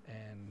friend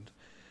and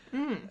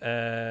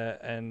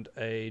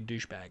a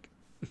douchebag.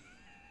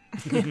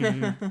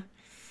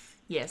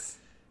 Yes.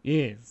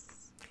 Yes.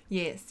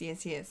 Yes.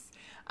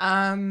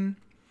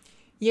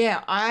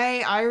 Yeah,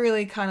 I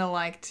really kind of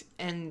liked,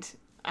 and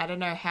I don't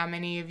know how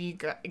many of you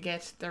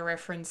get the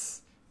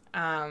reference,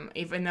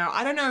 even though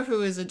I don't know if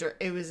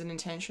it was an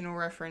intentional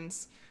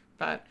reference,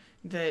 but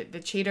the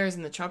Cheetos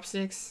and the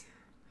chopsticks.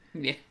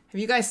 Yeah. Have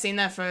you guys seen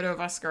that photo of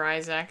Oscar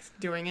Isaac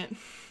doing it?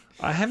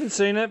 I haven't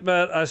seen it,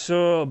 but I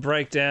saw a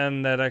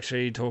breakdown that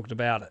actually talked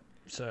about it.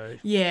 So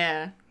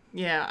Yeah,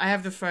 I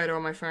have the photo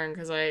on my phone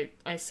because I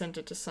sent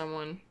it to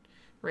someone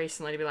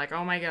recently to be like,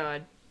 oh my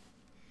god.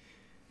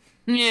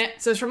 Yeah.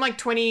 So it's from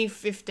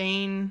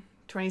 2015,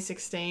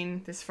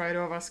 2016. This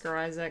photo of Oscar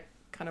Isaac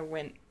kind of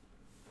went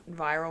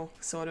viral,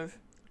 sort of.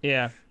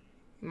 yeah.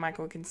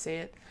 Michael can see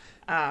it.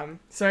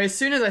 So as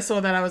soon as I saw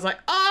that, I was like,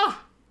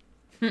 oh!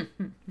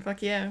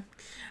 Fuck yeah.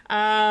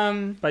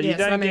 But you yeah,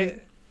 so don't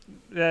get.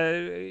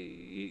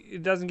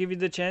 It doesn't give you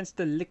the chance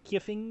to lick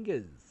your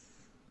fingers.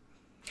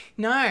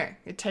 No,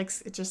 it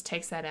just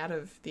takes that out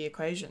of the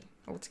equation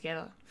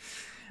altogether.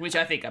 Which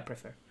I think I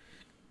prefer.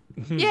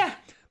 Yeah.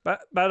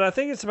 But I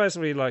think it's supposed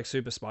to be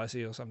super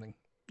spicy or something.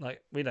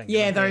 We don't.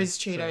 Yeah, get them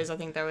those here, Cheetos, so. I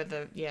think they were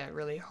the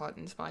really hot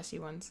and spicy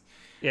ones.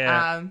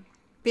 Yeah.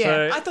 But yeah,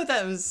 So- I thought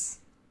that was.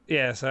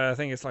 Yeah, so I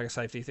think it's a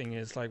safety thing.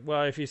 It's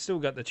well, if you still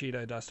got the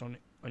Cheeto dust on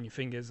your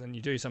fingers and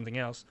you do something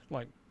else,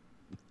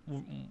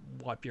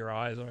 wipe your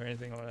eyes or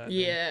anything like that.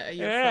 Yeah, then,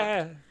 you're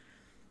fucked.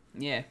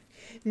 Yeah.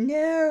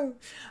 No.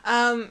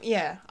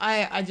 Yeah,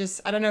 I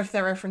don't know if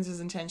that reference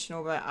is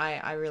intentional, but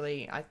I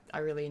really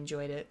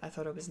enjoyed it. I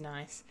thought it was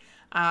nice.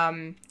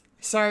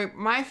 So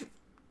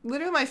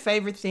literally my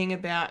favorite thing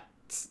about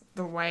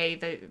the way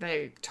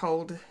they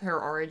told her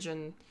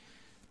origin,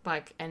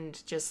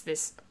 and just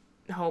this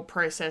whole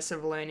process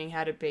of learning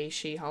how to be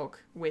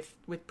She-Hulk with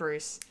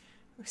Bruce,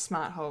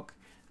 Smart Hulk,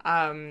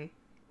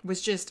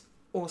 was just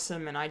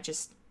awesome, and I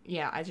just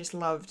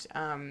loved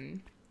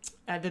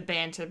the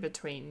banter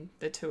between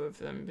the two of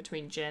them,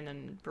 between Jen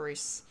and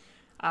Bruce.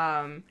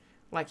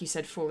 Like you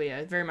said, fully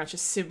very much a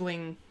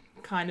sibling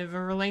kind of a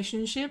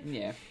relationship.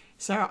 Yeah.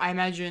 So I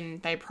imagine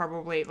they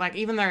probably,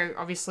 even though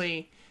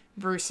obviously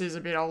Bruce is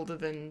a bit older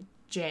than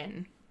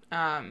Jen,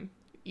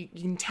 you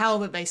can tell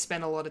that they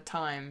spent a lot of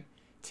time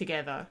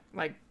together,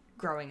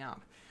 growing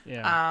up.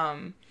 Yeah.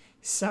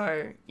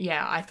 So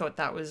yeah, I thought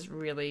that was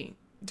really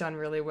done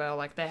really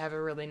well. They have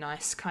a really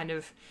nice kind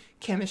of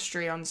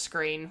chemistry on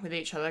screen with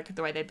each other.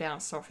 The way they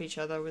bounce off each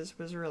other was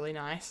really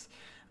nice.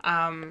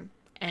 And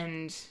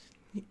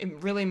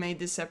it really made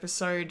this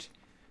episode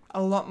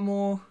a lot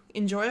more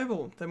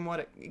enjoyable than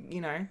what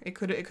it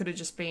could have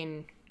just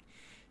been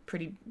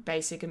pretty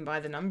basic and by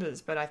the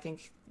numbers. But I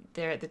think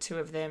the two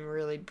of them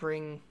really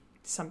bring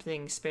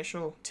something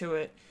special to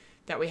it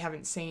that we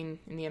haven't seen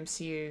in the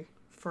MCU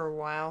for a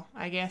while,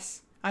 I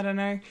guess. I don't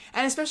know.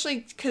 And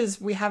especially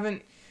because we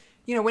haven't,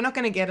 we're not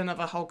going to get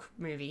another Hulk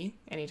movie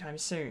anytime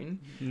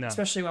soon. No.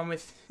 Especially one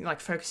with,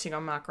 focusing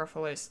on Mark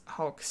Ruffalo's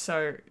Hulk.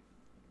 So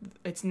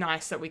it's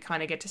nice that we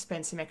kind of get to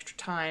spend some extra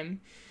time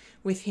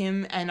with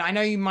him. And I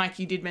know you, Mike,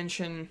 you did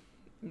mention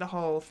the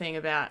whole thing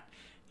about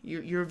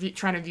you're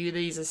trying to view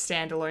these as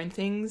standalone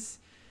things.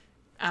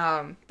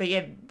 But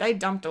yeah, they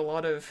dumped a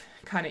lot of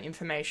kind of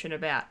information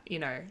about,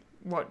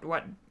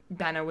 what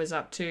Banner was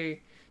up to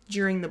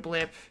during the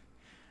blip,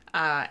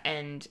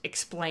 and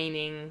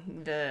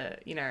explaining the,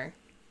 you know,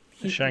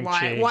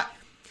 Shang-Chi.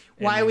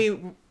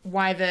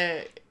 why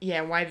the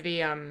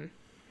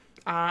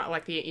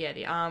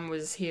arm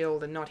was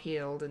healed and not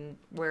healed, and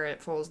where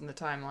it falls in the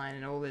timeline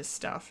and all this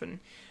stuff, and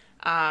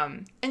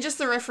just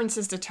the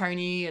references to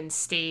Tony and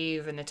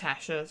Steve and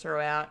Natasha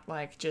throughout,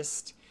 like,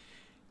 just,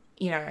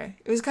 you know,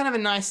 it was kind of a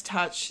nice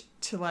touch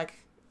to, like,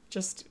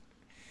 just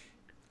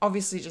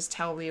obviously just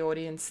tell the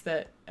audience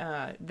that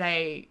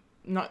they're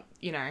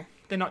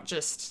not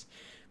just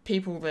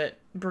people that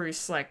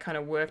Bruce, like, kind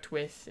of worked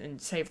with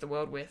and saved the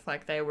world with,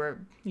 like, they were,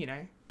 you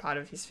know, part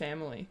of his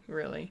family,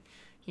 really,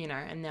 you know,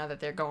 and now that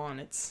they're gone,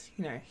 it's,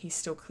 you know, he's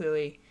still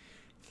clearly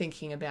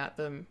thinking about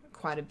them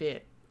quite a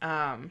bit.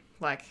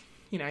 Like,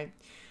 you know,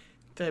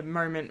 the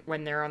moment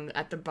when they're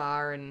at the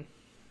bar and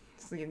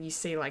you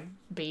see, like,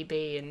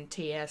 BB and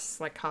TS,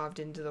 like, carved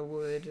into the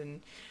wood,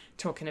 and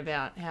talking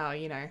about how,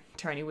 you know,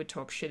 Tony would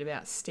talk shit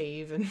about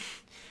Steve, and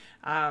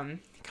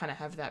kind of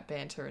have that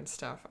banter and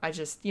stuff.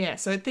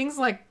 So things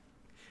like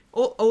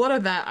a lot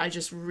of that I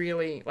just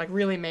really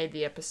made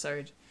the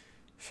episode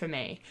for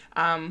me.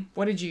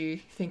 What did you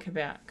think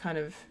about kind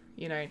of,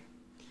 you know,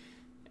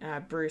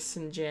 Bruce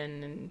and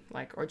Jen, and,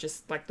 like, or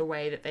just, like, the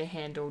way that they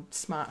handled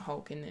Smart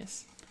Hulk in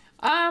this?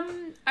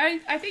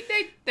 I think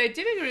they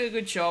did a really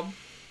good job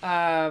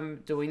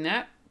doing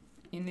that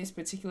in this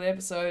particular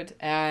episode,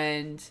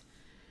 and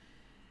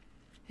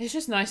it's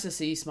just nice to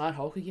see Smart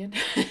Hulk again.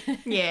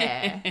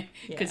 Yeah.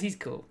 Because he's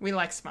cool. We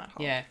like Smart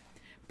Hulk. Yeah.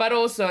 But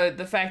also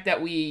the fact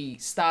that we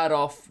start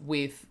off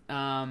with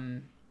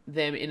them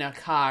in a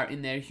car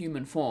in their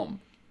human form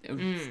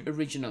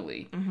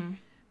originally. Mm-hmm.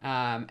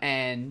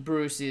 And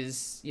Bruce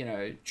is, you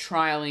know,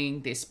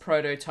 trialing this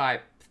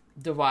prototype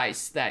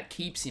device that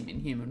keeps him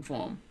in human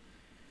form.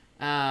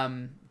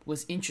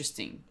 Was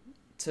interesting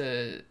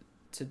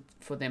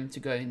for them to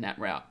go in that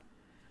route.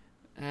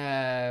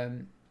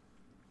 And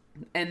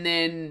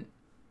then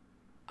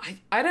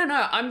I don't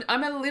know.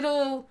 I'm a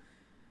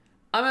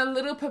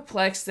little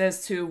perplexed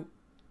as to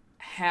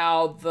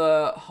how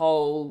the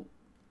whole,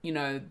 you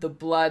know, the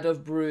blood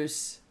of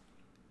Bruce,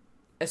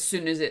 as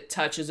soon as it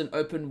touches an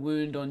open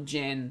wound on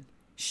Jen,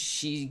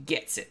 she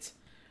gets it.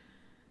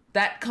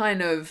 That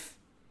kind of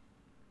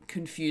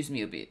confused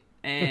me a bit,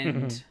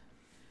 and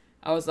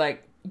I was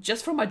like,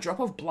 just from a drop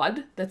of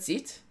blood, that's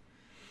it?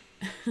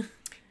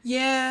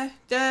 Yeah,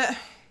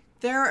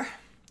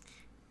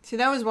 so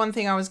that was one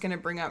thing I was going to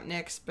bring up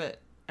next, but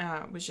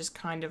it was just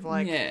kind of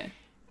like, yeah.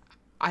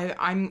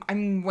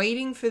 I'm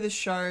waiting for the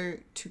show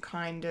to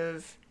kind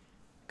of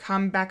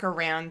come back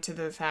around to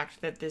the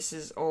fact that this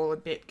is all a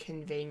bit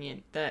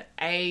convenient. That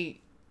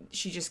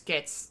she just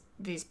gets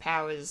these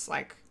powers,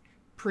 like,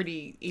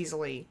 pretty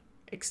easily.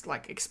 You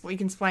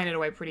can explain it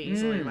away pretty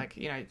easily, like,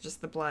 you know,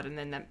 just the blood, and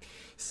then that,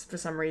 for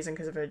some reason,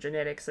 because of her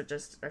genetics, it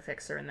just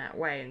affects her in that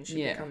way, and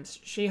she becomes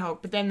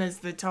She-Hulk. But then there's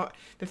the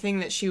thing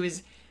that she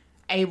was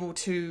able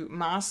to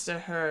master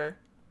her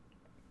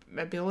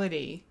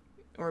abilities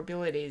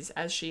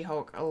as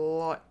She-Hulk a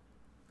lot,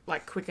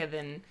 like, quicker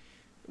than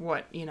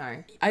what, you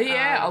know,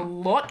 a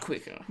lot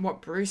quicker,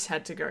 what Bruce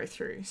had to go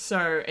through.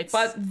 So it's,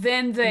 but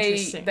then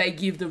they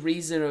give the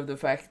reason of the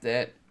fact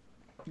that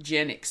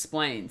Jen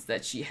explains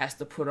that she has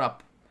to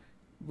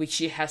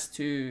she has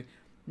to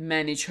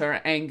manage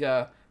her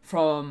anger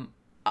from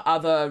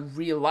other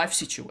real life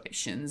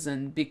situations,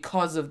 and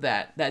because of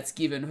that, that's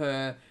given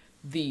her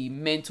the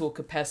mental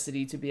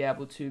capacity to be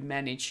able to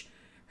manage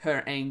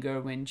her anger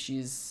when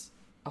she's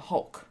a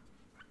Hulk.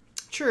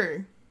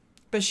 True.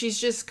 But she's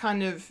just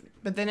kind of,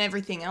 but then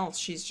everything else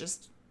she's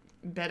just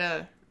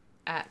better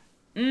at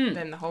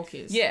than the Hulk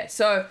is. Yeah,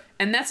 so,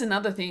 and that's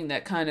another thing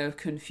that kind of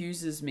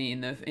confuses me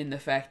in the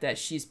fact that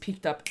she's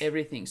picked up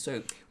everything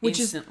so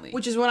instantly.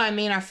 Which is what I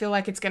mean. I feel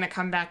like it's going to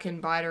come back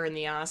and bite her in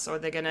the ass, or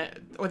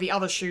the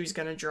other shoe's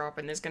going to drop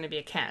and there's going to be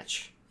a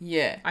catch.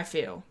 Yeah. I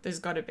feel. There's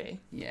got to be.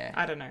 Yeah.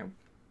 I don't know.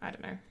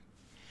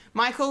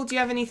 Michael, do you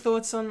have any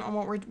thoughts on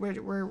what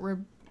we're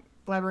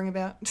blabbering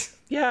about?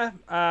 Yeah,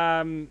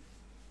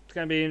 it's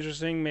going to be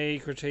interesting, me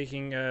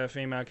critiquing a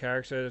female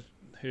character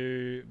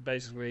who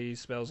basically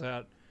spells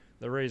out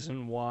the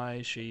reason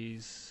why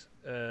she's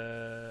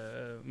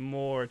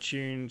more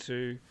attuned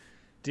to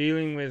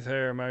dealing with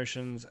her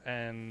emotions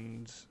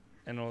and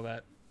all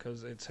that,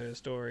 because it's her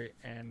story.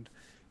 And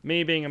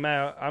me being a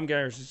male, I'm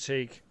going to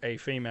critique a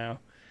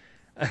female.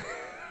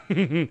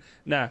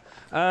 No.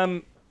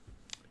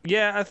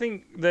 Yeah, I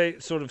think they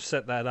sort of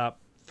set that up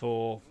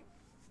for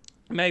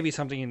maybe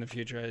something in the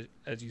future,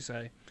 as you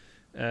say.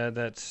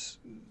 There's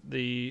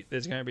going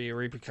to be a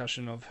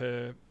repercussion of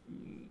her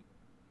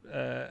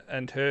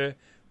and her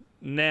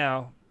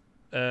now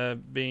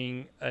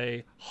being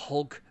a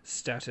Hulk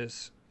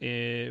status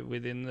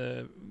within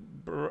the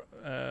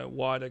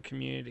wider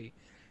community,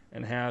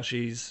 and how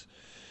she's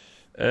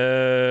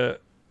better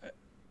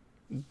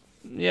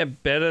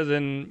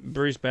than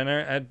Bruce Banner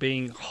at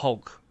being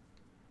Hulk.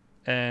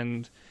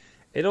 And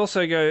it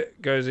also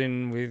goes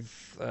in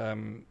with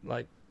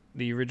like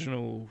the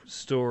original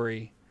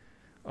story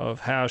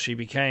of how she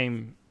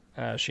became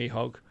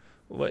She-Hulk.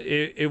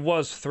 It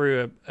was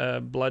through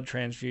a blood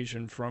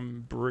transfusion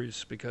from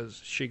Bruce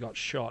because she got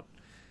shot,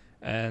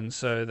 and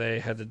so they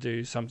had to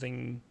do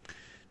something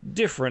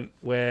different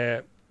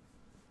where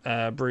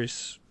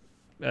Bruce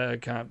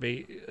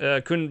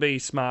couldn't be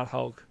Smart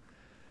Hulk,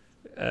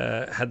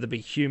 had to be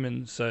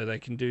human, so they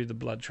can do the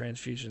blood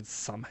transfusion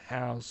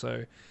somehow.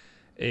 So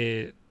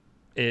it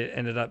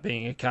ended up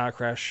being a car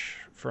crash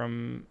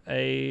from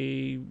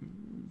a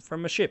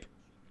ship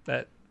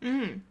that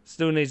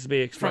still needs to be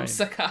explained.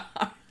 From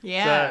Sakaar.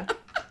 Yeah. So,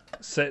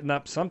 setting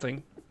up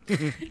something.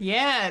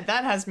 Yeah,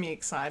 that has me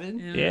excited.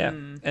 Yeah,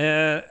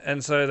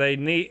 and so they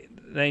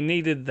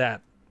needed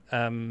that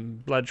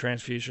blood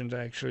transfusion to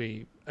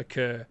actually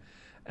occur,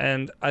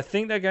 and I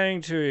think they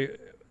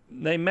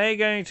may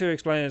going to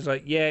explain it as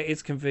like, yeah,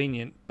 it's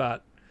convenient,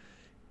 but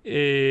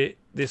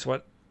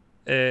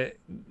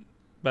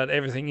but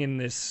everything in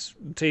this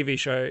TV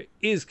show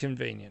is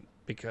convenient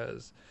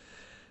because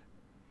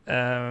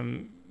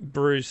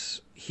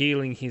Bruce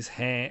healing his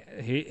hand,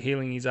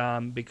 healing his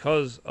arm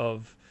because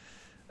of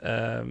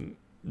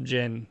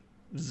Jen's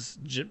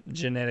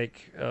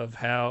genetic of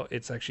how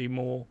it's actually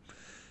more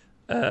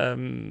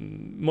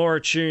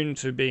attuned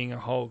to being a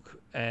Hulk,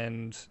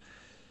 and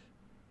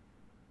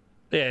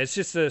yeah, it's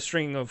just a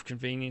string of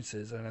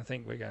conveniences, and I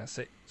think we're going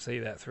to see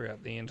that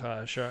throughout the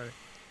entire show.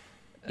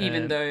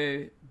 Even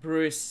though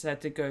Bruce had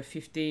to go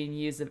 15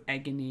 years of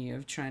agony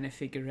of trying to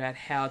figure out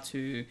how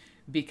to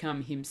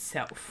become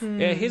himself.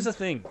 Yeah, here's the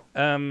thing.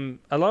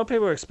 A lot of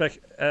people expect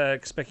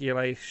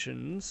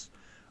speculations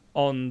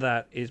on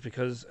that is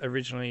because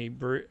originally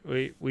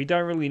we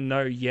don't really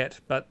know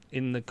yet, but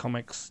in the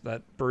comics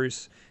that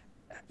Bruce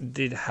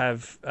did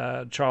have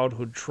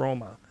childhood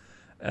trauma,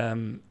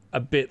 a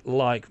bit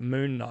like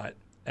Moon Knight,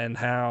 and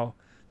how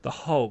the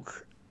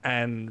Hulk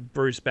and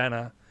Bruce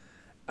Banner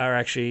are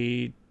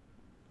actually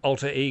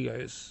alter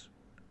egos,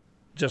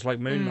 just like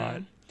Moon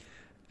Knight,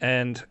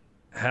 and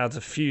how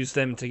to fuse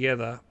them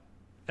together,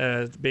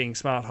 being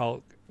Smart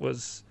Hulk,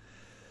 was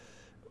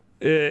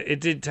it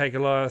did take a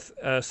lot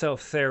of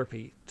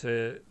self-therapy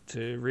to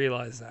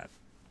realize that.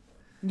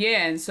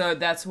 Yeah, and so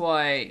that's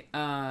why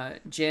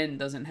Jen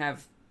doesn't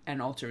have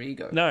an alter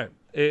ego. No,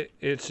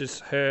 it's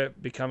just her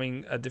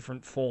becoming a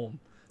different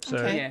form. So,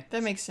 Okay, Yeah.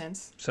 that makes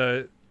sense.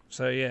 So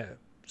yeah.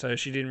 So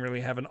she didn't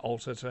really have an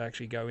alter to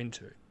actually go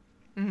into.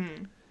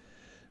 Mm-hmm.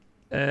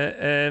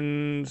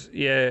 And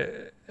yeah,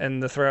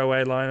 and the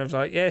throwaway line of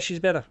like, yeah, she's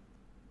better.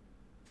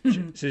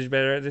 She's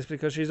better at this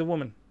because she's a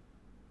woman.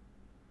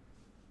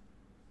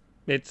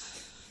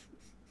 It's,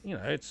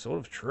 it's sort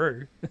of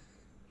true.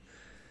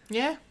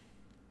 Yeah.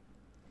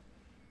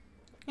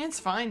 It's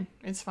fine.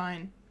 It's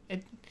fine.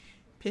 It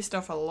pissed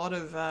off a lot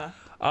of...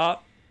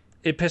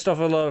 It pissed off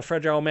a lot of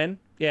fragile men.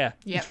 Yeah.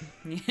 Yep.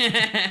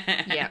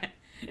 Yeah.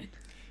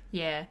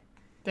 Yeah.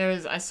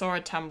 I saw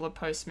a Tumblr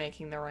post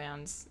making the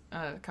rounds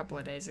a couple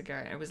of days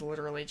ago. It was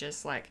literally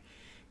just like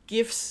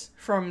GIFs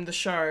from the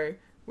show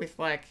with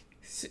like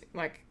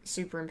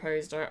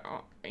superimposed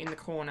in the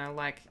corner,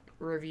 like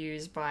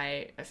reviews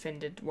by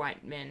offended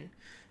white men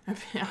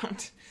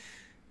about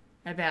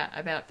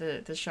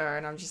the show,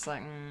 and I'm just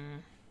like,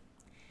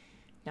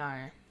 no.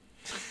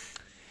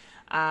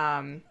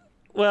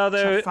 Well,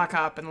 Shut the fuck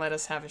up and let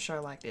us have a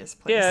show like this,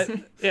 please.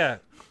 Yeah.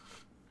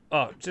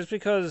 Oh, just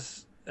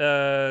because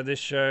this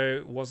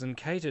show wasn't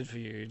catered for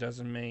you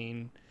doesn't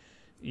mean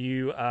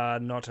you are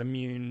not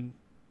immune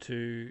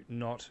to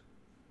not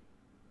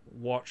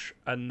watch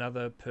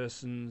another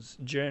person's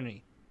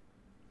journey.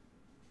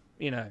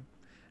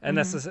 And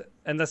that's the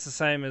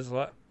same as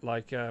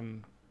like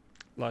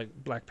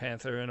Black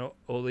Panther and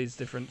all these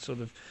different sort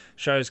of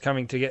shows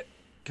coming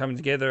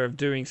together of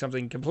doing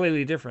something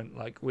completely different,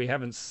 like we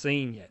haven't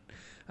seen yet.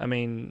 I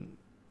mean,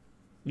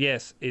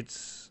 yes,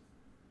 it's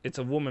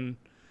a woman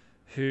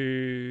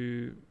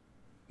who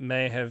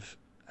may have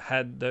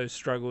had those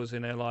struggles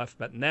in her life,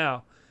 but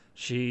now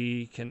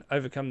she can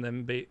overcome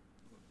them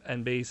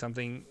and be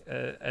something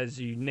as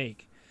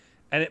unique,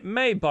 and it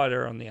may bite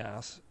her on the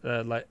ass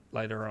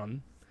later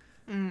on.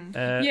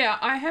 Yeah,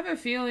 I have a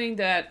feeling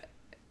that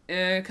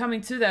coming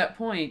to that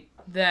point,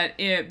 that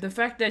the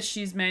fact that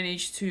she's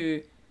managed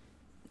to,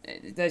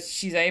 that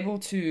she's able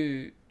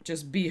to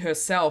just be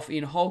herself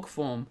in Hulk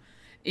form,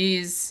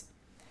 is,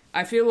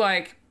 I feel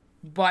like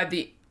by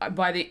the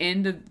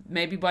end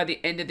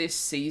of this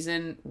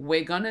season,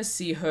 we're gonna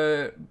see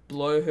her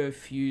blow her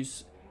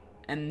fuse,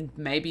 and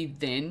maybe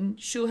then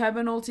she'll have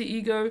an alter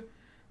ego.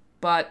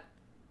 But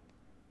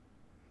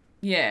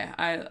yeah,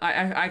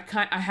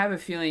 I have a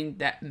feeling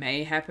that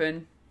may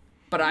happen,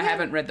 but I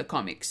haven't read the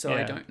comics, so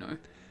I don't know.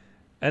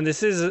 And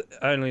this is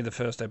only the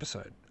first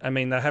episode. I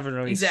mean, they haven't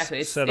really set up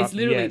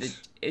yet.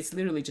 It's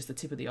literally just the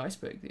tip of the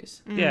iceberg,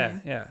 this.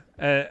 Yeah.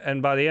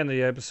 And by the end of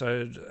the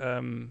episode,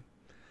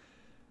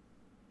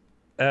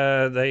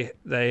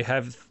 they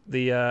have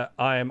the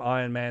I am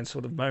Iron Man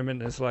sort of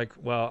moment. It's like,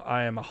 well,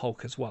 I am a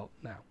Hulk as well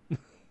now.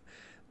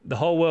 The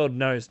whole world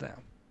knows now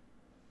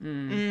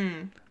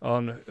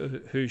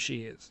on who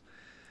she is.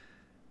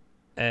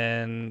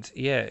 And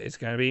yeah, it's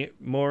going to be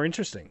more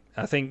interesting.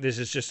 I think this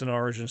is just an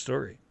origin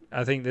story.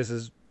 I think this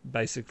is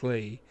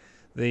basically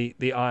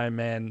the Iron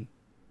Man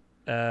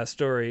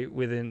story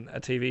within a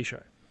TV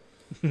show.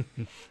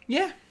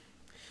 Yeah.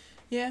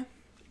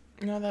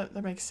 No,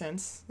 that makes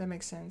sense.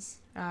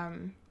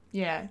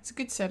 Yeah, it's a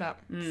good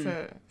setup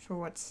for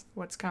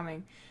what's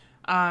coming.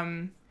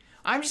 I'm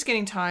just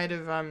getting tired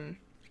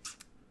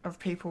of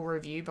people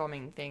review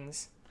bombing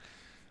things.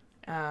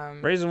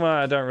 Reason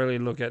why I don't really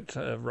look at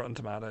Rotten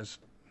Tomatoes.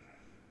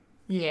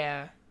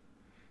 Yeah,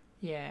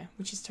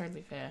 which is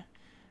totally fair.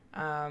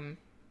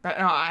 But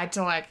no, I had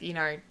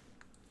to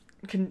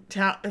can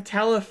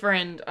tell a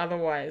friend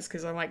otherwise,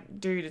 because I'm like,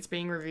 dude, it's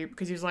being reviewed,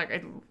 because he was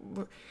like,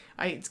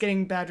 it's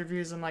getting bad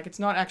reviews. I'm like, it's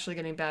not actually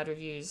getting bad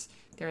reviews.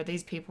 There are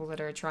these people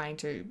that are trying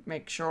to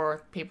make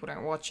sure people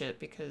don't watch it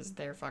because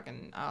they're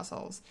fucking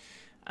assholes.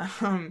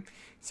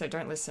 So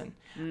don't listen.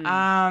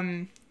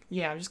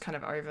 Yeah, I'm just kind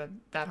of over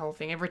that whole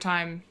thing. Every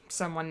time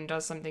someone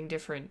does something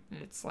different,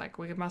 it's like,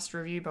 we must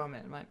review bomb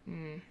it. I'm like,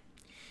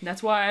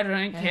 That's why I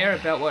don't care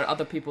about what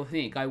other people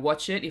think. I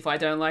watch it. If I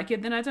don't like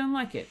it, then I don't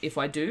like it. If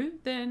I do,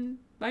 then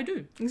I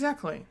do.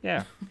 Exactly.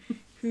 Yeah.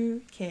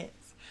 Who cares?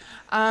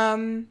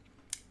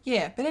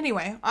 Yeah, but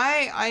anyway,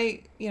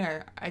 I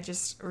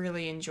just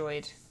really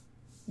enjoyed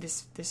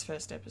this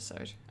first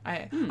episode.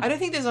 I don't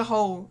think there's a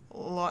whole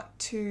lot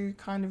to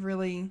kind of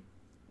really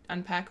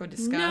unpack or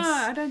discuss. No,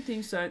 I don't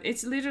think so.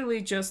 It's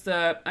literally just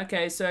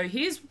okay, so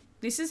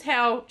this is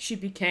how she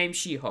became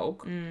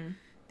She-Hulk.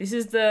 This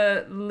is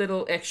the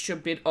little extra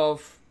bit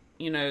of,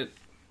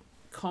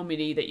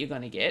 comedy that you're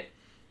going to get.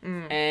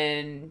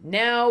 And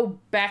now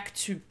back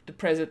to the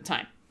present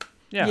time.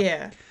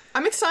 Yeah.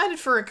 I'm excited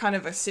for a kind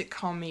of a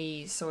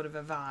sitcom-y sort of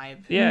a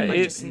vibe. Yeah,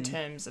 just in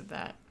terms of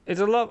that.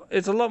 It's a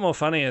lot more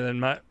funnier than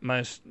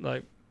most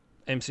like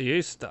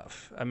MCU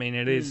stuff. I mean,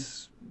 it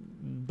is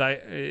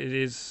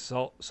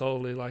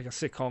solely like a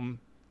sitcom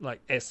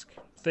esque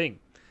thing.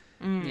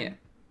 Yeah.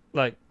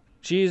 Like,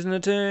 she's an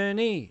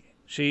attorney.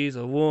 She's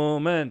a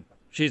woman.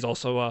 She's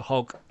also a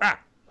Hulk. That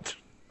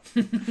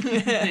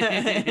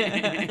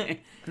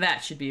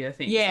should be a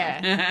thing.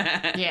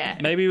 Yeah. Yeah.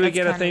 Maybe we That's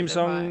get a kind theme of the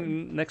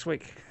song next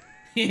week.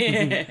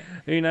 Yeah.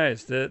 Who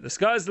knows? The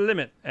sky's the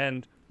limit.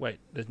 And wait,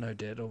 there's no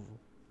Daredevil.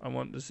 I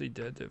want to see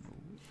Daredevil.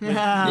 Where's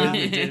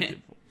the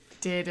Daredevil?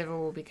 Daredevil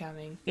will be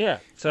coming Yeah.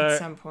 So at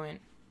some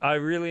point. I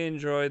really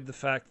enjoyed the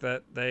fact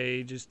that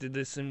they just did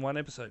this in one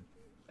episode.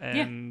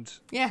 And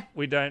Yeah.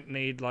 we don't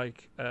need a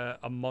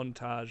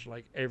montage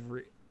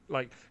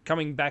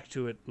coming back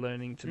to it,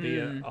 learning to be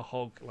a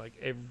Hulk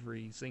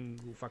every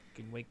single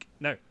fucking week.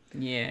 No.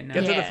 Yeah, no.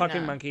 Get to the Yeah,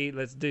 fucking no. monkey.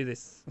 Let's do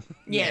this.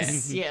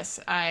 Yes.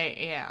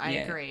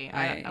 I agree.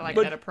 I like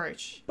But- that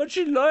approach. But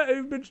she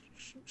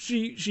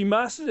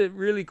mastered it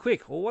really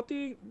quick. Well, what do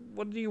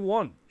you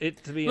want?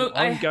 It to be Look,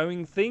 an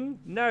ongoing thing?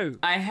 No.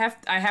 I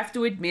have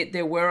to admit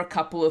there were a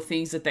couple of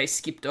things that they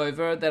skipped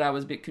over that I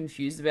was a bit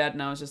confused about,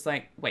 and I was just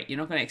like, wait, you're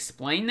not going to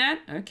explain that?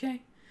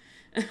 Okay.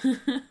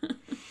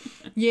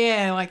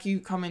 Yeah, like you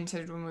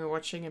commented when we were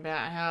watching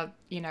about how,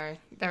 they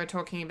were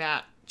talking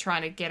about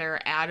trying to get her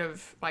out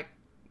of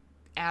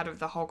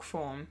the Hulk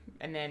form,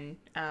 and then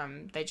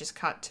they just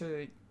cut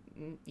to,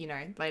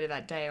 later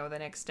that day or the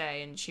next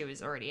day, and she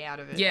was already out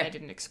of it. Yeah. They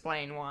didn't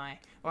explain why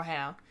or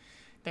how.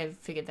 They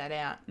figured that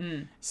out,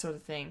 sort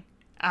of thing.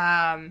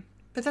 But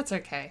that's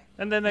okay.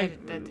 And then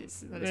That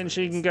is then what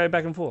she it can is. go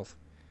back and forth.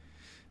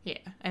 Yeah,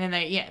 and then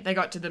they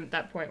got to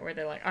that point where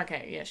they're like,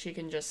 okay, yeah, she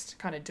can just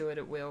kind of do it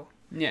at will.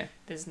 Yeah.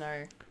 There's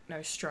no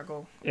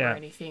struggle Yeah. or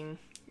anything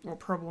or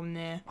problem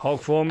there.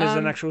 Hulk form is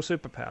an actual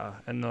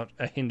superpower and not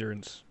a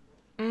hindrance.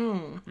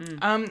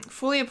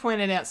 Fulia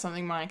pointed out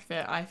something, Mike,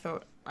 that I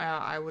thought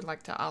I would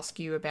like to ask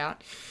you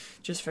about,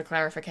 just for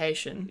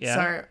clarification. Yeah.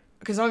 So,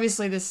 because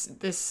obviously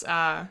this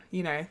kind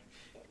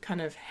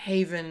of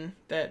haven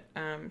that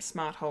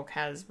Smart Hulk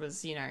has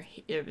was,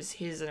 it was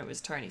his and it was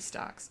Tony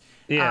Stark's.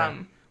 Yeah.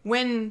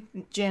 When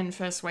Jen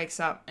first wakes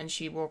up and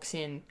she walks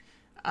in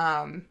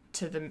to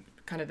the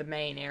kind of the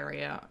main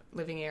area,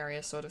 living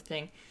area sort of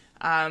thing,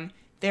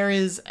 there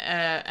is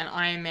an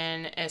Iron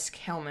Man-esque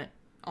helmet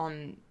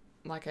on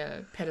like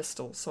a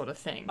pedestal sort of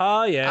thing.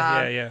 Oh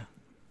yeah.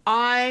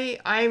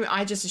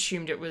 I just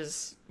assumed it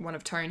was one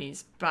of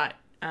Tony's, but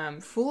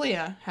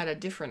Fulia had a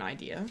different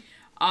idea.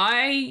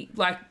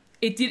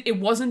 It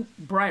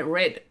wasn't bright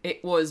red.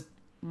 It was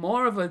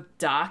more of a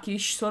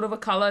darkish sort of a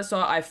color,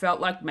 so I felt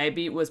like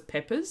maybe it was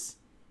Pepper's.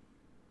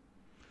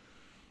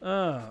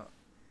 Because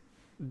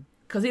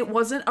it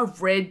wasn't a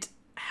red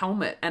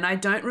helmet, and I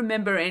don't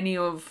remember any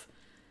of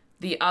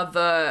the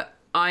other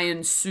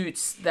iron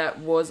suits that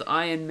was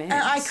Iron Man.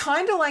 I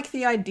kind of like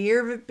the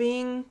idea of it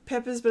being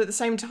Pepper's, but at the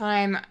same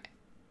time,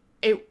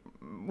 it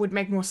would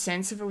make more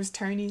sense if it was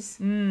Tony's.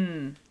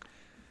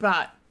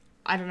 But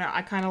I don't know.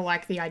 I kind of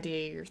like the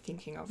idea you're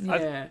thinking of.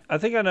 Yeah. I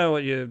think I know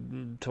what you're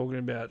talking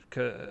about.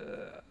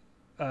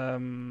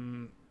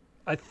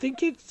 I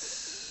think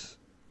it's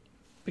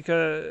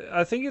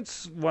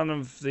one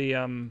of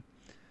the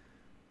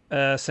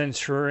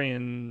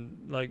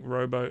Centurion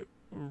robo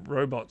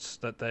robots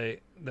that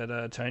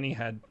Tony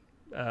had,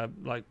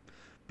 like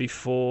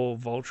before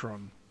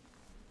Voltron.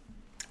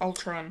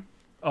 Ultron.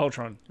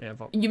 Ultron, yeah.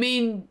 You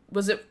mean,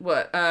 was it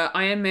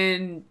Iron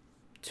Man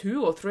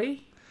 2 or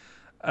 3?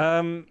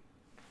 No.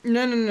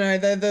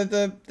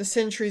 The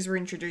Sentries were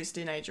introduced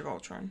in Age of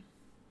Ultron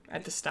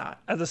at the start.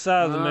 At the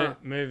start of the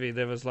movie,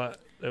 there was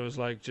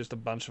like just a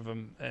bunch of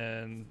them,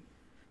 and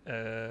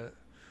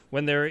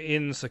when they were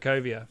in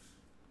Sokovia,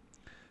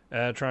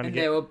 trying to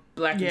get, they were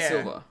black and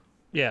silver.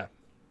 Yeah,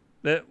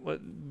 that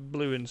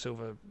blue and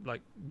silver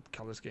like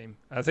color scheme.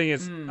 I think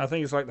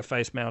it's like the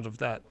face mount of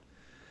that.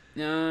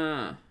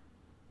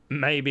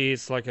 Maybe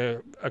it's like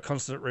a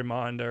constant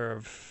reminder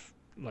of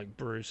like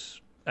Bruce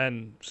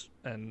and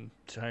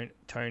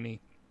Tony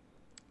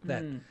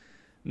that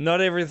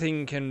not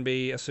everything can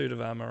be a suit of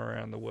armor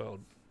around the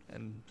world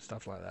and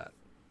stuff like that.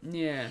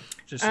 Yeah.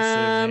 Just a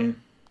souvenir.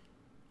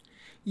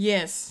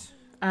 Yes.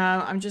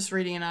 I'm just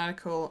reading an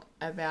article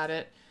about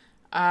it.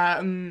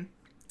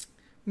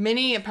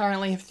 Many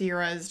apparently have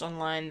theorized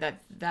online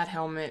that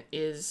helmet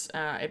is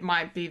it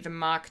might be the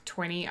Mark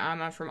 20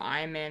 armor from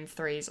Iron Man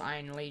 3's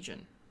Iron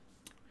Legion.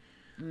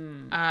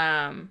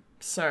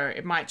 So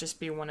it might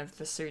just be one of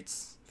the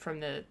suits from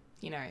the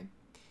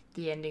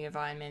ending of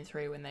Iron Man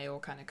 3 when they all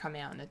kind of come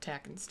out and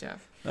attack and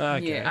stuff.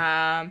 Okay.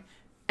 Yeah.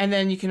 And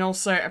then you can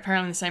also,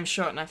 apparently in the same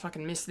shot, and I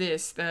fucking missed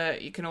this,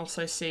 you can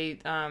also see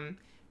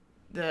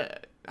the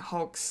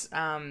Hulk's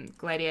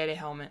gladiator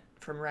helmet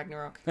from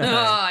Ragnarok. Oh,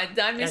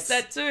 I missed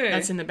that too.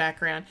 That's in the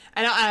background.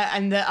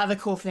 And the other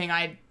cool thing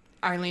I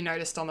only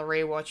noticed on the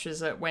rewatch is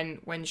that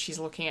when she's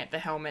looking at the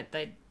helmet,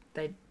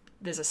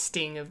 there's a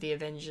sting of the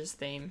Avengers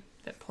theme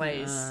that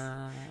plays.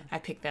 I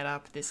picked that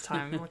up this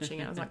time watching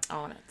it. I was like,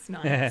 oh, that's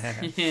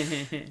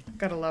nice.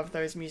 Gotta love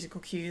those musical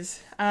cues.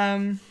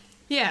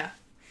 Yeah,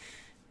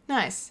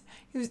 nice.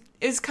 It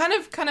was kind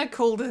of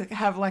cool to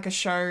have like a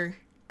show,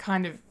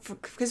 kind of,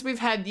 because we've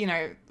had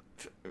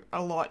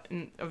a lot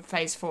of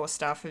Phase 4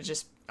 stuff have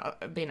just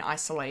been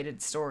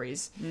isolated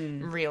stories.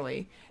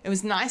 Really, it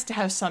was nice to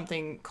have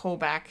something call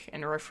back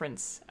and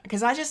reference,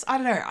 because I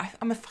don't know,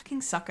 I'm a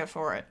fucking sucker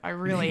for it. I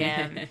really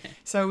am.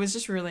 So it was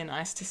just really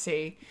nice to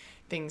see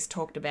things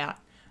talked about.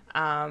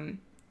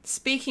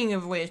 Speaking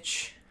of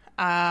which,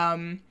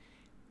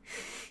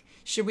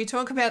 should we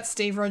talk about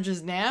Steve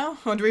Rogers now,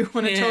 or do we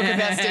want to talk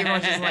about Steve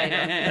Rogers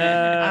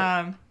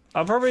later?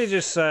 I'll probably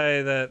just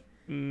say that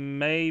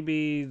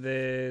maybe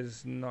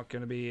there's not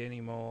going to be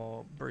any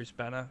more Bruce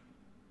Banner.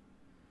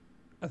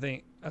 I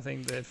think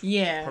they've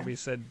probably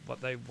said what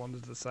they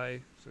wanted to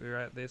say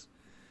throughout this.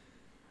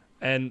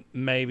 And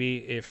maybe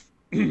if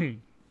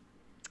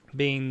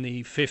being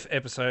the 5th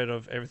episode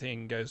of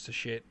Everything Goes to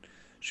Shit,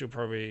 she'll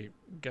probably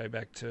go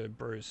back to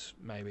Bruce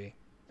maybe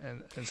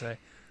and say,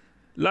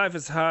 life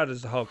is hard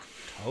as the Hulk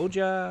told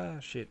ya,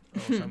 shit, or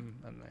something.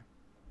 I don't know.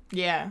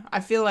 Yeah, I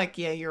feel like,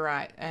 you're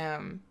right.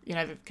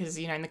 Because,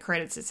 in the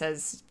credits it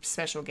says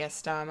special guest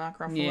star Mark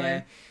Ruffalo.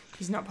 Yeah.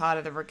 He's not part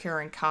of the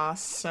recurring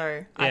cast,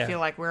 so I Yeah. feel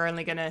like we're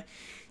only going to...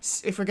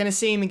 If we're going to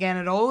see him again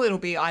at all, it'll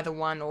be either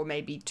 1 or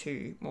maybe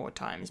 2 more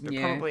times, but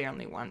probably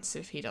only once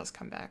if he does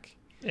come back.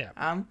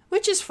 Yeah.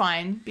 Which is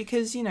fine,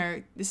 because,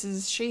 this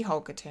is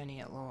She-Hulk Attorney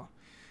at Law.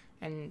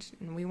 And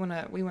we want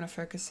to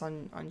focus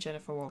on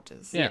Jennifer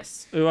Walters.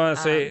 Yes. We want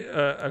to see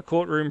a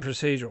courtroom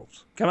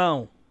procedurals. Come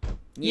on.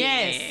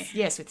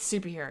 Yes, with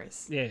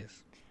superheroes.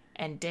 Yes.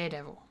 And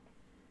Daredevil.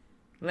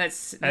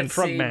 Let's And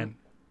Frogman.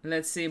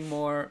 Let's see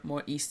more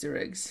Easter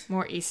eggs.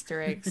 More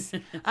Easter eggs.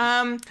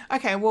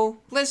 Okay, well,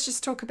 let's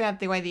just talk about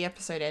the way the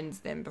episode ends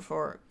then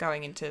before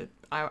going into...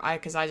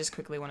 Because I just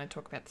quickly want to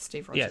talk about the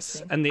Steve Rogers Yes,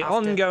 thing. and the after.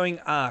 ongoing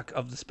arc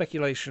of the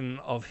speculation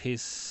of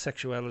his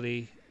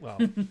sexuality,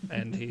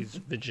 and his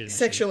virginity.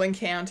 Sexual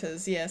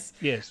encounters, yes.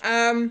 Yes.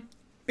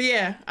 But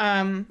yeah,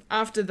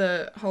 after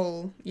the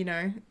whole,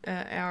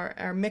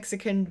 our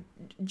Mexican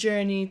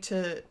journey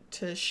to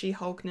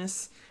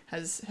She-Hulkness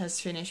has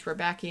finished, we're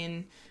back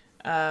in,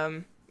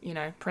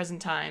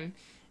 present time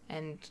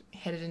and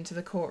headed into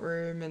the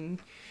courtroom, and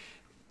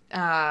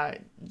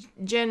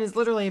Jen is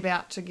literally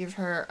about to give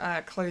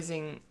her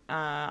closing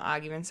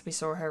arguments. We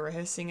saw her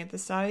rehearsing at the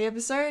start of the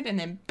episode, and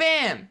then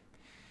BAM!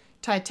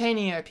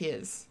 Titania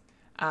appears.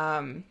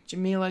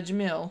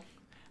 Jamil,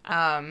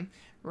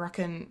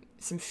 rocking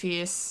some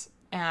fierce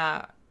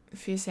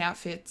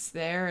outfits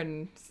there,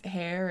 and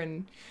hair,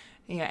 and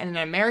and an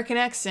American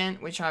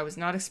accent, which I was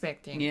not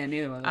expecting. Yeah,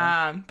 neither was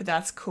I. But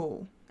that's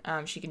cool.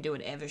 She can do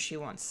whatever she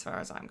wants, as far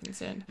as I'm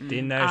concerned.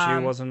 Didn't know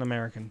she wasn't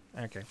American.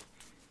 Okay.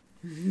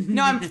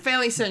 No, I'm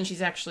fairly certain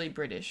she's actually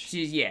British.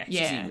 She's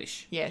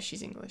English. Yeah,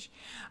 she's English.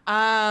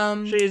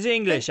 She's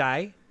English,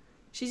 eh?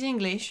 She's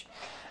English.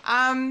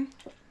 But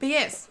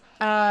yes,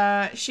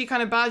 she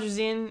kind of barges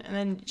in, and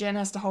then Jen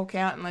has to Hulk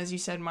out, and as you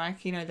said,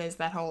 Mike, there's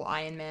that whole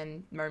Iron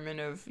Man moment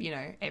of,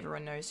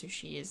 everyone knows who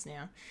she is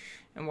now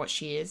and what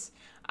she is,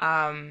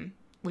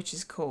 which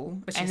is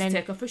cool. But she's then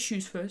take off her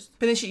shoes first.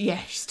 But then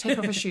she's take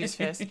off her shoes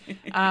first.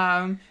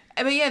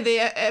 But yeah, the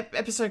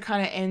episode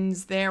kind of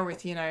ends there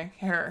with,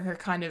 her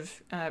kind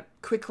of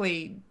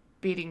quickly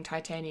beating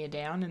Titania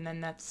down, and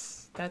then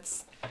that's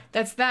that.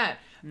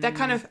 That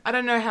kind of, I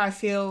don't know how I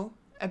feel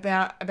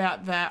about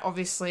that.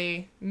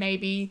 Obviously,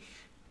 maybe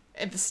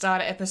at the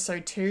start of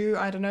episode 2,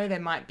 I don't know, there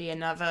might be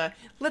another,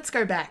 let's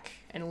go back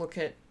and look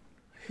at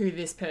who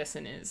this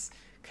person is,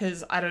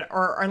 because I don't,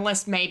 or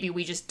unless maybe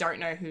we just don't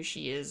know who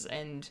she is,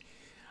 and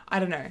I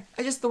don't know.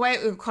 I just, the way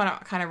it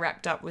kind of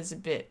wrapped up was a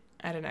bit,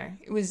 I don't know,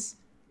 it was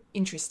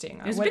interesting.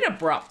 It was a bit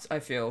abrupt, I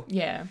feel.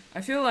 Yeah. I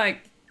feel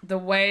like the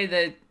way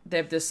that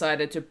they've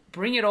decided to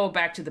bring it all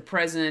back to the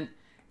present,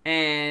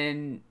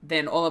 and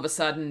then all of a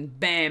sudden,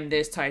 bam,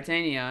 there's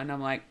Titania, and I'm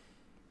like,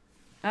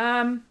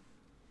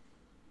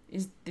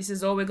 this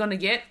is all we're gonna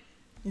get?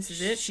 This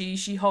is it?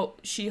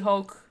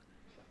 She-Hulk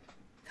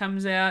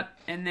comes out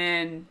and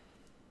then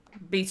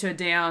beats her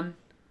down,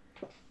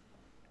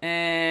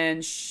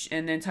 and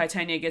then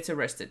Titania gets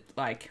arrested.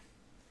 Like,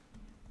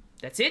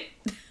 that's it?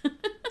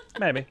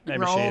 Maybe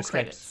Roll she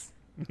escapes.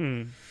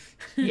 credits.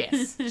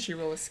 Yes, she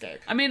will escape.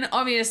 I mean,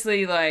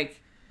 obviously,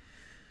 like,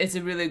 it's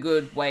a really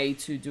good way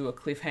to do a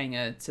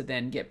cliffhanger to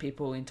then get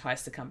people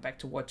enticed to come back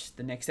to watch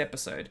the next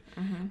episode.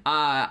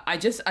 I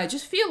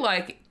just feel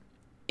like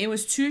it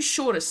was too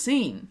short a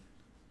scene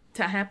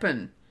to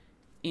happen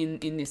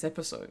in this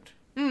episode.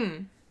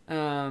 They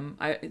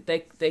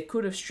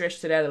could have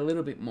stretched it out a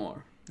little bit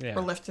more. Yeah.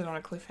 Or left it on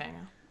a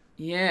cliffhanger.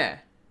 Yeah.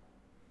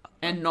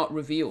 And not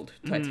revealed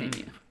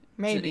Titania.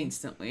 Maybe.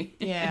 Instantly.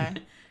 Yeah.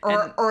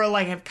 Or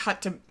like have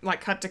cut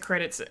to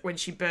credits when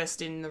she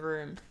burst in the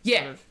room.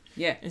 Yeah. Sort of,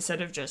 Yeah.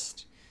 instead of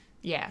just,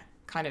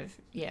 kind of.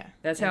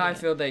 That's how I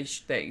feel they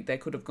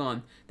could have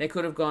gone. They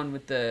could have gone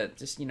with the,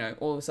 just, you know,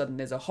 all of a sudden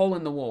there's a hole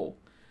in the wall,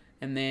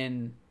 and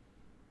then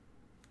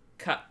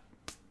cut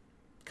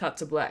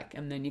to black,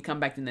 and then you come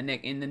back in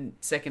the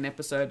second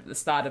episode, at the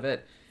start of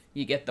it,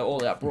 you get the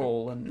all-out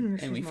brawl, and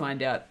we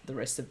find out the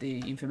rest of the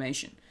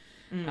information.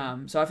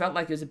 So I felt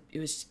like I think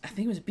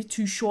it was a bit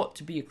too short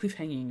to be a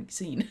cliffhanging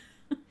scene.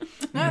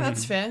 No,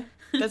 that's fair.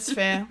 That's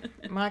fair.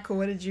 Michael,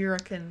 what did you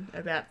reckon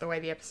about the way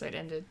the episode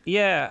ended?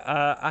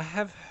 Yeah, I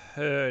have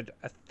heard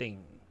a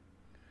thing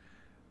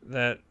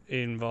that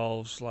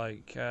involves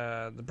like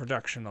the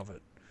production of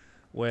it,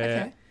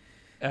 where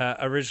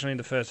originally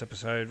the first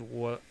episode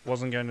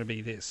wasn't going to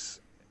be this,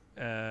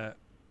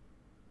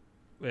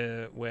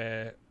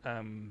 where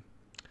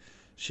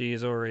she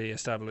is already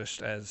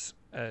established as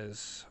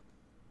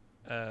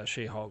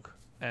She-Hulk,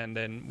 and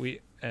then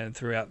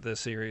throughout the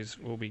series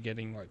we'll be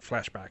getting like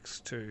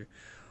flashbacks to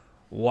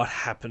what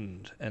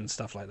happened and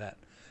stuff like that.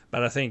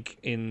 But I think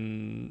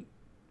in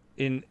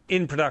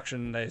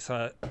production they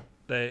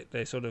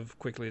sort of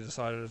quickly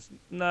decided,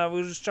 no,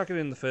 we'll just chuck it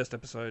in the first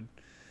episode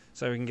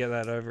so we can get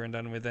that over and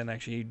done with, and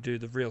actually do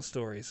the real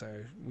story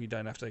so we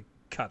don't have to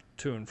cut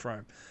to and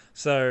from.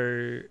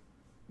 So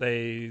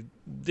they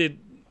did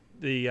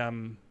the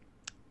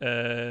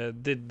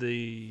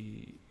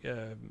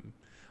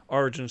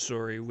origin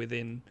story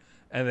within,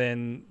 and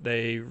then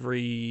they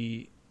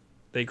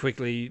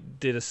quickly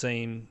did a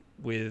scene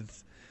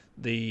with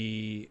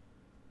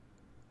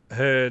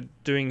her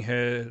doing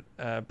her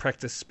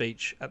practice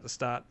speech at the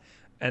start,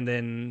 and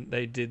then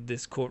they did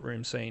this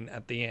courtroom scene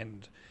at the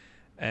end,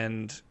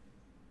 and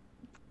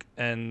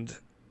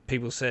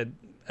people said,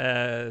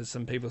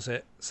 some people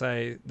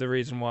say the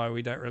reason why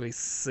we don't really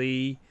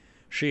see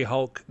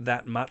She-Hulk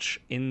that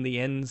much in the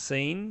end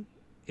scene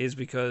is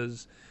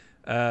because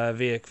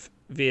VFX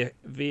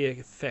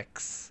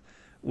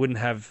wouldn't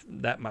have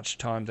that much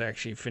time to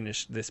actually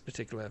finish this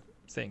particular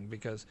thing,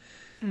 because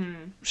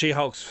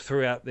She-Hulk's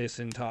throughout this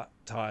entire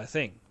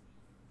thing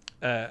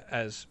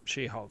as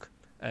She-Hulk,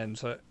 and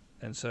so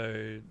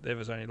there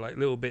was only like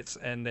little bits,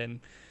 and then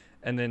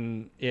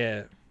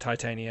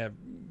Titania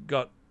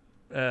got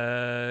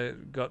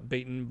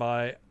beaten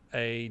by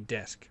a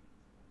desk,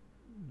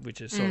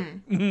 which is sort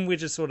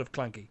of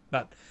clunky,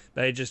 but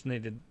they just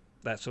needed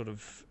that sort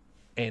of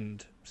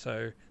end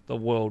so the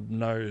world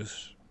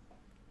knows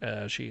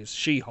she is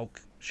She-Hulk.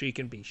 She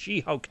can be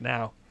She-Hulk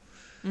now.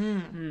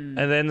 And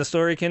then the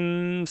story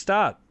can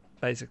start,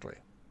 basically.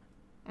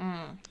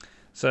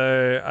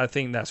 So I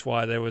think that's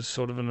why there was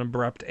sort of an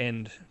abrupt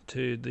end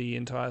to the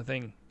entire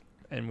thing,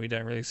 and we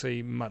don't really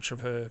see much of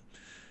her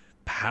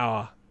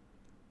power,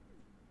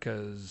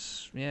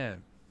 because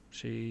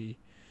she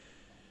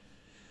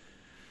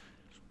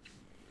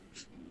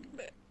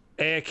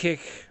air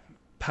kick,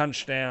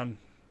 punch down,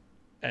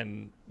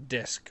 and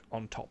desk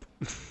on top.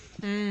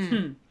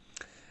 and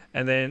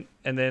then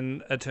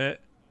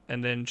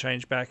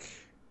change back,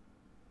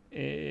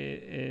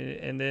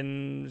 and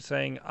then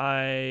saying,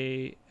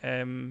 I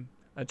am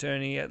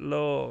attorney at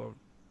law,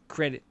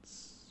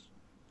 credits.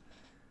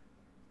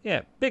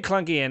 Yeah, bit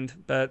clunky end,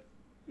 but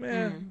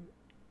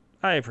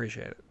I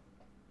appreciate it.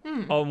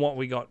 On what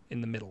we got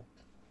in the middle.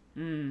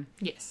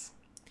 Yes,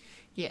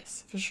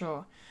 for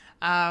sure.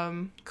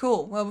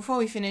 Cool. Well, before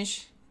we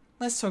finish,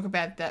 let's talk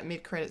about that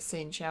mid-credit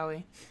scene, shall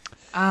we?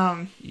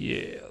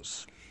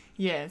 Yes.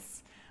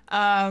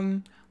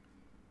 I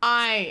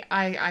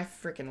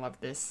freaking love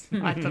this.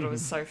 I thought it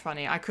was so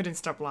funny. I couldn't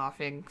stop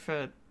laughing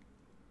for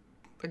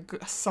a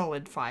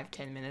solid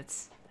 5-10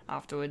 minutes.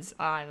 afterwards.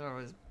 I thought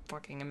it was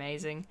fucking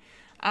amazing.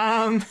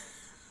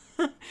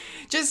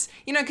 Just,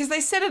 because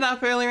they set it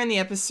up earlier in the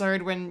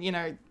episode when,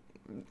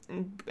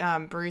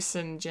 Bruce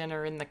and Jen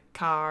are in the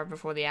car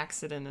before the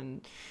accident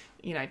and,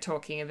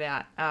 talking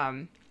about,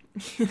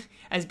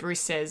 as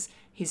Bruce says,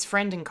 his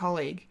friend and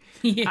colleague,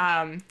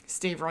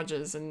 Steve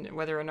Rogers, and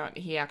whether or not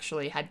he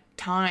actually had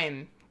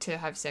time to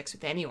have sex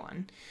with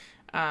anyone,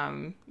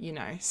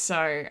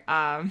 So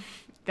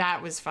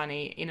that was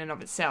funny in and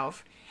of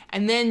itself.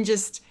 And then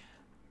just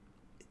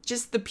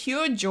the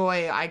pure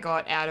joy I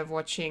got out of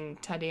watching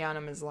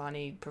Tatiana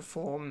Maslany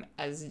perform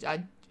as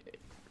a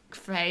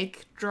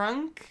fake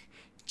drunk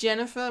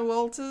Jennifer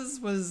Walters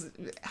was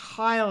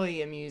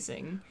highly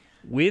amusing.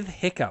 With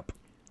hiccup.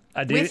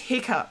 I did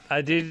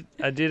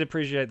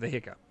appreciate the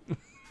hiccup.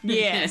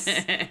 Yes.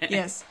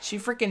 Yes. She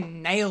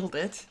freaking nailed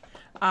it.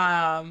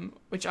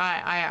 Which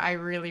I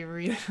really,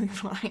 really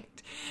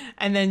liked.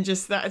 And then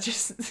just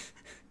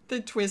the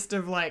twist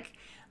of like,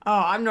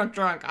 oh, I'm not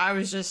drunk. I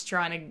was just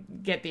trying to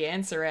get the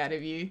answer out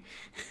of you.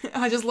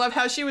 I just love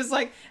how she was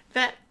like,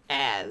 that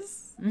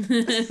ass.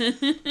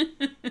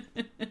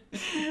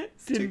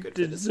 Didn't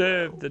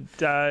deserve to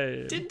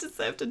die. Didn't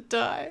deserve to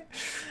die.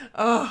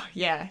 Oh,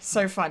 yeah.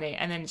 So funny.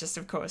 And then just,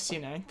 of course,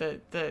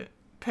 the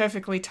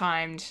perfectly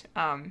timed,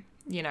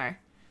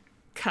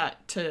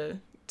 cut to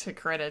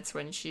credits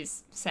when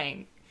she's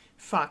saying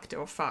fucked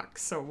or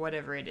fucks or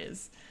whatever it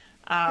is.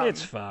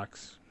 It's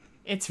fucks.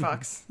 It's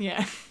fucks,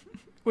 yeah.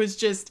 Was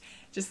just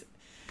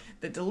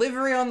the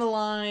delivery on the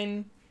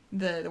line,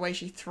 the way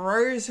she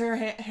throws her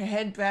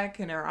head back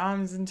and her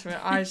arms into her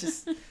eyes,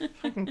 just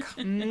fucking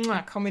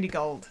comedy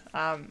gold.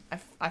 I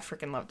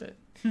freaking loved it.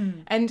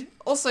 And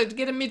also to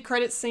get a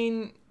mid-credit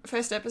scene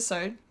first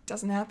episode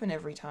doesn't happen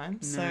every time,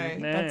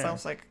 that's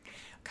also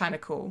kind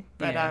of cool.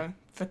 But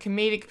for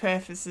comedic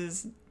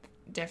purposes,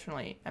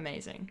 definitely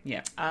amazing.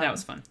 Yeah, that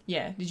was fun.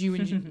 Yeah, did you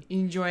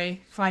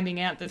enjoy finding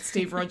out that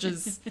Steve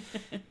Rogers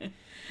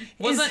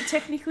wasn't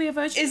technically a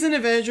virgin? Isn't a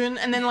virgin,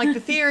 and then like the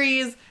theory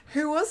is,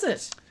 who was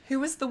it? Who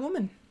was the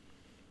woman?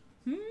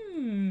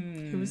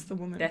 Who was the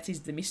woman? That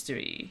is the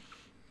mystery.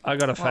 I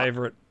got a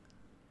favourite.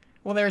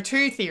 Well, there are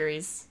two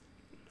theories,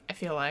 I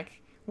feel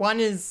like. One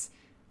is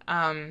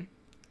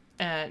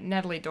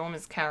Natalie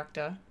Dormer's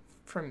character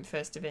from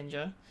First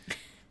Avenger.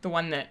 The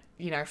one that,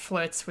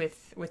 flirts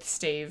with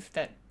Steve,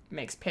 that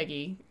makes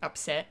Peggy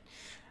upset,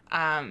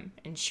 and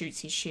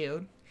shoots his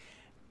shield.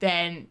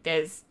 Then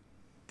there's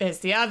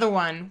the other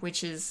one,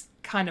 which is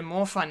kind of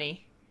more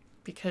funny,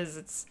 because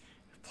it's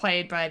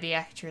played by the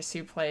actress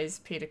who plays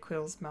Peter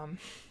Quill's mum.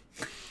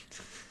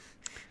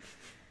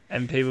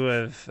 And people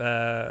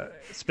have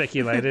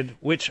speculated,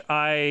 which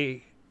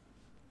I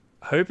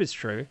hope is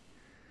true.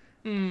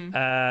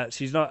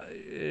 She's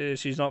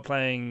not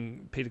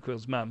playing Peter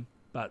Quill's mum,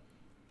 but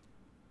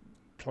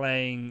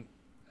playing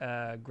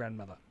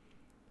grandmother.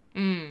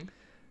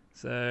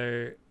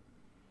 So,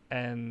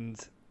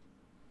 and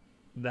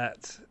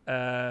that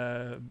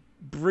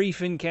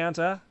brief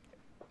encounter,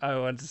 I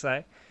want to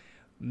say,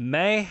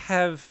 may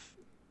have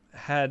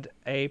had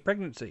a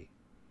pregnancy.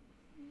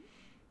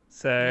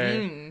 So,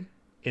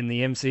 in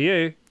the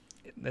MCU,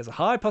 there's a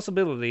high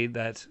possibility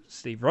that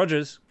Steve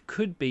Rogers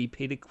could be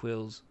Peter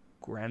Quill's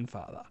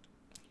grandfather.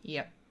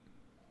 Yep.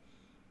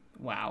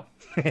 Wow.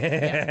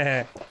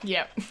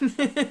 Yep.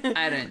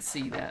 I don't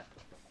see that.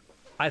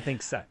 I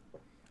think so.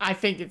 I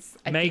think it's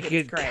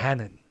great.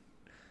 Canon.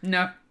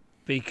 No.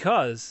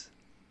 Because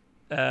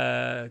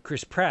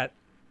Chris Pratt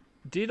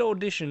did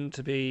audition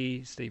to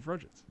be Steve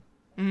Rogers.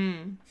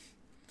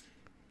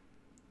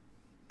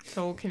 It's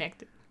all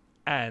connected.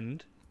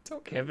 And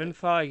Kevin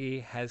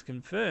Feige has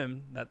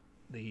confirmed that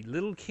the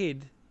little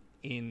kid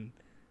in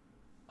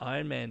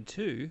Iron Man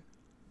 2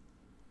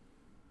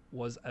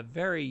 was a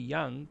very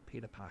young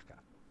Peter Parker.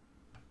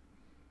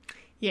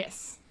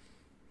 Yes.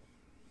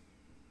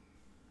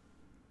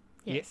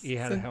 Yes. He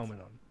had a helmet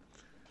on.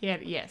 Yeah.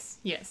 Yes.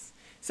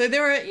 So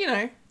there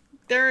are,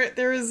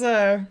 there is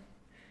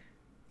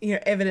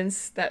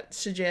evidence that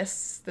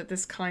suggests that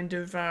this kind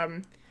of,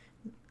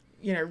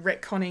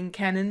 retconning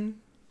canon,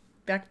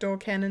 backdoor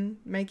canon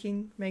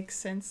makes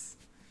sense.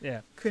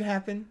 Yeah. Could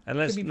happen. And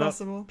let's could be not,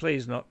 possible.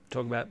 Please not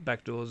talk about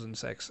backdoors and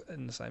sex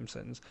in the same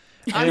sentence.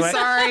 Anyway. I'm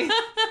sorry.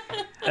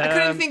 I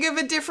couldn't think of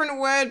a different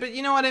word, but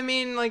you know what I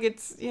mean? Like,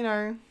 it's,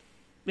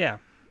 Yeah.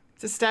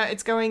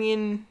 It's going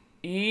in...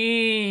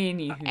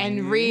 Anywho.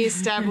 And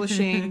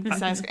re-establishing the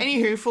status quo.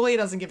 Anywho, Foley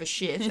doesn't give a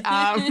shit.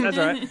 That's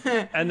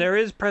right. And there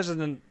is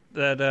precedent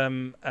that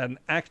an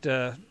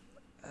actor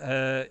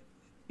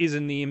is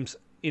in the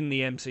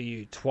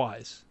MCU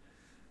twice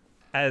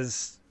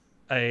as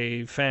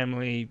a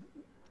family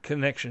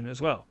connection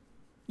as well.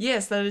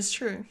 Yes, that is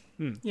true.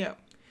 Yep.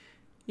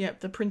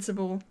 The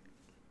principal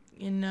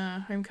in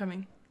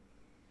Homecoming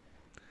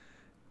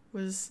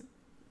was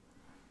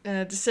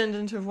a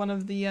descendant of one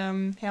of the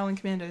Howling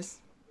Commandos.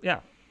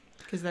 Yeah.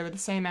 Because they were the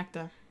same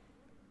actor.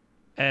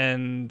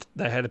 And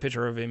they had a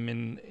picture of him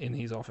in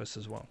his office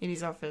as well. In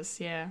his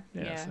office, yeah.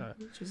 So.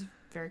 Which was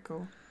very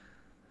cool.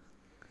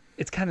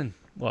 It's canon.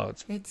 Well,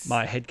 it's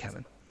my head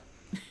canon.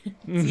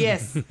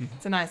 Yes,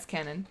 it's a nice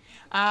canon.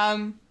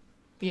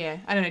 Yeah,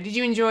 I don't know. Did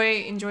you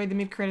enjoy the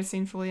mid-credit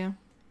scene, Fulia?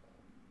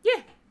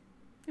 Yeah,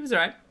 it was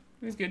alright.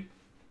 It was good.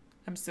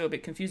 I'm still a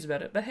bit confused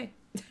about it, but hey.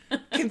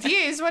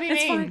 Confused? What do you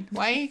It's mean? fine.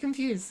 Why are you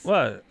confused?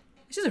 What?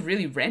 It's just a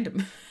really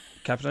random.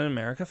 Captain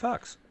America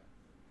fucks.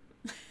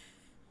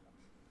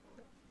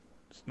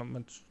 There's not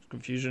much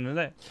confusion in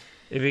there.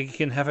 If he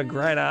can have a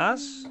great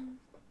ass,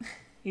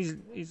 he's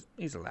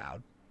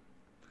allowed.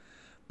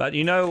 But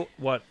you know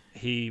what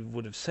he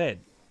would have said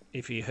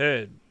if he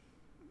heard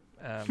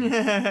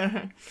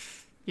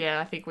Yeah,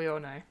 I think we all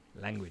know.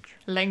 language.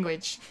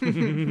 Language.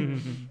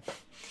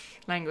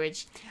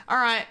 Language. All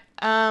right.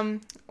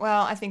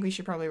 Well, I think we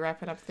should probably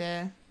wrap it up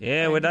there.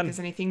 Yeah, I don't we're think done. There's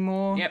anything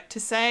more Yep. to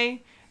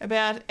say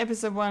about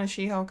episode 1 of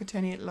She-Hulk: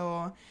 Attorney at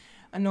Law?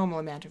 A normal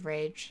amount of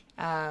rage.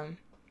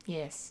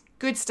 Yes,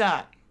 good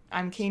start.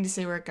 I'm keen to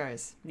see where it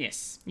goes.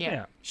 Yes.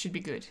 Yeah. Should be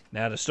good.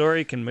 Now the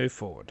story can move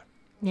forward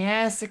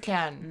Yes, it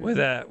can.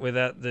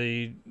 without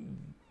the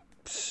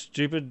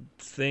stupid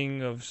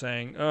thing of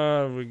saying,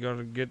 "Oh, we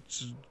gotta get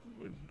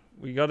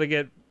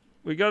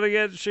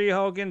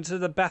She-Hulk into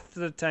the bath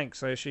tank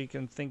so she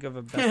can think of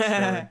a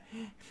backstory."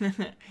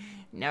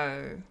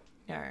 No.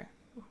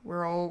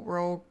 We're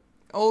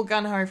all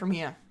gun ho from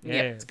here. Yeah.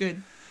 Yep, it's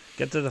good.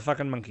 Get to the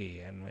fucking monkey,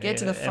 and Get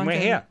to the and we're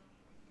fucking- here.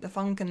 The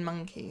Funkin'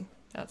 Monkey.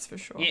 That's for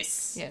sure.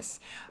 Yes. Yes.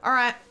 All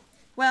right.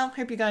 Well,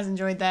 hope you guys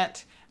enjoyed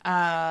that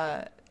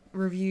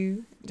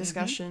review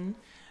discussion.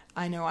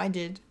 I know I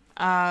did.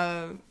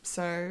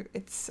 So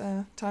it's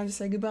time to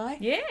say goodbye.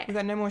 Yeah. We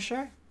got no more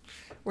show.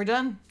 We're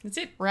done. That's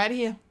it. We're out of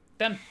here.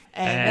 Done.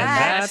 And, And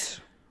that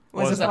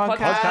was a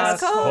podcast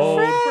called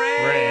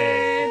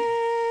Fred.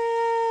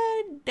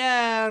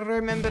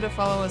 Remember to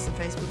follow us on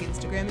Facebook,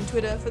 Instagram, and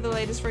Twitter for the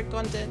latest Fred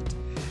content.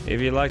 If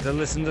you'd like to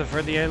listen to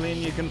Fred the Alien,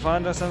 you can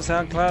find us on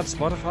SoundCloud,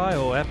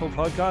 Spotify, or Apple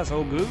Podcasts,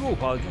 or Google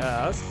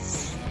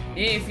Podcasts.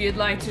 If you'd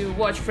like to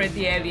watch Fred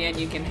the Alien,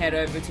 you can head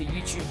over to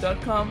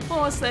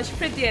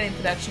youtube.com/Fred the Alien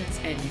Productions.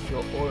 And if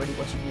you're already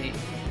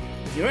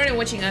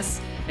watching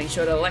us, make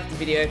sure to like the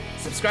video,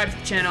 subscribe to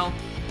the channel,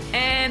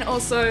 and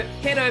also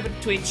head over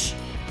to Twitch,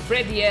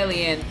 Fred the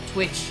Alien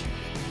Twitch.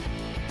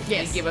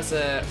 Yes. And give us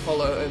a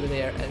follow over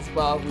there as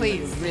well. We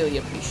Please. would really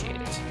appreciate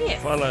it.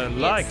 Yes. Follow,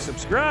 like,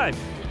 subscribe.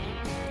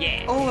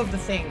 Yeah. All of the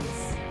things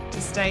to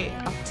stay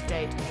up to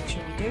date. Make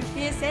sure we don't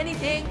miss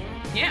anything.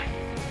 Yeah.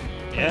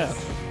 Yeah.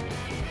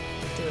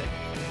 Do it.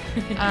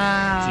 Do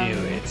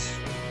it.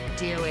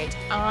 Do it.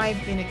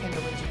 I've been a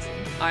Kendall Richardson.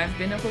 I've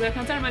been a Fuller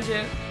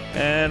Kantaramaja.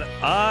 And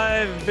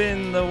I've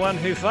been the one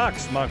who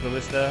fucks, Michael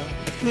Lister.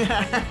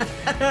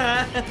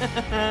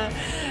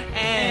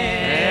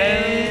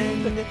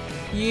 And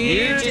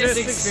you just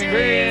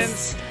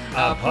experienced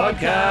a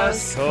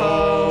podcast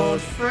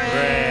called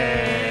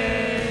Fred.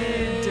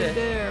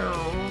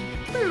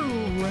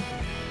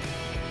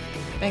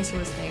 Thanks for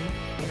listening,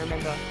 and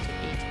remember to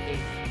eat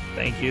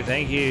beef.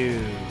 Thank you.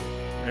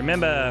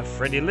 Remember,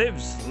 Freddy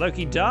lives,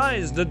 Loki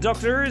dies, the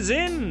Doctor is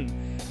in,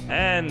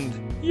 and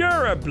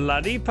you're a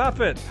bloody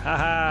puppet.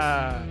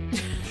 Haha.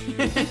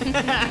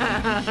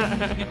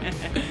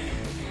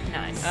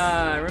 Nice.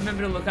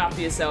 Remember to look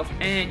after yourself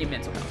and your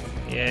mental health.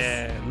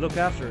 Yeah, look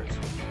after it.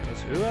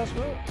 Because who else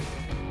will?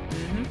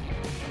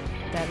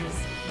 That is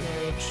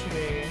very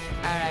true.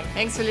 Alright,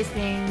 thanks for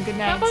listening. Good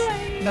night.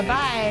 Bye-bye. Bye-bye.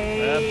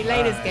 Bye-bye.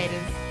 Later,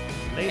 skaters.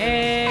 Later.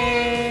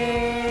 And